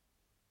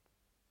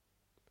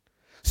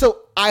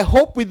 So I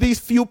hope with these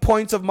few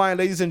points of mine,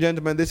 ladies and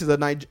gentlemen, this is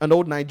an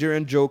old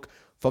Nigerian joke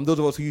from those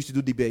of us who used to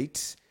do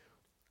debates.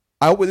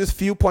 I hope with these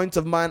few points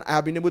of mine, I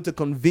have been able to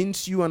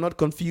convince you and not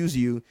confuse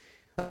you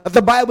that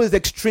the Bible is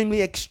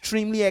extremely,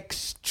 extremely,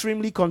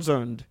 extremely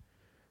concerned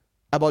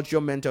about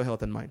your mental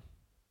health and mind.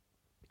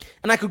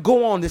 And I could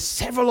go on. There's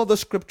several other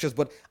scriptures,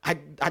 but I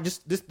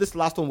just, this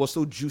last one was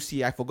so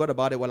juicy. I forgot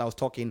about it while I was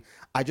talking.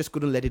 I just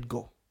couldn't let it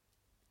go.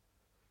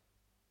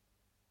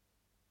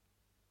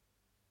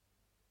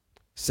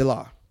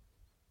 Selah.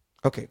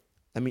 Okay,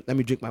 let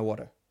me drink my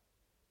water.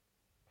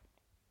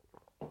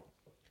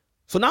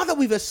 So now that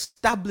we've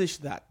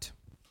established that,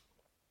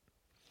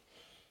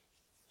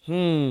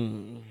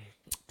 you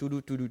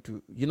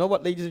know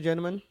what, ladies and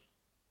gentlemen?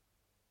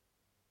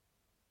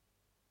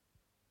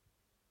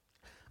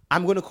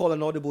 I'm going to call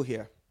an audible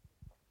here.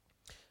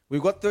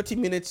 We've got 30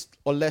 minutes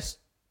or less,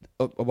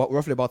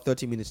 roughly about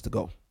 30 minutes to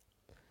go.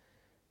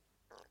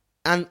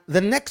 And the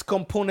next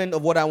component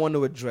of what I want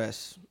to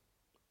address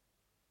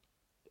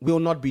will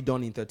not be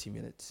done in 30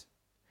 minutes.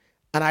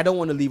 And I don't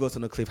want to leave us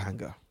on a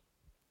cliffhanger.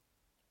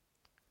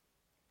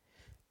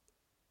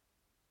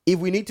 If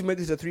we need to make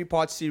this a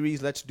 3-part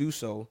series, let's do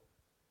so.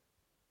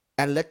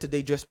 And let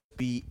today just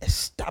be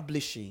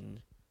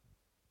establishing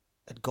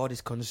that God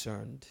is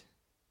concerned.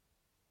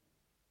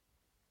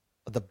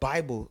 The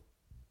Bible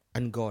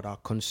and God are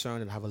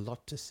concerned and have a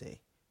lot to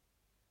say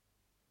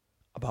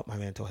about my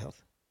mental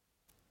health.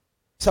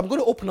 So I'm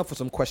going to open up for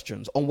some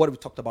questions on what we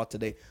talked about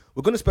today.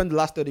 We're going to spend the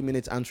last 30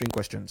 minutes answering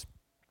questions.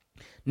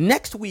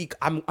 Next week,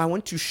 I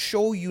want to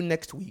show you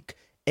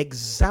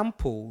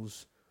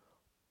examples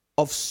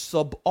of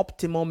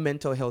suboptimal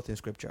mental health in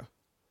Scripture.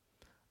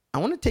 I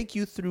want to take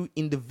you through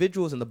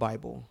individuals in the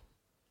Bible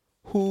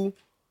who,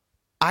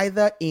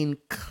 either in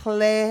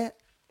clear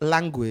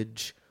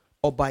language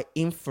or by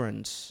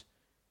inference,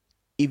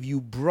 if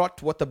you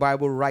brought what the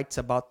Bible writes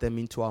about them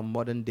into our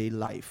modern day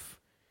life,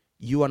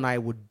 you and I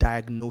would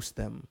diagnose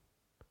them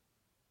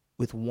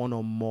with one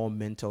or more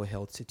mental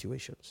health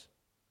situations.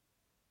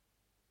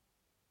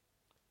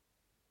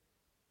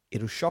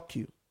 It'll shock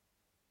you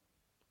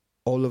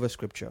all over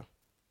Scripture.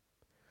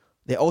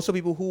 There are also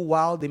people who,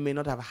 while they may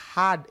not have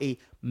had a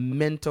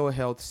mental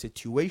health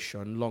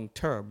situation long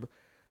term,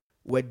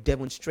 were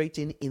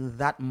demonstrating in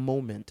that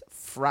moment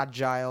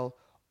fragile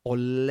or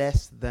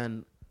less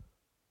than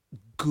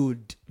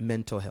good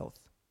mental health.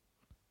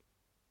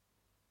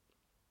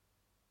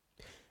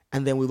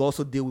 And then we'll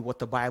also deal with what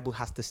the Bible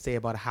has to say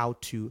about how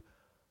to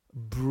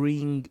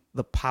bring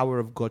the power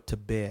of God to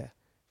bear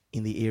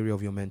in the area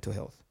of your mental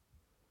health.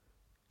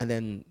 And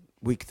then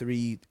week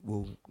 3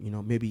 will,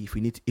 maybe if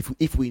we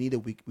need a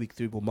week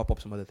 3, we'll mop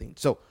up some other things.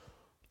 So,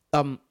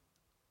 I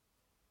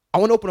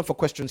want to open up for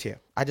questions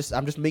here. I'm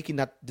just making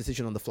that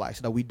decision on the fly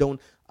so that we don't.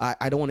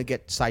 I don't want to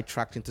get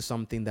sidetracked into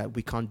something that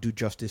we can't do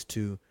justice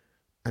to,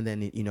 and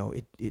then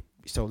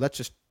So let's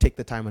just take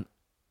the time and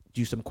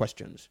do some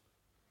questions.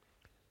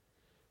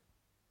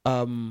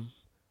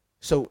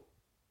 So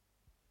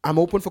I'm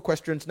open for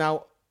questions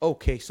now.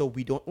 Okay, so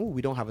we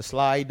don't have a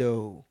slide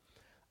though.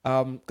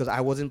 Because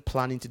I wasn't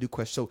planning to do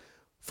questions. So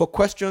for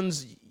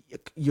questions,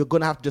 you're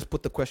going to have to just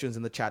put the questions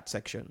in the chat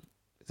section.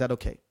 Is that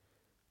okay?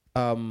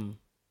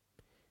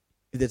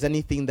 If there's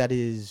anything that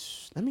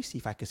is, let me see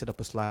if I can set up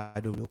a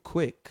Slido real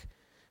quick.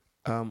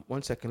 1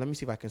 second. Let me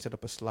see if I can set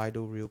up a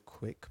Slido real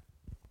quick.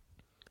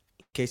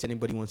 In case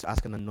anybody wants to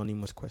ask an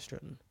anonymous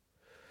question.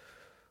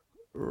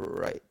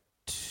 Right.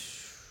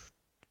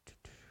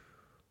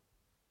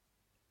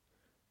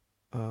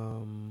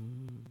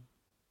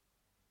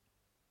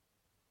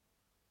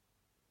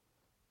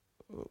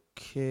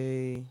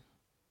 Okay.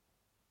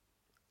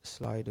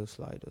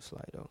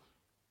 Slido.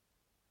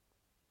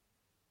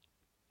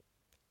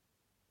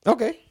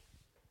 Okay.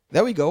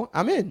 There we go.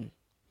 I'm in.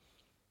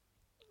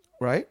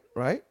 Right.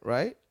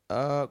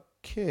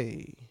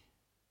 Okay.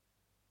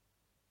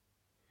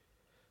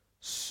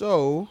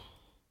 So,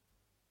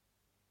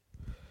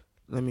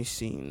 let me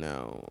see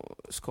now.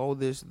 Let's call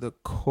this the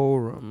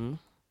quorum.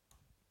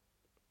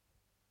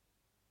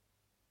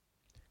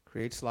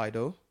 Create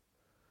Slido.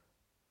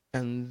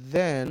 And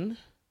then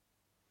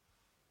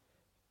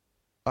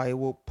I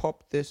will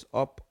pop this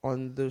up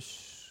on the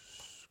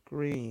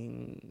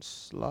screen.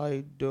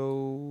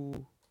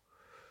 Slido.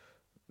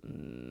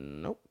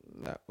 Nope,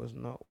 that was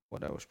not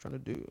what I was trying to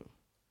do.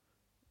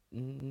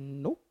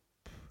 Nope.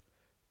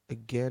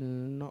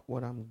 Again, not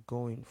what I'm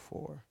going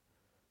for.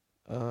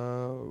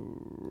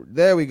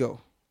 There we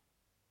go.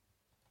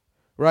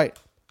 Right.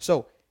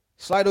 So,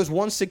 Slido's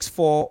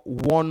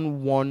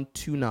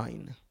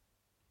 1641129.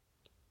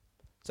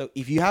 So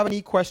if you have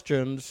any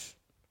questions,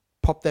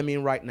 pop them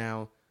in right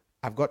now.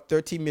 I've got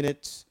 30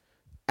 minutes,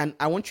 and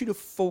I want you to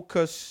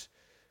focus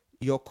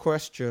your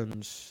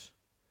questions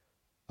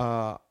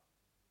on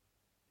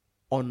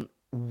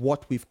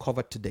what we've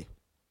covered today.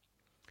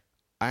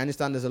 I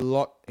understand there's a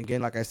lot.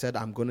 Again, like I said,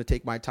 I'm going to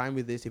take my time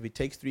with this. If it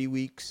takes 3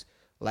 weeks,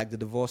 like the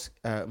divorce,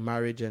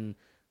 marriage, and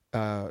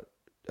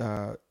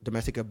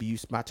domestic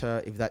abuse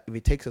matter, if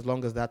it takes as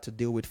long as that to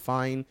deal with,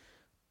 fine.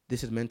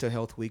 This is Mental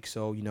Health Week,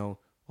 so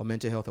or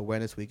Mental Health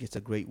Awareness Week. It's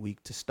a great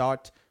week to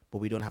start, but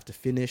we don't have to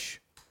finish.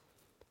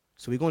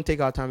 So we're going to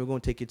take our time. We're going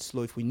to take it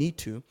slow if we need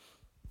to.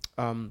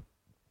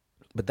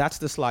 But that's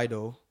the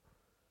Slido.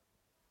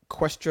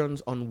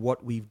 Questions on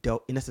what we've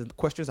dealt, in essence,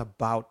 questions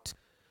about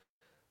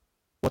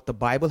what the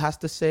Bible has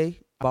to say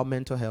about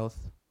mental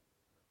health,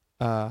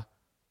 but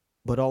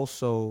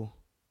also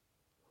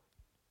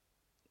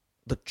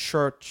the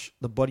church,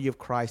 the body of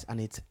Christ,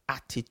 and its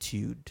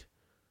attitude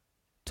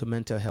to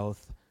mental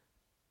health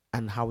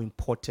and how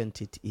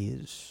important it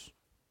is.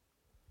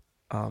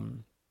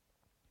 And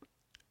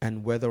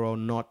whether or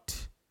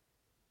not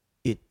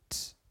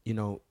it,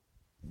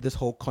 this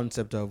whole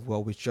concept of,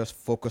 well, we just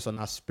focus on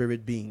our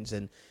spirit beings.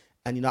 And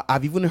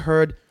I've even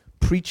heard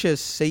preachers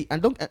say,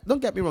 and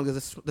don't get me wrong,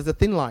 there's a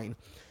thin line,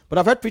 But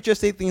I've heard preachers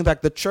say things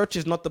like the church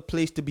is not the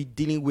place to be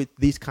dealing with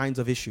these kinds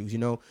of issues.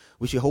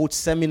 We should hold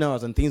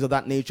seminars and things of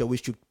that nature. We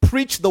should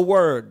preach the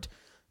word.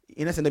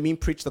 In essence, I mean,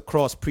 preach the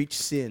cross, preach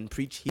sin,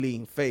 preach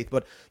healing, faith.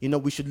 But,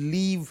 we should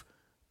leave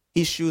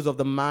issues of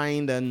the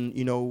mind and,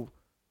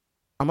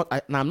 I'm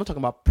not talking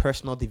about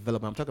personal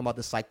development. I'm talking about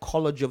the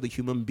psychology of the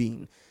human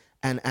being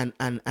and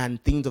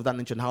things of that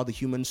nature, and how the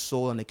human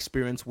soul and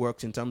experience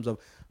works in terms of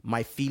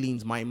my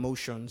feelings, my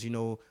emotions,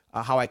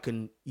 how I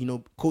can,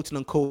 quote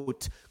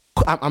unquote,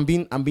 I'm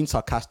being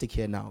sarcastic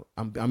here now.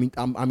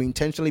 I'm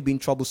intentionally being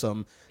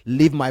troublesome.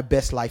 Live my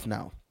best life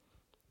now.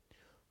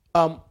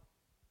 And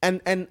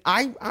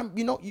I'm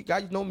you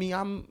guys know me.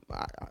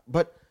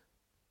 But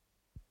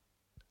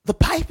the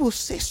Bible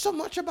says so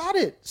much about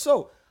it.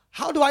 So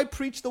how do I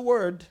preach the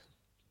word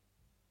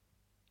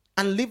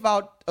and live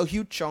out a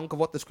huge chunk of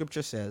what the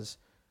scripture says,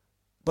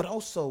 but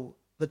also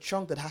the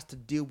chunk that has to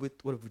deal with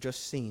what we've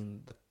just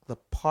seen, the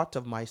part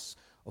of my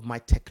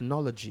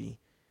technology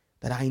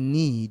that I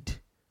need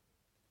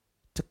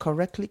to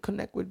correctly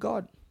connect with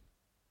God?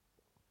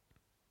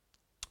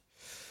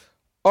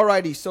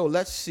 Alrighty, so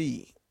let's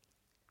see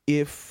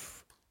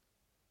if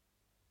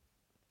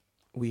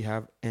we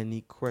have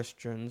any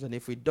questions, and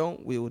if we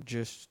don't, we'll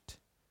just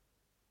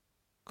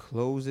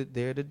close it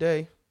there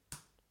today,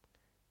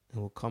 and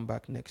we'll come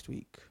back next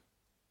week.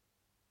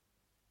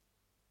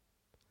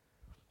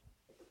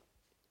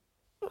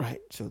 Right,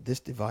 so this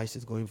device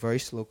is going very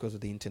slow because of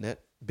the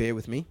internet. Bear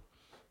with me.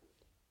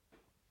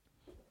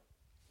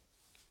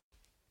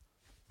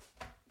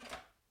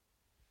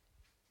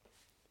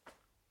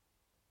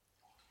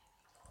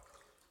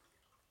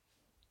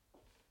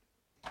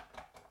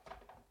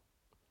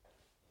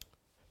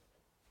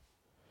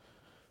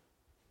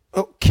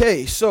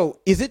 Okay,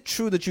 so is it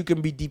true that you can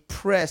be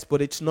depressed,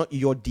 but it's not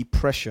your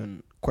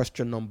depression?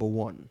 Question number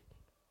 1.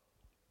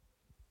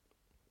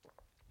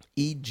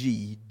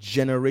 E.g.,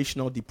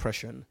 generational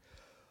depression.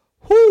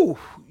 Whew.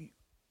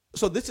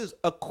 So this is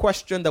a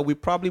question that we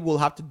probably will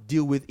have to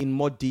deal with in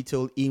more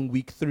detail in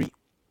week 3,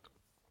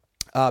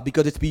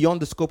 because it's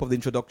beyond the scope of the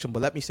introduction.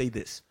 But let me say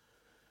this.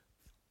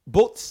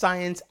 Both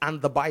science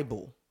and the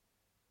Bible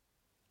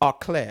are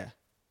clear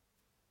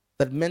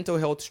that mental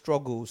health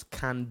struggles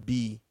can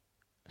be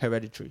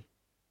hereditary.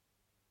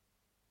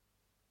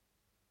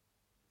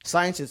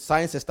 Science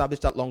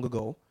established that long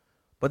ago.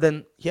 But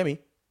then, hear me,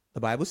 the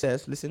Bible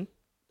says, listen,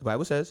 the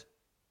Bible says,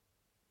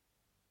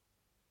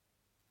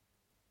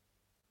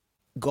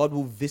 God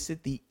will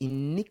visit the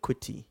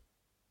iniquity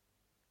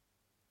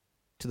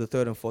to the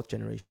 3rd and 4th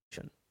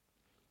generation.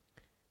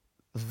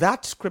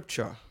 That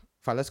scripture,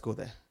 fine, let's go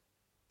there.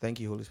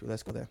 Thank you, Holy Spirit.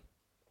 Let's go there.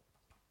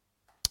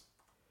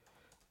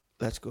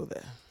 Let's go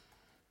there.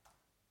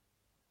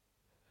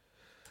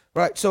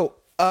 Right, so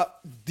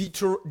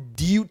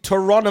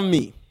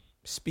Deuteronomy,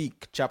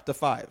 speak, chapter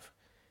 5.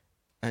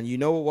 And you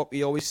know what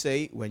we always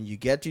say, when you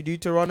get to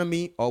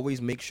Deuteronomy,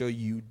 always make sure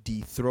you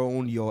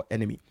dethrone your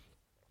enemy.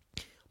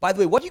 By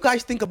the way, what do you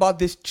guys think about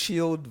this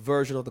chilled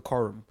version of the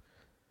Quorum?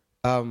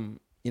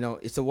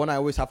 It's the one I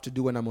always have to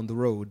do when I'm on the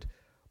road.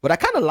 But I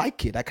kind of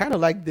like it. I kind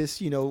of like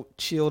this,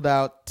 chilled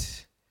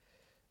out.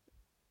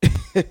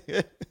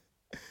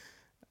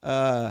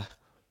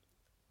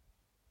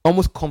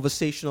 Almost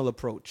conversational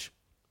approach.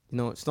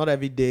 It's not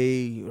every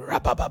day.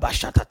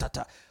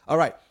 All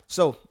right.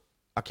 So,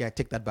 okay, I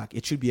take that back.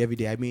 It should be every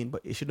day. But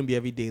it shouldn't be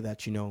every day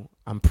that,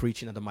 I'm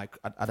preaching at the mic,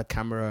 at a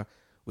camera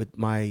with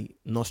my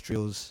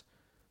nostrils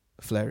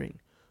flaring.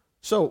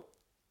 So,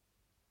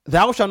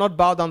 thou shalt not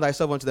bow down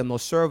thyself unto them, nor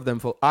serve them,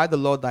 for I, the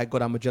Lord thy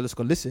God, am a jealous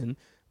God. Listen,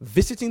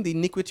 visiting the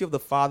iniquity of the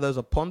fathers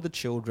upon the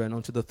children,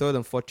 unto the 3rd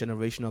and 4th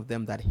generation of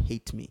them that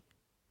hate me.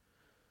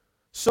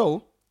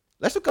 So,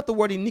 let's look at the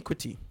word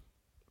iniquity.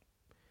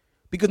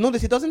 Because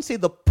notice, it doesn't say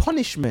the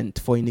punishment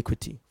for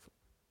iniquity.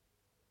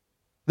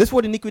 This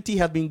word iniquity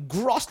has been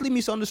grossly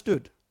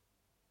misunderstood.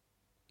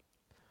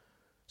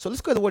 So let's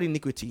go to the word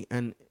iniquity.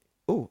 And,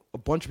 a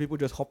bunch of people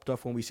just hopped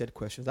off when we said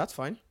questions. That's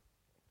fine.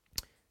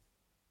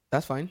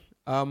 Let's go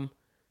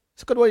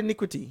to the word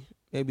iniquity.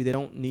 Maybe they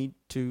don't need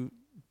to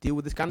deal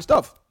with this kind of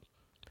stuff.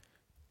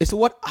 It's the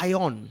word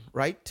ion,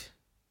 right?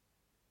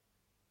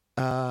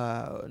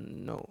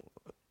 No,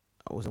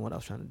 that wasn't what I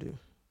was trying to do.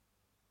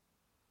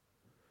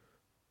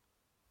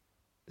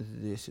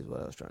 This is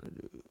what I was trying to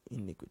do.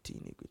 Iniquity.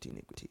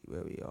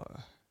 Where we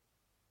are.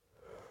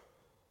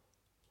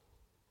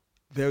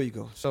 There you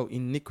go. So,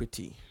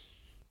 iniquity.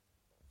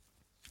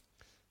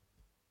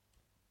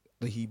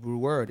 The Hebrew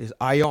word is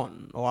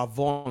ion, or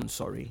avon,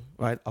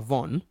 right?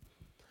 Avon.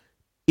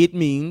 It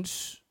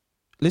means,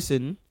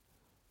 listen,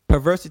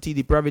 perversity,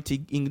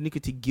 depravity,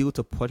 iniquity, guilt,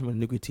 or punishment,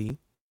 iniquity.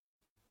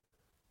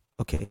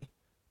 Okay.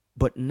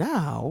 But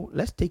now,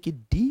 let's take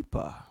it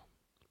deeper.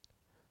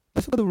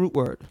 Let's look at the root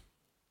word.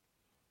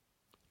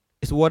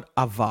 It's the word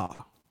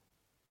avar,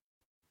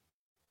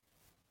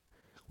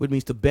 which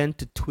means to bend,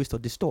 to twist, or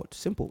distort.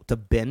 Simple. To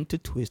bend, to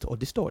twist, or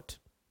distort.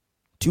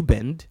 To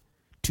bend,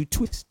 to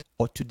twist,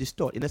 or to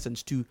distort. In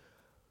essence, to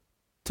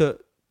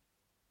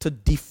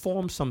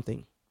deform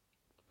something.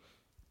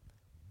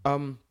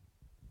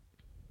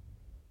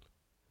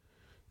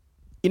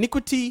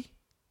 Iniquity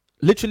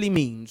literally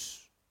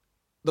means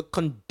the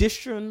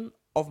condition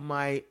of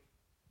my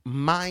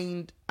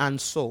mind and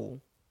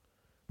soul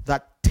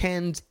that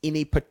tends in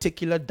a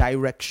particular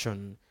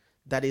direction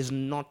that is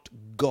not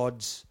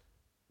God's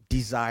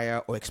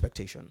desire or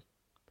expectation.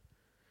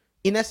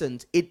 In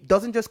essence, it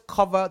doesn't just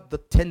cover the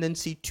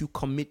tendency to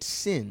commit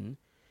sin,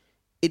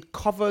 it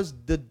covers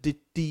the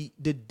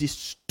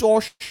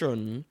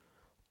distortion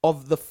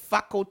of the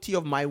faculty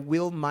of my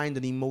will, mind,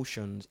 and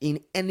emotions in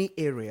any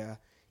area,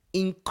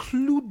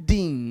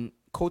 including,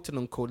 quote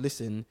unquote,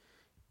 listen,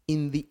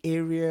 in the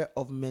area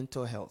of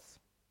mental health.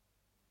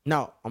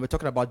 Now, I'm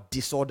talking about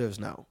disorders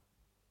now.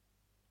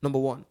 Number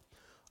one.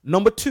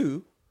 Number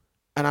two,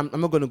 and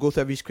I'm not going to go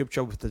through every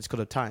scripture with this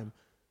kind of time.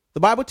 The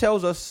Bible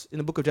tells us in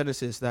the book of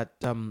Genesis that,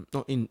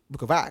 not in the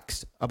book of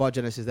Acts about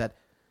Genesis, that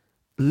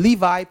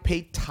Levi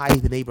paid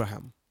tithe in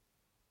Abraham.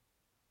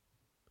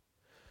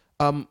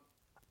 I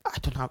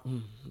don't have,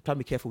 I'm trying to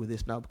be careful with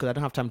this now because I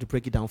don't have time to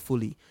break it down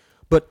fully.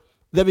 But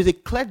there is a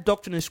clear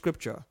doctrine in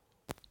scripture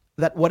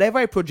that whatever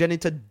a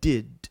progenitor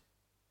did,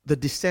 the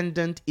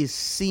descendant is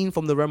seen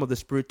from the realm of the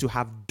spirit to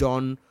have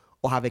done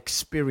or have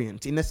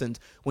experienced. In essence,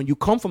 when you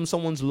come from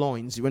someone's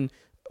loins, when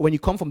you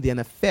come from the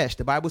nefesh,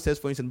 the Bible says,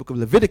 for instance, in the book of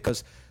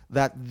Leviticus,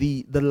 that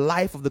the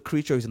life of the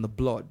creature is in the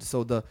blood.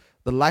 So the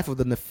life of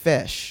the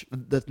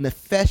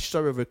nefesh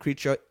story of a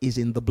creature is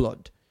in the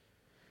blood.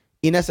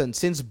 In essence,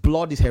 since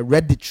blood is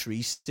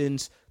hereditary,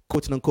 since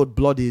quote unquote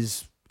blood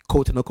is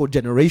quote unquote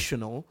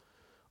generational,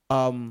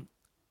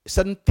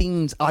 certain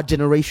things are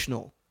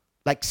generational.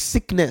 Like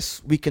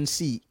sickness, we can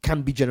see,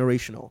 can be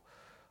generational.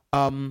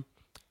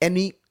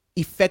 Any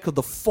effect of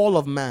the fall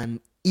of man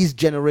is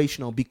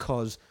generational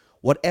because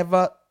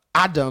whatever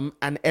Adam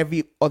and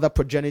every other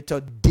progenitor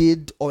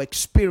did or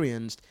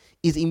experienced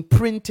is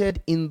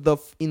imprinted in the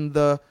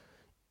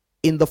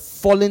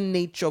fallen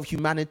nature of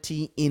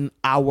humanity in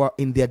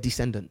their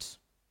descendants.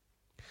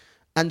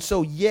 And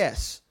so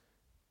yes,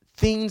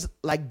 things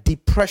like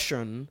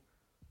depression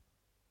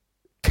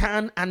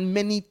can and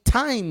many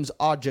times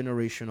are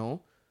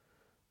generational.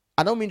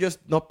 I don't mean just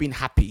not being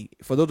happy.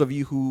 For those of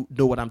you who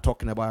know what I'm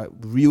talking about,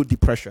 real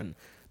depression,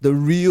 the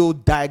real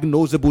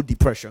diagnosable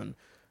depression,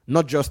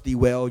 not just the,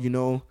 well,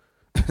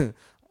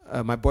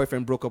 my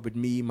boyfriend broke up with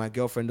me, my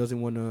girlfriend doesn't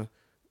want to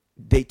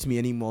date me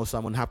anymore, so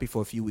I'm unhappy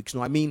for a few weeks.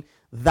 No, I mean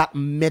that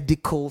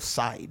medical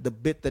side, the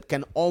bit that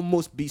can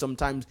almost be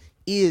sometimes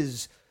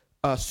is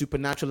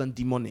supernatural and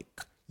demonic.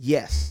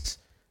 Yes,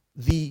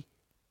 the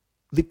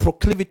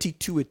proclivity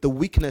to it, the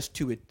weakness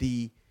to it,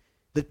 the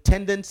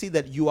tendency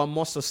that you are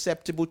more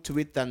susceptible to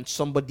it than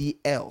somebody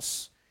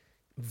else,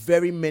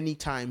 very many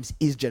times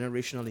is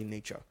generational in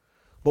nature.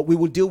 But we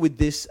will deal with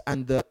this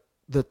and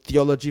the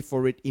theology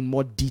for it in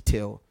more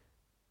detail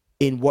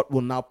in what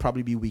will now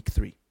probably be week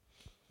 3.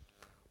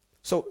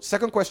 So,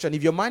 second question,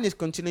 if your mind is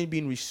continually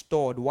being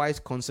restored, why is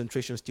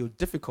concentration still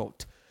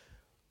difficult?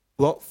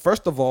 Well,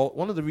 first of all,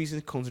 one of the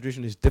reasons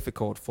concentration is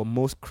difficult for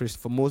most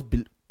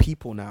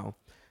people now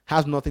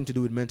has nothing to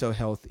do with mental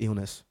health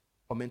illness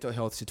or mental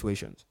health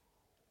situations.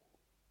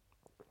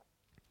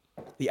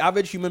 The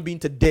average human being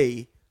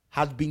today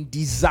has been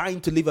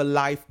designed to live a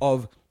life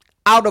of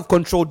out of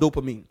control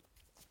dopamine.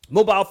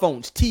 Mobile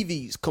phones,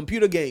 TVs,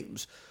 computer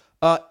games,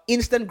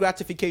 instant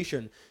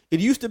gratification. It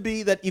used to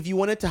be that if you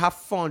wanted to have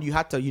fun, you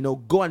had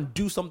to, go and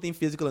do something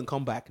physical and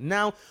come back.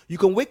 Now you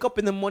can wake up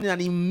in the morning and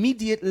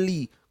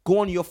immediately go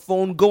on your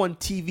phone, go on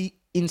TV,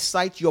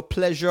 incite your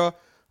pleasure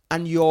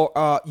and your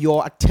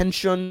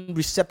attention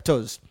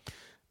receptors.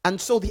 And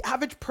so the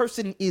average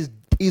person is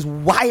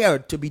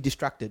wired to be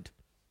distracted,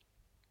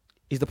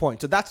 is the point.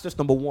 So that's just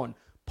number one.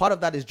 Part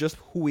of that is just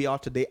who we are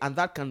today, and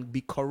that can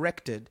be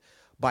corrected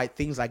by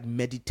things like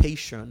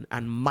meditation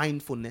and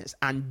mindfulness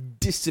and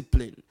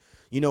discipline,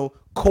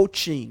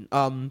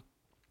 coaching,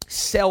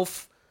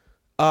 self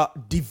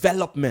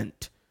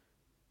development.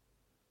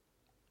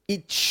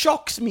 It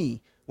shocks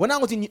me when I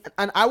wasn't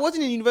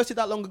in university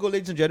that long ago,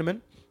 ladies and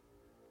gentlemen.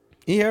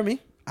 You hear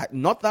me?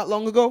 Not that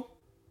long ago.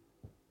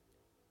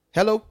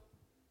 Hello.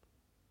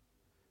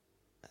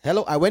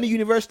 I went to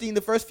university in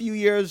the first few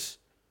years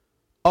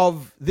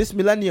of this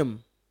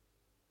millennium.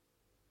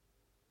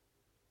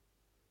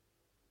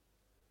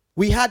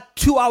 We had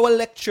 2-hour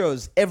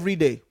lectures every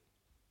day.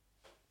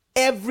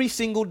 Every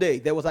single day,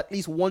 there was at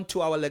least 1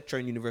 2-hour lecture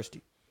in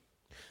university.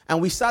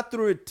 And we sat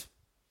through it.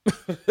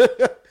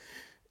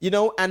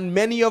 And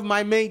many of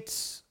my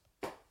mates,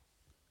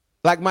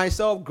 like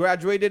myself,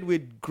 graduated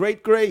with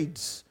great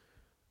grades.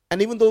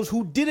 And even those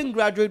who didn't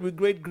graduate with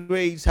great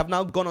grades have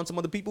now gone on. Some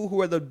of the people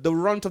who are the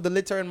runt of the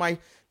litter in my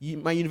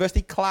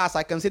university class,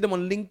 I can see them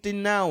on LinkedIn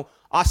now,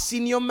 are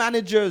senior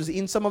managers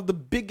in some of the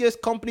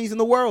biggest companies in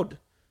the world.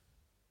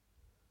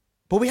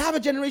 But we have a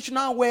generation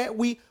now where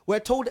we're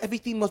told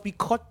everything must be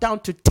cut down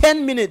to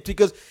 10 minutes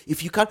because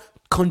if you can't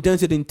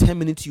condense it in 10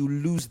 minutes, you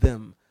lose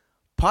them.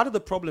 Part of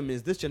the problem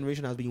is this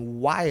generation has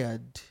been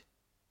wired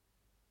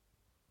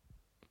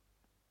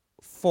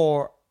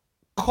for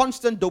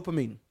constant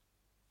dopamine.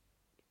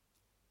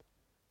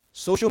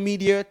 Social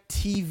media,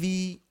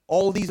 TV,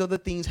 all these other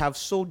things have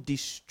so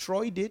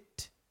destroyed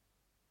it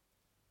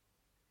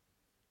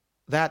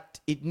that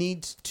it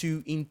needs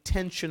to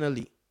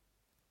intentionally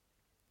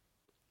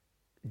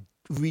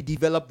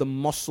redevelop the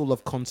muscle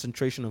of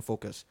concentration and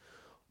focus.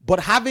 But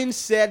having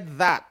said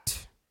that,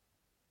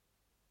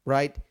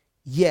 right,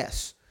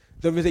 yes,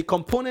 there is a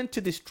component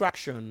to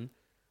distraction,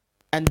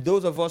 and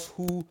those of us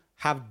who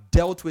have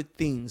dealt with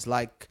things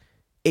like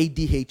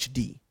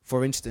ADHD,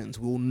 for instance,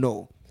 will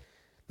know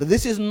that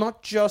this is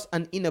not just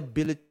an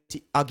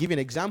inability. I'll give you an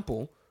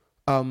example.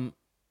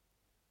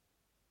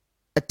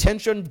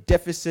 Attention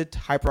deficit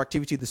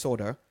hyperactivity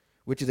disorder,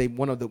 which is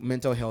one of the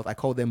mental health. I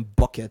call them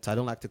buckets. I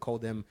don't like to call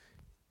them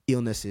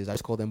illnesses. I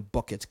just call them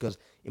buckets because,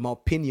 in my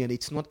opinion,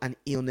 it's not an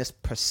illness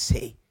per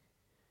se.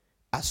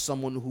 As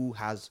someone who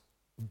has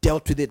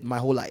dealt with it my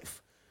whole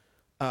life,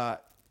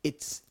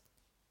 it's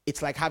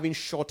like having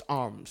short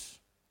arms.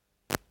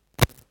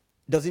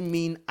 Doesn't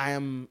mean I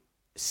am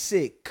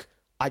sick.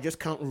 I just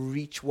can't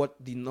reach what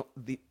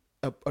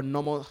a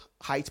normal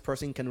height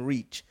person can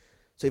reach.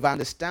 So if I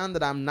understand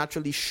that I'm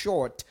naturally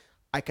short,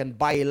 I can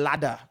buy a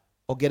ladder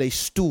or get a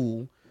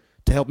stool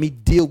to help me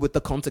deal with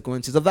the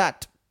consequences of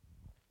that.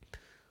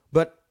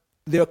 But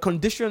there are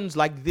conditions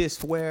like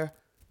this where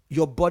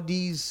your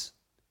body's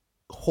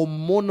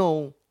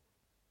hormonal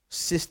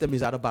system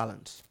is out of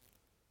balance.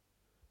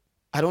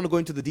 I don't want to go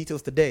into the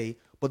details today,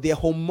 but there are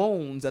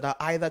hormones that are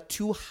either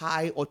too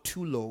high or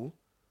too low,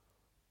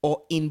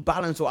 or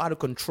imbalance or out of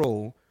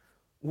control,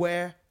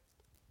 where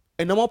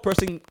a normal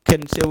person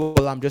can say,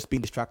 well, I'm just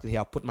being distracted here.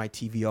 I'll put my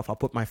TV off. I'll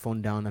put my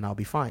phone down and I'll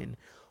be fine.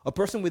 A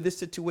person with this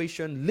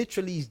situation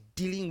literally is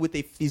dealing with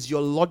a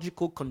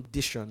physiological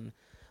condition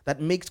that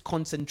makes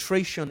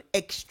concentration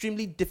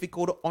extremely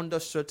difficult under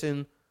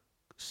certain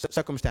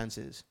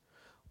circumstances.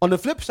 On the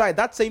flip side,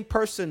 that same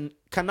person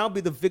can now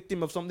be the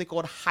victim of something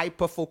called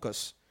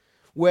hyperfocus,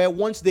 where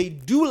once they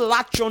do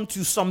latch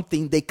onto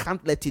something, they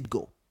can't let it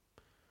go.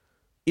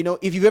 You know,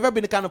 if you've ever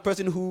been the kind of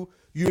person who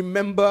you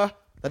remember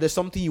that there's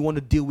something you want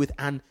to deal with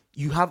and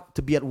you have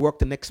to be at work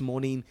the next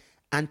morning,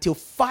 until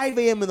 5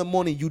 a.m. in the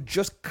morning, you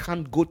just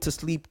can't go to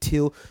sleep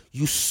till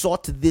you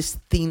sort this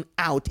thing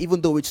out,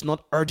 even though it's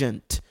not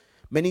urgent.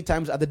 Many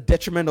times at the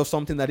detriment of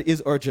something that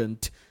is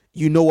urgent.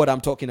 You know what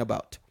I'm talking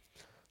about.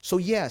 So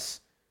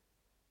yes,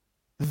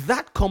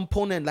 that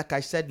component, like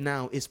I said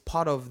now, is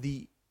part of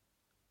the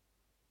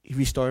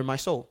restoring my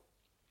soul.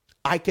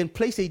 I can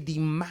place a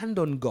demand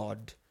on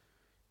God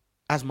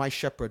as my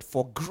shepherd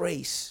for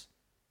grace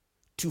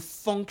to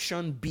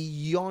function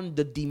beyond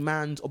the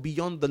demands or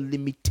beyond the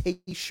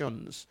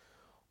limitations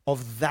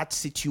of that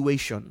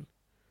situation.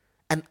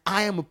 And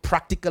I am a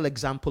practical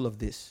example of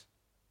this,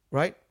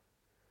 right?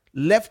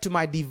 Left to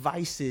my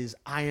devices,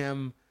 I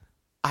am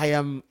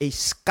a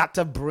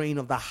scatterbrain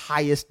of the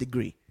highest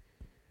degree.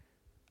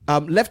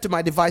 Left to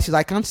my devices,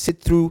 I can't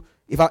sit through.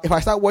 If I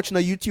start watching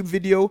a YouTube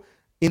video,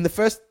 in the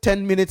first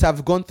 10 minutes,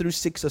 I've gone through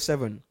 6 or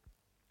 7.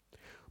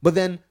 But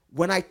then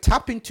when I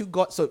tap into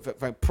God, so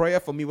for prayer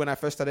for me, when I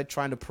first started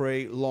trying to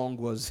pray long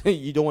was,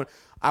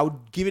 I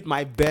would give it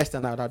my best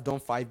and I would have done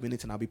 5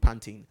 minutes and I'll be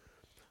panting.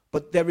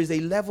 But there is a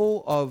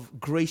level of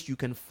grace you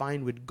can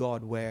find with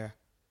God where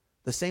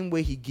the same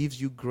way he gives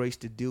you grace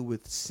to deal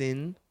with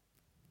sin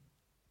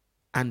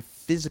and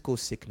physical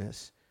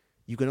sickness,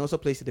 you can also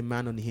place a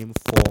demand on him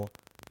for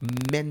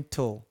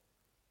mental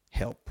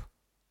help.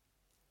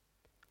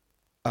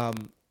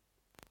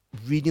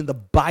 Reading the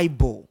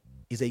Bible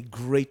is a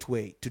great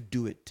way to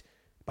do it.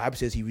 The Bible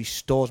says he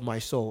restores my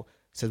soul.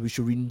 It says we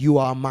should renew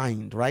our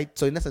mind, right?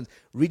 So in essence,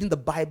 reading the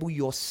Bible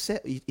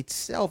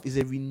itself is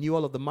a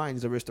renewal of the mind,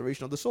 is a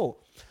restoration of the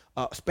soul.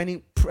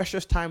 Spending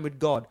precious time with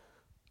God,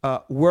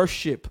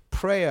 worship,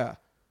 prayer,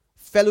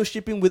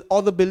 fellowshipping with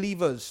other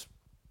believers.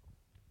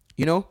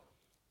 You know,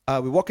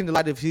 we walk in the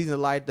light. If he's in the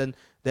light, then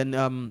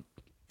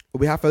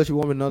we have fellowship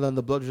with one another, and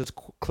the blood just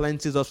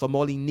cleanses us from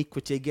all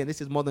iniquity. Again,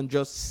 this is more than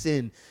just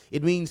sin.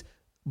 It means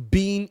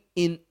being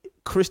in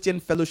Christian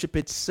fellowship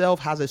itself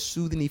has a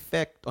soothing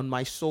effect on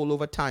my soul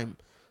over time.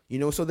 You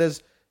know, so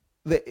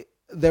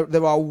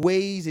there are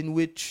ways in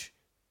which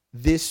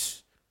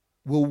this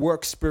will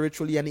work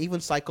spiritually and even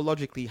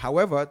psychologically.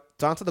 However,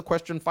 to answer the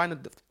question, find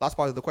the last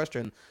part of the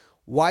question,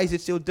 why is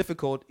it still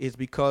difficult, is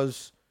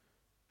because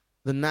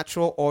the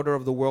natural order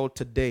of the world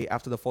today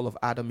after the fall of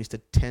Adam is to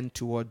tend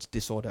towards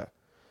disorder.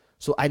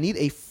 So I need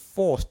a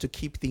force to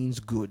keep things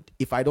good.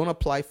 If I don't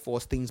apply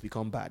force, things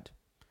become bad.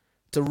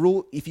 It's a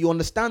rule. If you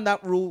understand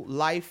that rule,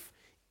 life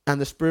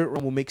and the spirit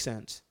realm will make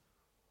sense.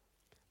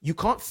 You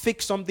can't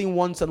fix something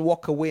once and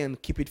walk away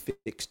and keep it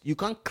fixed. You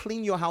can't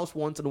clean your house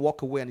once and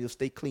walk away and it'll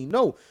stay clean.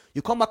 No,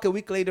 you come back a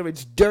week later,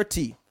 it's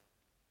dirty.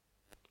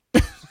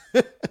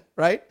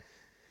 Right?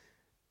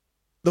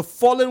 The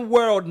fallen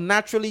world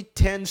naturally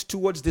tends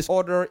towards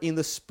disorder in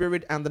the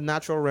spirit and the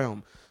natural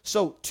realm.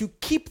 So to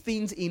keep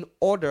things in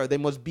order, there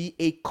must be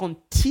a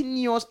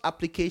continuous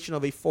application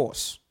of a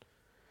force.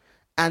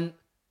 And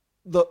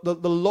the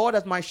Lord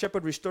as my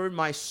shepherd restoring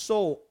my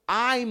soul,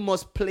 I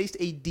must place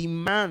a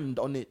demand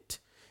on it.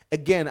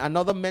 Again,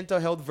 another mental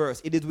health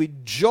verse. It is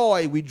with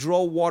joy we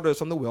draw waters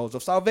from the wells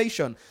of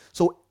salvation.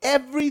 So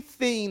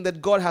everything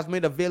that God has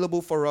made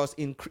available for us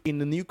in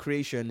the new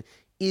creation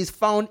is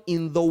found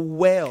in the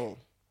well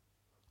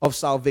of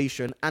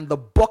salvation, and the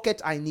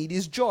bucket I need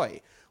is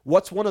joy.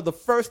 What's one of the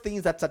first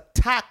things that's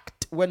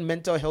attacked when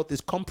mental health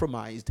is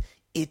compromised?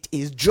 It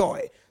is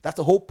joy. That's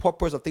the whole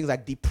purpose of things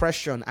like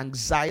depression,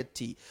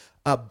 anxiety,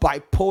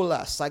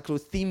 bipolar,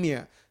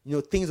 cyclothymia,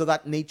 things of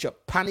that nature,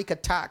 panic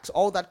attacks,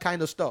 all that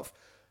kind of stuff.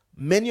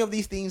 Many of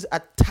these things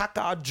attack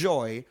our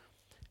joy,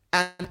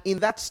 and in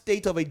that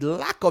state of a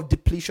lack of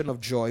depletion of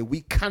joy,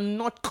 we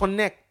cannot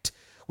connect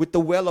with the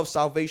well of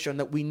salvation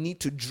that we need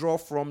to draw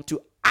from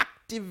to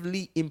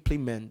actively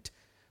implement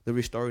the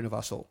restoring of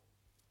our soul.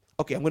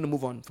 Okay, I'm going to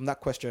move on from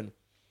that question.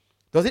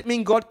 Does it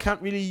mean God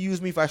can't really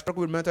use me if I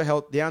struggle with mental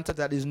health? The answer to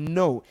that is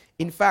no.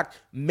 In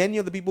fact, many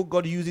of the people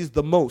God uses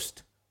the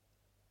most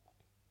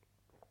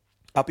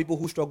are people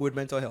who struggle with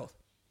mental health.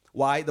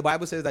 Why? The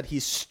Bible says that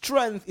his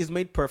strength is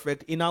made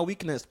perfect in our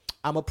weakness.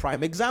 I'm a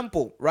prime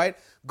example, right?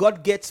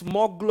 God gets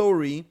more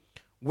glory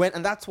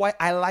and that's why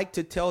I like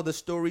to tell the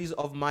stories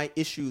of my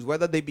issues,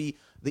 whether they be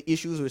the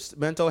issues with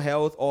mental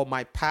health or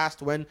my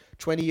past when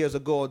 20 years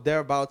ago or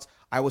thereabouts,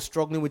 I was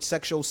struggling with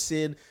sexual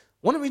sin.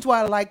 One of the reasons why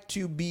I like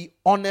to be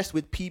honest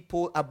with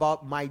people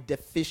about my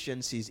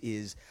deficiencies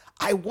is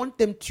I want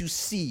them to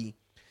see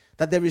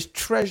that there is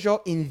treasure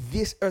in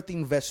this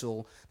earthen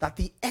vessel, that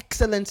the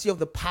excellency of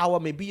the power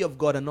may be of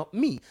God and not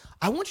me.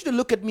 I want you to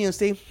look at me and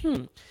say,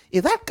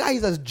 if that guy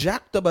is as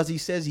jacked up as he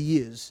says he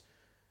is,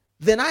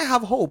 then I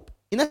have hope.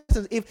 In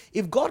essence,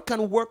 if God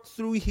can work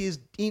through his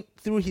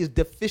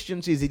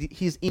deficiencies,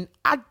 his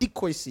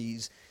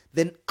inadequacies,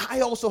 then I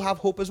also have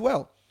hope as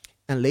well.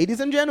 And ladies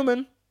and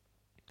gentlemen,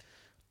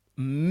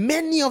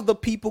 many of the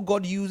people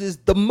God uses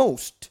the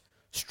most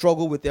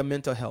struggle with their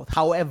mental health.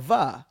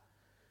 However,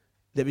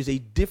 there is a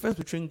difference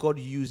between God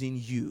using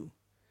you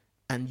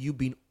and you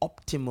being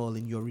optimal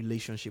in your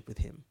relationship with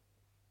him.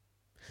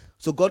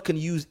 So God can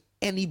use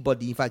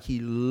anybody. In fact,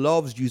 he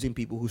loves using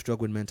people who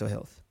struggle with mental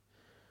health.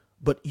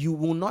 But you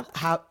will not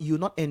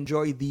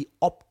enjoy the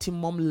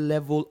optimum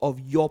level of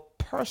your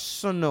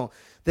personal.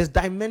 There's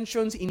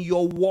dimensions in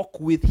your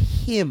walk with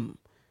him,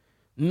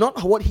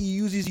 not what he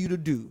uses you to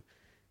do.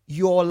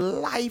 Your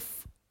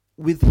life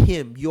with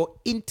him, your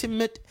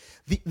intimate,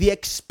 the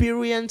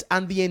experience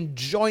and the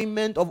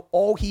enjoyment of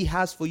all he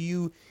has for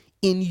you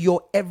in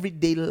your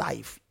everyday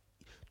life.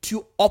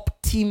 To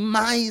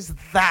optimize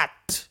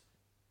that,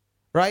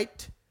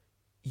 right?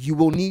 You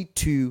will need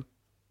to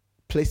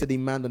place a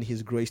demand on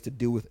his grace to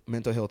deal with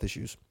mental health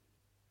issues.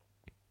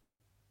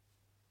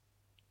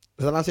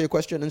 Does that answer your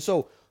question? And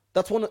so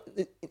that's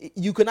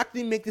you can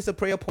actually make this a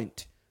prayer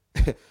point.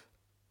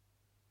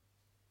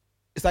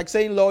 It's like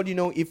saying, Lord,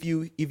 if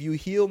you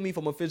heal me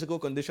from a physical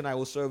condition, I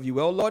will serve you.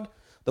 Well, Lord,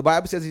 the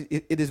Bible says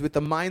it is with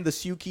the mind, the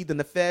suki, the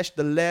nefesh,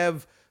 the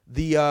lev,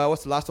 the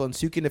what's the last one?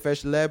 Suki,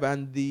 nefesh, lev,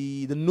 and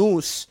the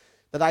nous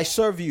that I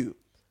serve you.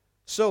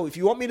 So if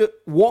you want me to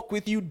walk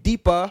with you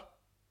deeper,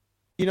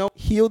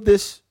 heal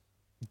this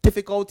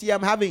difficulty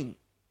I'm having.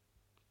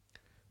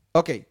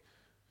 Okay.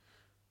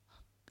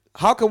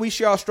 How can we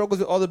share our struggles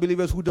with other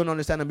believers who don't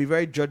understand and be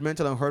very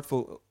judgmental and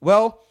hurtful?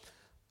 Well,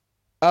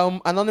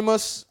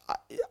 Anonymous,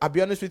 I'll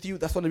be honest with you,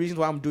 that's one of the reasons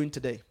why I'm doing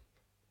today.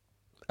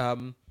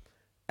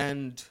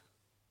 And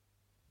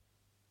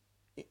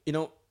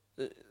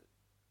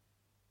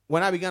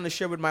when I began to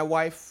share with my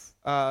wife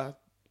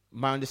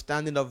my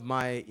understanding of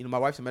my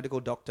wife's a medical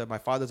doctor, my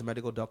father's a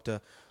medical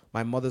doctor,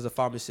 my mother's a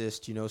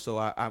pharmacist, so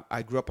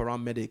I grew up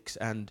around medics,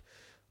 and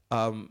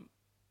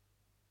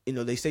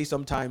they say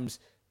sometimes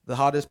the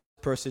hardest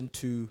person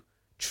to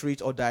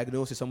treat or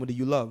diagnose is somebody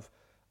you love.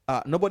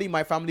 Nobody in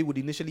my family would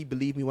initially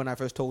believe me when I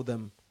first told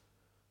them,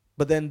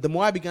 but then the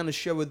more I began to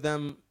share with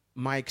them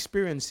my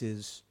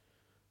experiences,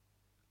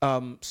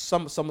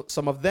 some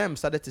of them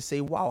started to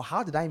say, "Wow,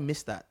 how did I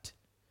miss that?"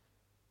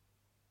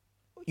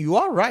 You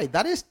are right.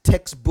 That is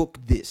textbook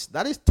this.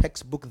 That is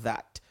textbook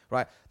that.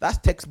 Right? That's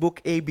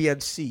textbook A, B,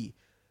 and C.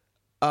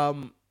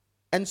 And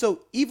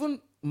so even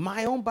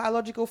my own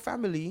biological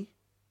family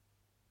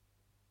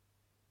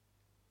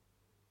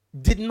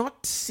did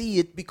not see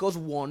it because,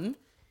 one,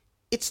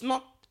 it's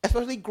not,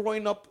 especially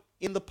growing up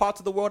in the parts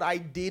of the world I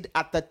did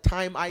at the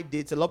time I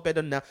did. It's a lot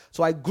better now.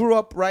 So I grew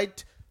up,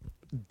 right,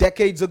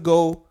 decades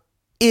ago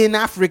in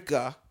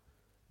Africa.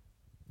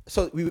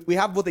 So we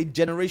have both a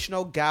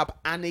generational gap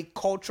and a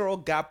cultural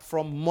gap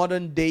from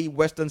modern day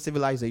Western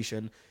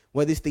civilization,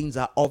 where these things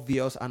are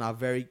obvious and are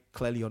very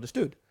clearly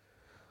understood.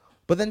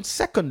 But then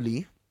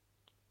secondly,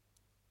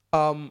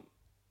 and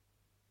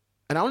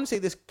I want to say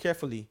this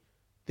carefully,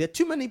 there are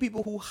too many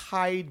people who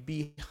hide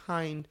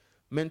behind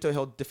mental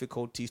health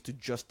difficulties to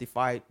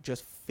justify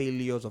just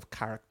failures of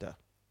character.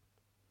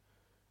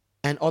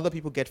 And other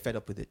people get fed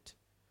up with it.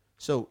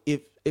 So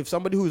if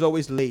somebody who's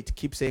always late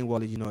keeps saying,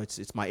 well,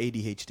 it's my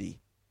ADHD.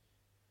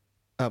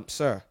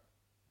 Sir,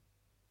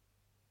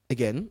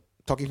 again,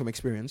 talking from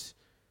experience,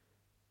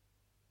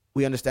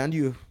 we understand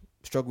you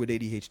struggle with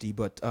ADHD,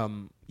 but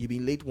you've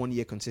been late 1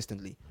 year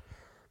consistently.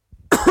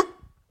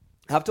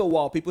 After a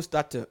while, people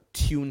start to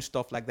tune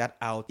stuff like that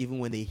out, even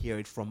when they hear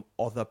it from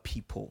other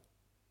people.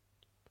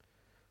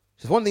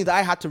 It's one thing that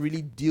I had to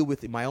really deal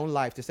with in my own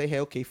life to say, hey,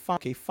 okay, fine.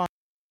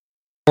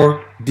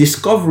 Or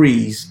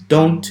discoveries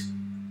don't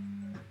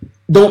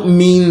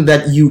mean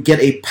that you get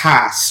a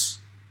pass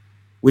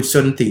with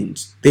certain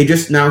things. They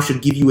just now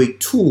should give you a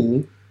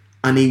tool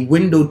and a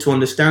window to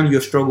understand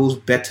your struggles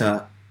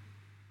better,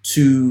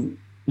 to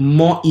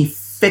more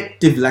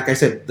effective. Like I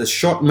said, the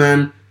short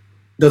man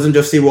doesn't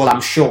just say, well, I'm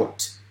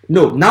short.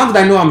 No, now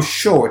that I know I'm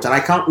short and I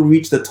can't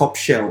reach the top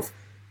shelf,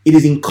 it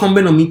is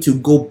incumbent on me to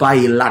go buy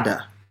a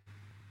ladder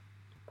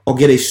or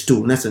get a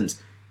stool. In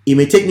essence, it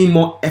may take me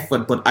more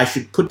effort, but I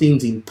should put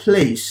things in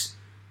place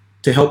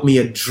to help me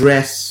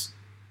address.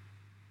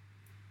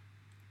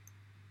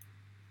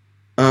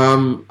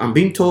 I'm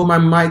being told my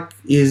mic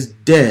is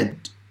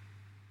dead.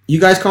 You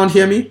guys can't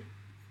hear me?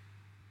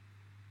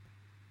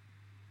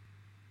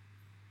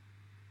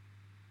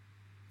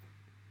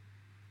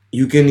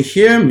 You can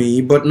hear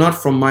me, but not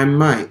from my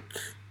mic.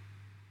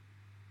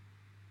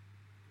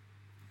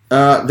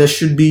 There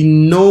should be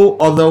no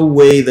other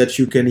way that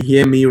you can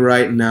hear me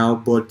right now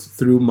but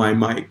through my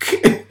mic.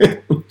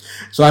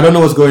 So I don't know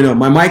what's going on.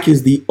 My mic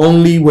is the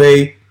only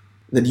way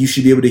that you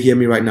should be able to hear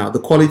me right now. The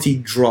quality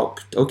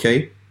dropped.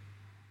 Okay.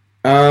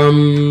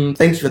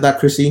 Thanks for that,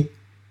 Chrissy.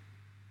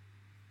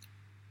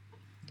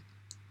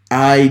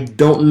 I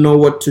don't know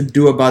what to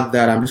do about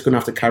that. I'm just going to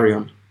have to carry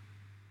on.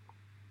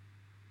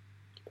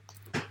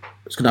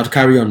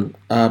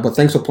 But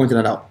thanks for pointing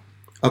that out.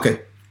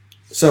 Okay.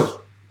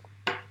 So,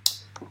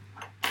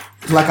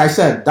 like I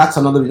said, that's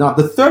another reason. Now,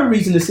 the third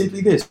reason is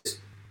simply this.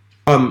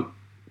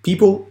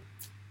 People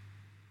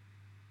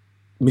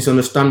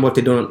misunderstand what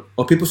they don't,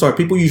 or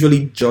people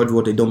usually judge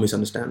what they don't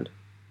misunderstand.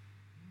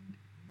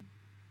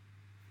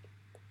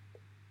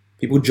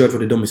 People judge what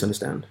they don't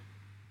misunderstand.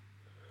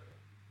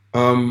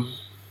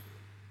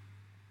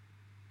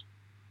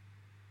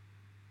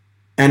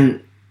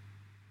 And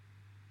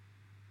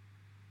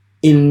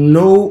in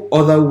no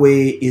other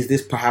way is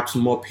this perhaps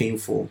more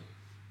painful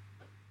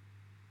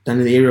than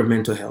in the area of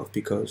mental health,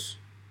 because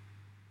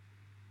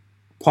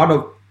part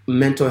of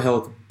mental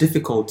health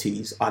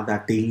difficulties are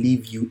that they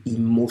leave you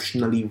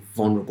emotionally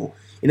vulnerable.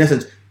 In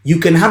essence, you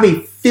can have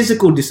a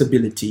physical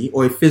disability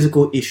or a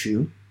physical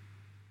issue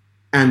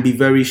and be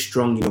very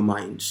strong in your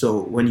mind.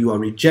 So when you are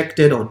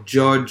rejected or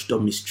judged or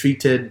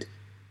mistreated,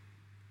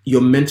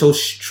 your mental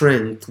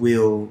strength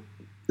will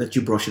let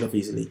you brush it off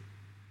easily.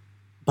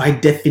 By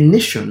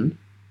definition,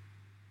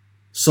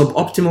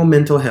 suboptimal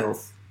mental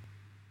health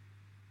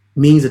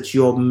means that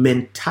your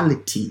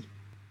mentality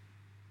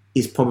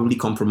is probably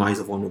compromised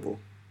or vulnerable.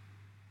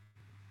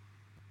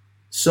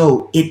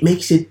 So it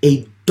makes it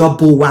a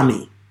double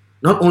whammy.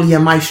 Not only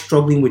am I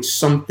struggling with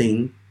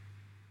something,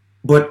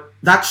 but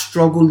that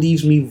struggle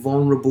leaves me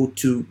vulnerable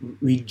to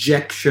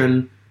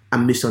rejection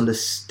and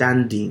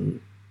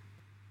misunderstanding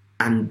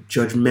and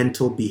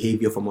judgmental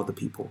behavior from other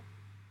people.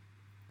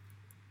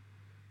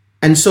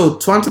 And so,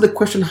 to answer the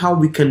question how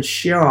we can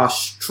share our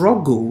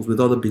struggles with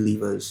other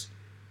believers,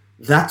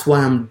 that's why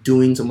I'm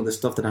doing some of the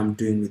stuff that I'm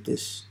doing with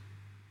this.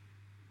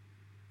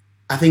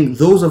 I think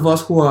those of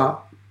us who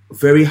are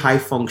very high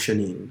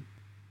functioning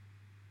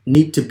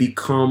need to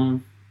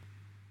become,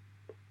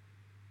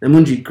 and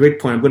Munji, great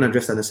point, I'm going to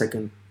address that in a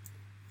second.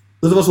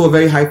 Those of us who are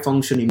very high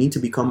functioning need to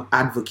become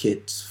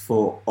advocates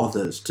for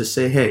others, to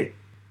say, hey,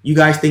 you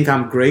guys think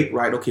I'm great,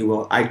 right? Okay,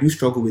 well, I do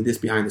struggle with this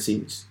behind the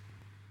scenes.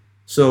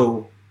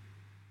 So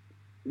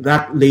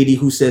that lady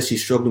who says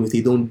she's struggling with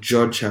it, don't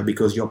judge her,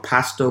 because your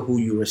pastor who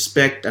you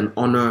respect and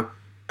honor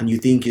and you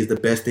think is the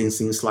best thing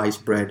since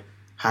sliced bread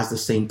has the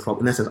same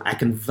problem. In essence, I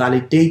can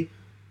validate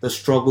the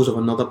struggles of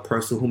another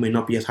person who may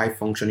not be as high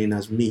functioning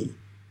as me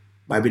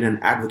by being an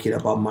advocate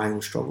about my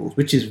own struggles,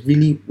 which is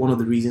really one of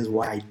the reasons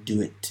why I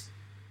do it.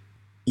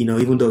 You know,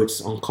 even though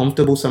it's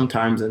uncomfortable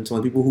sometimes, and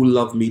some people who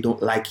love me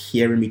don't like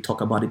hearing me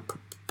talk about it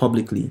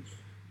publicly.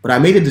 But I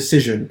made a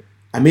decision.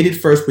 I made it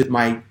first with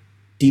my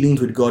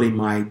dealings with God in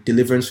my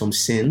deliverance from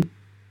sin,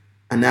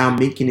 and now I'm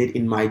making it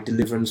in my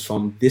deliverance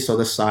from this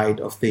other side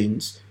of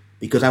things,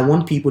 because I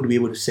want people to be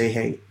able to say,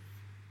 hey,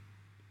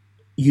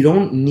 you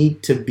don't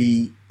need to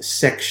be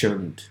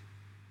sectioned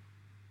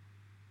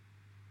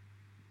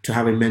to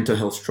have a mental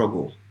health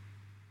struggle.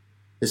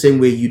 The same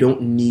way you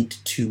don't need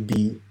to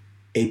be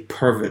a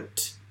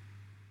pervert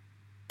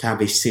to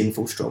have a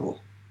sinful struggle.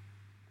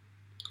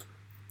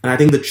 And I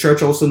think the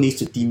church also needs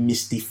to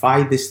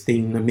demystify this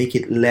thing and make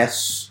it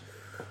less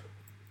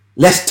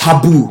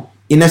taboo,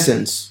 in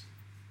essence.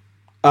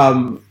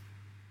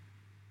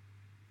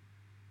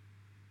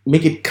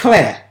 Make it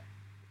clear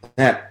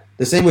that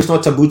the same way it's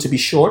not taboo to be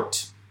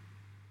short.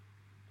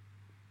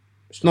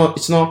 It's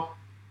not,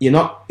 you're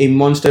not a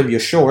monster if you're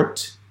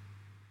short.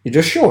 You're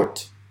just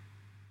short.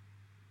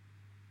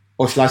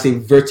 Or shall I say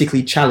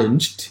vertically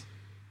challenged.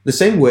 The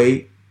same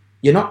way,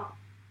 you're not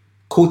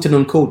quote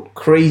unquote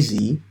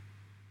crazy.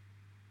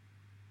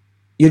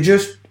 You're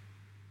just,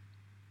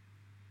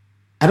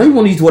 I don't even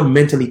want to use the word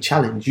mentally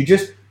challenged. You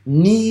just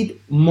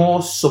need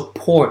more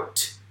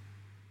support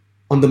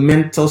on the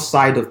mental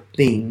side of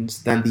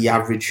things than the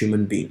average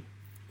human being.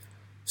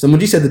 So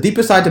Muji said the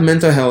deeper side of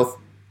mental health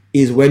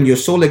is when your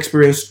soul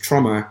experienced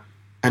trauma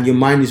and your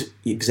mind is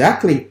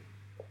exactly.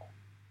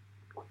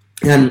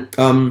 And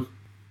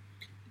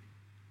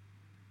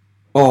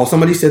oh,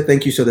 somebody said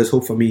thank you, so there's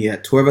hope for me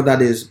yet. Whoever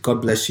that is,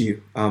 God bless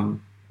you.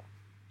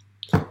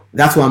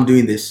 That's why I'm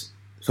doing this.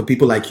 For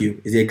people like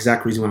you is the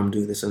exact reason why I'm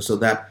doing this. And so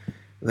that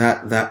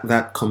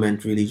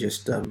comment really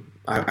just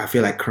I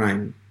feel like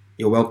crying.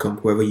 You're welcome,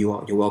 whoever you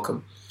are, you're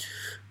welcome.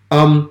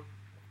 Now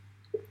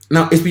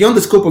it's beyond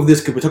the scope of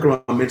this because we're talking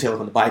about mental health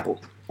in the Bible.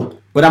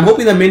 But I'm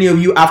hoping that many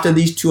of you after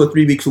these 2 or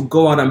 3 weeks will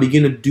go out and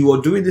begin to do, or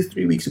during these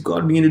 3 weeks, will go out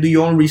and begin to do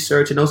your own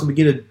research and also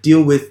begin to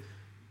deal with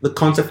the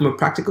concept from a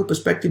practical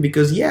perspective.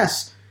 Because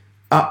yes,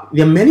 there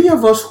are many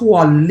of us who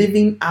are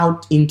living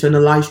out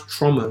internalized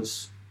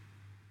traumas,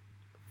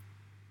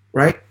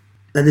 right?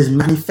 That is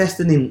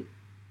manifesting in.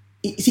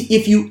 See,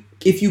 if you,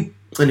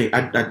 anyway,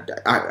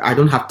 I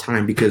don't have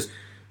time because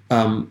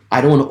I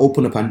don't want to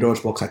open a Pandora's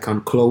box I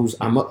can't close.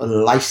 I'm not a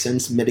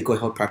licensed medical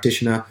health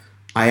practitioner.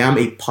 I am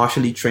a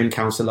partially trained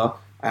counselor.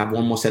 I have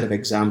one more set of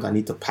exams I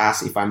need to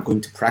pass if I'm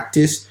going to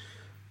practice.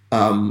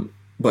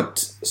 But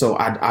so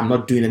I'm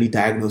not doing any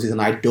diagnosis,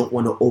 and I don't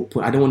want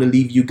to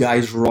leave you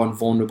guys raw and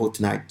vulnerable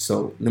tonight.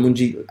 So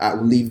Namunji, I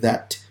will leave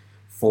that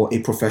for a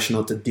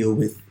professional to deal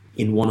with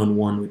in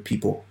one-on-one with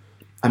people.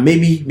 And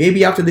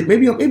maybe after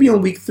maybe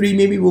on week 3,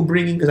 maybe we'll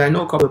bring in, because I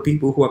know a couple of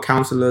people who are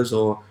counselors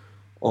or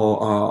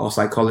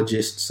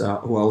psychologists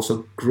who are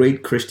also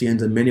great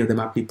Christians, and many of them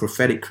are actually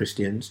prophetic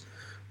Christians.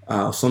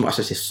 Some, I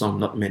should say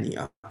some, not many,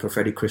 are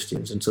prophetic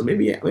Christians. And so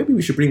maybe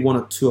we should bring 1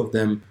 or 2 of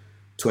them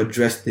to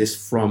address this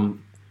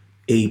from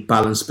a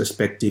balanced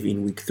perspective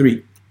in week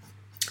 3.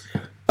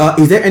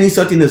 Is there any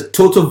such thing as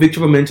total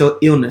victory over mental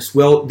illness?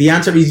 Well, the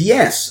answer is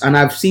yes. And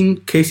I've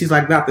seen cases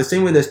like that. The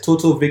same way there's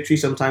total victory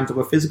sometimes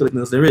over physical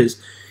illness, there is.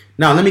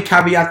 Now, let me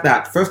caveat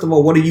that. First of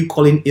all, what are you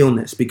calling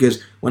illness?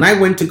 Because when I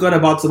went to God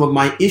about some of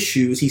my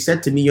issues, he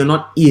said to me, you're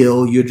not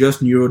ill, you're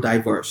just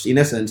neurodiverse. In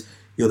essence,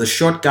 you're the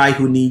short guy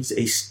who needs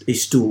a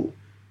stool.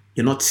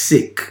 You're not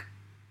sick.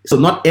 So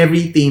not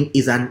everything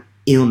is an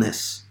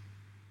illness.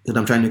 That's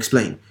what I'm trying to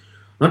explain.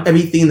 Not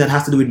everything that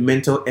has to do with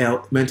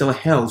mental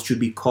health should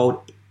be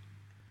called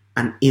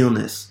an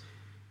illness.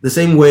 The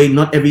same way,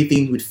 not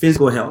everything with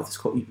physical health is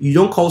called. You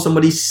don't call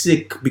somebody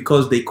sick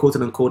because they quote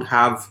unquote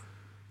have,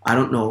 I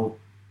don't know.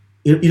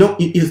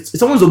 If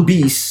someone's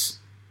obese,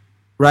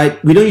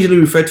 right? We don't usually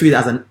refer to it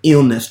as an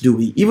illness, do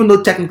we? Even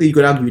though technically you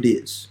could argue it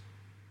is.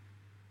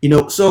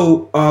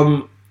 So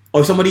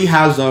or somebody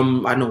has I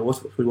don't know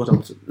what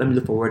let me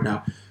look for a word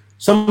now.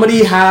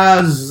 Somebody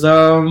has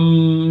I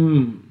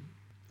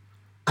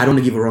don't want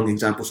to give a wrong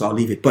example, so I'll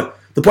leave it. But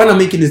the point I'm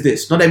making is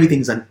this: not everything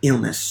is an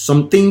illness.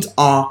 Some things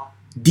are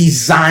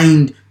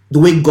designed the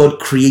way God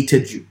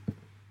created you.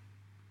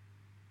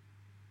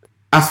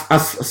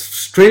 As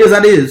strange as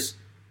that is,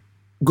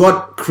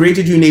 God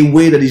created you in a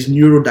way that is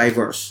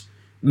neurodiverse.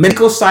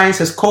 Medical science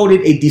has called it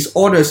a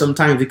disorder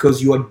sometimes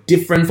because you are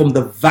different from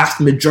the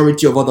vast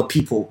majority of other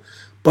people.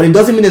 But it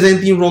doesn't mean there's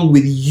anything wrong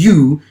with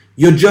you.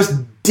 You're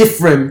just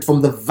different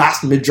from the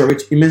vast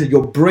majority. It means that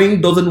your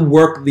brain doesn't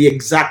work the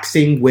exact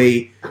same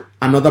way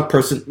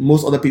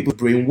most other people's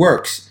brain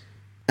works.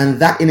 And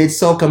that in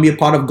itself can be a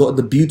part of God,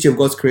 the beauty of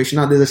God's creation.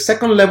 Now, there's a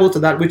second level to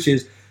that, which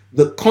is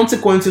the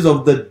consequences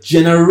of the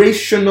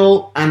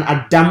generational and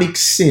Adamic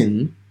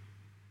sin.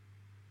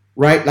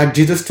 Right? Like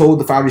Jesus told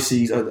the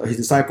Pharisees, his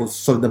disciples.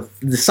 So the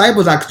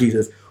disciples asked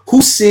Jesus,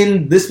 who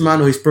sinned, this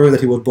man or his parents,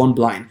 that he was born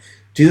blind?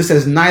 Jesus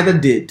says, neither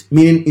did,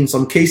 meaning in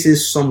some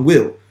cases, some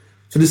will.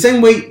 So the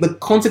same way the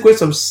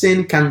consequence of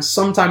sin can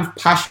sometimes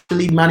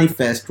partially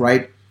manifest,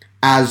 right,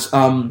 as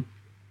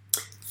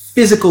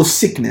physical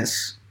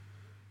sickness,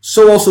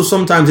 so also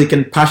sometimes it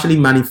can partially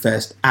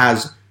manifest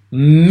as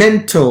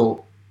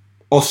mental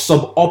or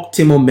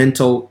suboptimal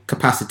mental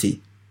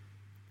capacity.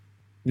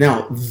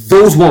 Now,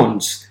 those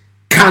ones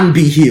can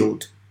be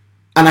healed.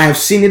 And I have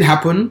seen it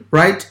happen,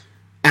 right?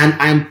 And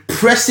I'm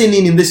pressing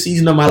in this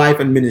season of my life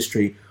and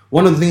ministry.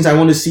 One of the things I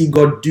want to see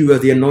God do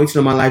as the anointing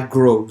of my life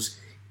grows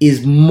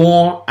is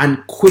more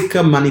and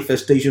quicker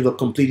manifestations of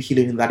complete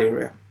healing in that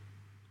area.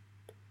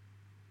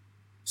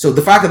 So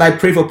the fact that I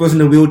pray for a person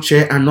in a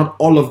wheelchair and not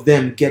all of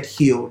them get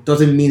healed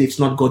doesn't mean it's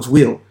not God's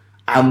will.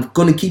 I'm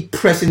going to keep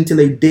pressing till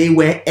a day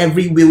where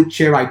every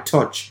wheelchair I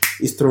touch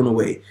is thrown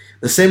away.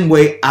 The same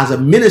way as a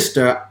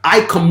minister,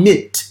 I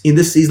commit in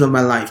this season of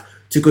my life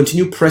to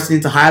continue pressing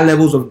into higher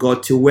levels of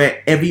God to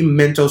where every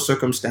mental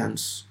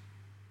circumstance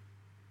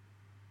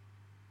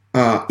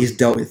is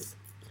dealt with.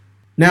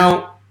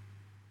 Now,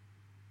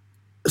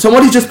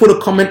 somebody just put a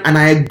comment, and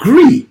I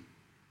agree.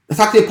 That's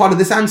actually a part of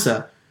this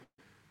answer.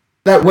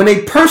 That when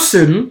a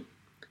person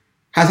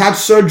has had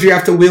surgery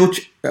after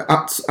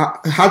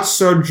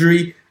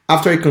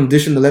a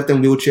condition that left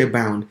them wheelchair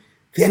bound,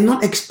 they're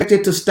not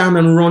expected to stand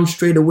and run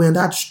straight away, and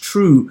that's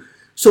true.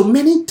 So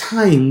many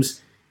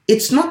times,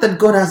 it's not that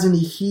God hasn't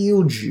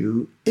healed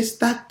you, it's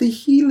that the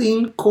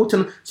healing,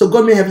 so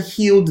God may have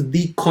healed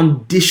the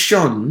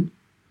condition,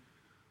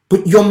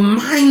 but your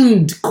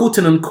mind, quote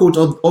unquote,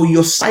 or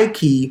your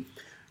psyche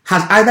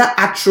has either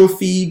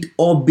atrophied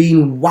or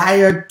been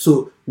wired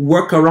to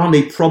work around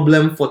a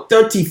problem for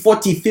 30,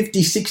 40,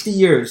 50, 60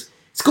 years.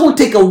 It's going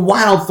to take a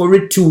while for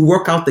it to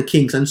work out the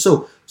kinks. And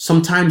so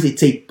sometimes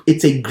it's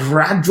a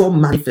gradual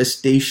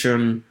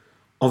manifestation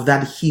of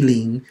that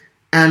healing.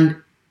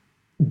 And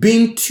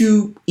being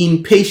too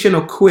impatient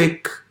or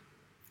quick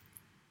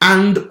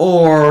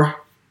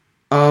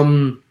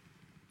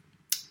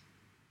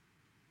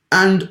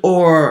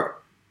or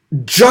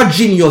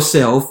judging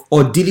yourself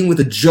or dealing with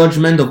the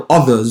judgment of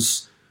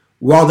others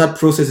while that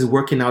process is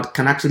working out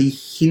can actually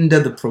hinder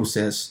the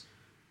process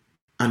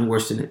and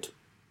worsen it.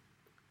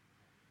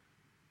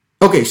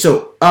 Okay,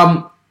 so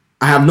I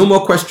have no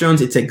more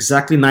questions. It's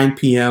exactly 9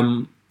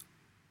 p.m.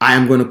 I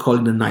am going to call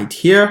it a night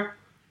here.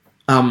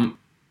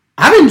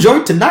 I've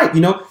enjoyed tonight.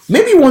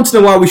 Maybe once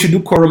in a while we should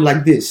do quorum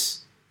like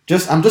this.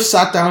 I'm just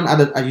sat down at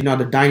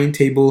the dining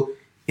table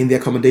in the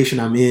accommodation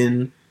I'm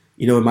in.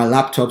 With my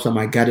laptops and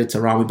my gadgets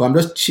around me, but I'm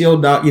just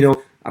chilled out.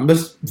 I'm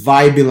just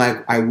vibing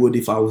like I would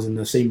if I was in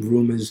the same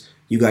room as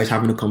you guys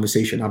having a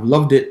conversation. I've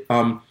loved it.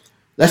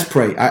 Let's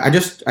pray. I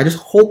just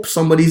hope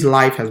somebody's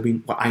life has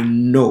been. Well, I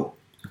know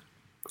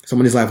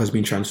somebody's life has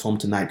been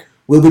transformed tonight.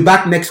 We'll be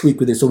back next week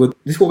with this. So this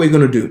is what we're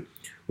gonna do.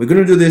 We're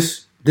gonna do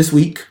this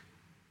week,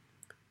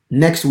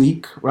 next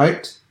week,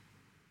 right,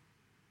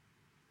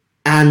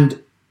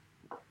 and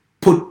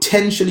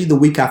potentially the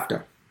week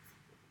after.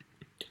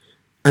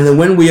 And then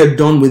when we are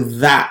done with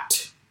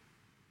that,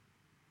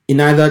 in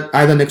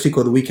either next week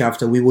or the week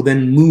after, we will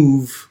then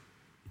move.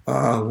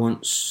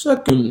 1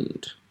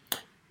 second.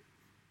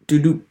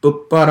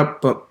 What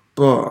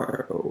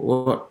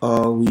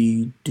are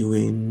we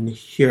doing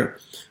here?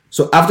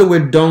 So after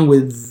we're done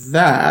with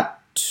that,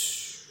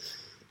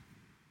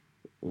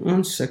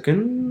 1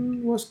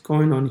 second. What's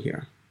going on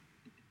here?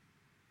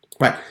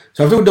 Right.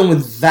 So after we're done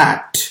with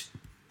that,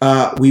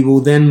 we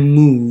will then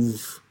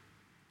move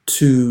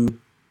to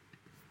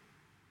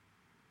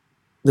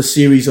the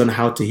series on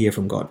how to hear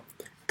from God.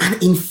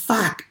 And in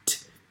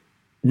fact,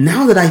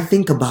 now that I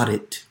think about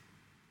it,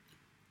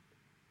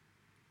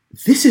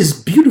 this is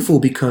beautiful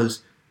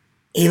because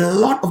a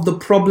lot of the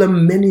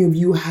problem many of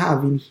you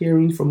have in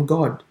hearing from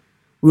God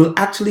will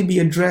actually be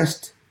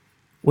addressed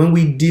when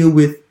we deal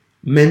with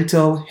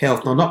mental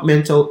health. Now, not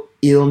mental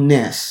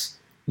illness,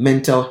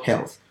 mental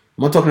health.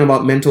 I'm not talking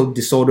about mental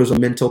disorders or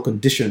mental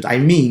conditions. I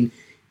mean,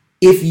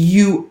 if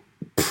you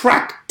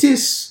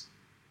practice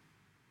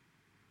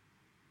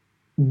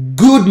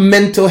good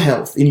mental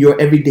health in your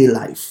everyday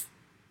life,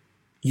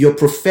 your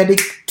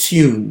prophetic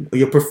tune or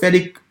your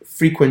prophetic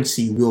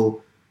frequency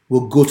will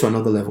go to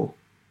another level.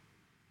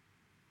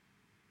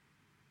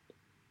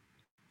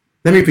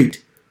 Let me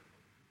repeat.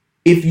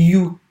 If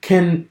you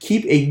can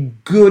keep a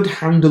good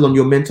handle on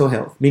your mental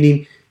health,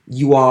 meaning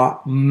you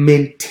are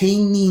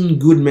maintaining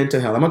good mental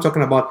health. I'm not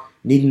talking about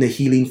needing the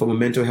healing from a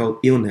mental health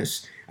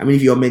illness. I mean,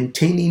 if you're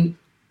maintaining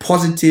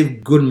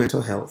positive, good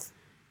mental health,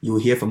 you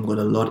will hear from God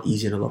a lot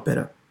easier and a lot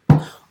better.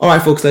 All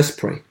right, folks, let's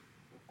pray.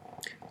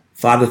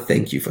 Father,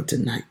 thank you for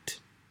tonight.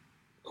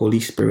 Holy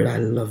Spirit, I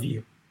love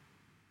you.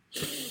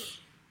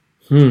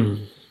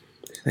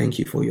 Thank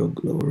you for your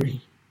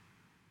glory.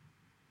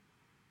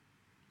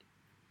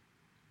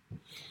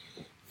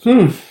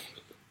 Let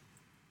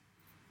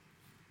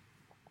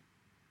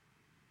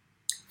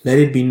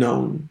it be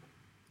known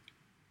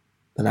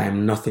that I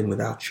am nothing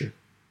without you.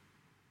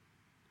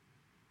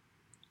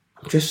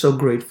 I'm just so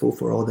grateful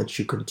for all that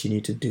you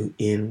continue to do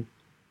in,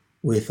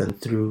 with, and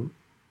through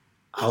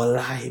our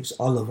lives,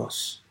 all of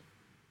us.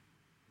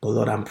 But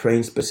Lord, I'm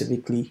praying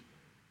specifically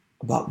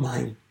about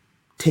mine.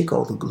 Take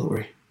all the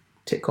glory.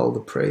 Take all the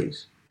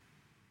praise.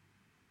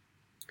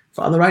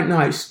 Father, right now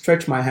I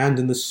stretch my hand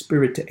in the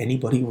spirit to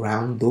anybody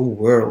around the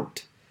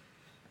world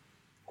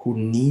who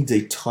needs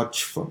a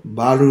touch from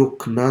Baruch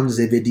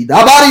Nanzevedi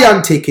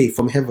Dabarianteke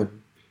from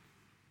heaven.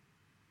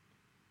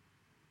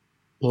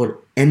 Lord,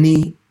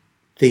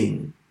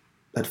 anything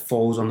that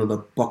falls under the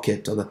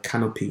bucket or the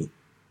canopy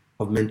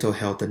of mental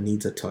health that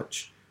needs a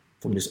touch,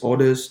 from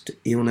disorders to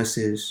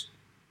illnesses,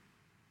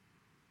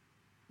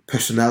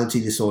 personality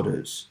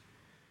disorders,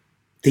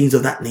 things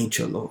of that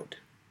nature, Lord.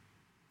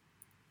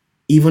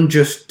 Even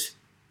just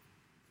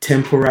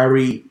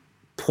temporary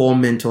poor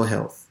mental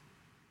health,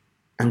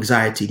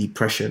 anxiety,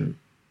 depression,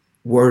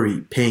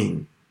 worry,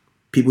 pain,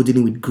 people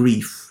dealing with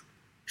grief,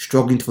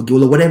 struggling to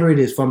forgive, or whatever it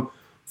is, from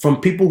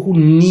people who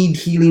need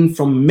healing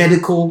from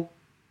medical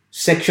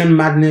section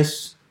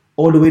madness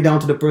all the way down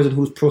to the person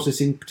who's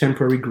processing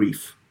temporary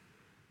grief.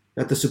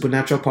 Let the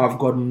supernatural power of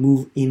God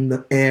move in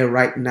the air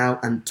right now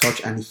and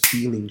touch and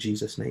heal in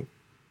Jesus' name.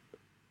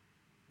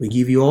 We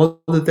give you all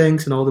the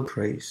thanks and all the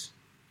praise.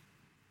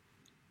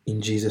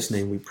 In Jesus'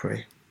 name we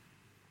pray.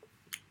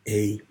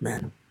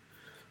 Amen.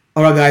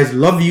 All right, guys.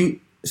 Love you.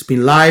 It's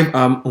been live.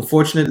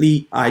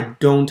 Unfortunately, I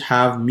don't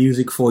have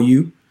music for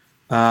you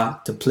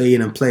to play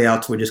in and play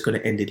out. So we're just going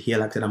to end it here.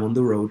 Like I said, I'm on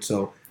the road,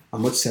 so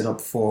I'm not set up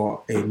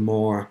for a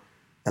more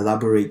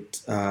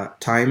elaborate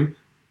time.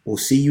 We'll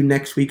see you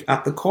next week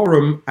at the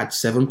Quorum at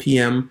 7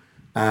 p.m.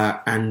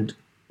 And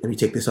let me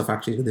take this off,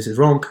 actually. This is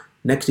wrong.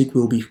 Next week,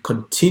 we'll be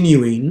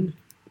continuing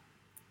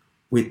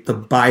with the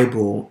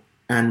Bible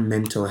and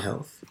mental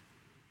health.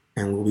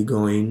 And we'll be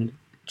going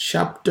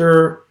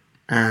chapter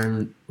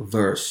and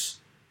verse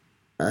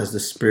as the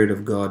Spirit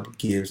of God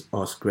gives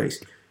us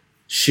grace.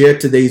 Share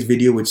today's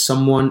video with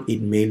someone.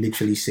 It may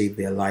literally save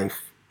their life,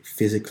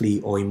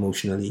 physically or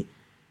emotionally.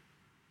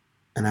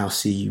 And I'll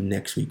see you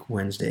next week,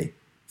 Wednesday.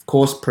 Of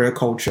course, prayer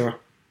culture,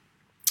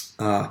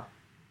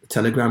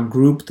 Telegram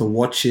group, the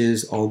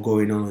watches, all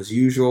going on as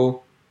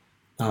usual.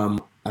 I'm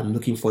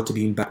looking forward to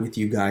being back with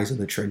you guys in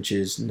the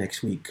trenches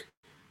next week.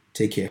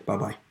 Take care.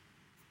 Bye-bye.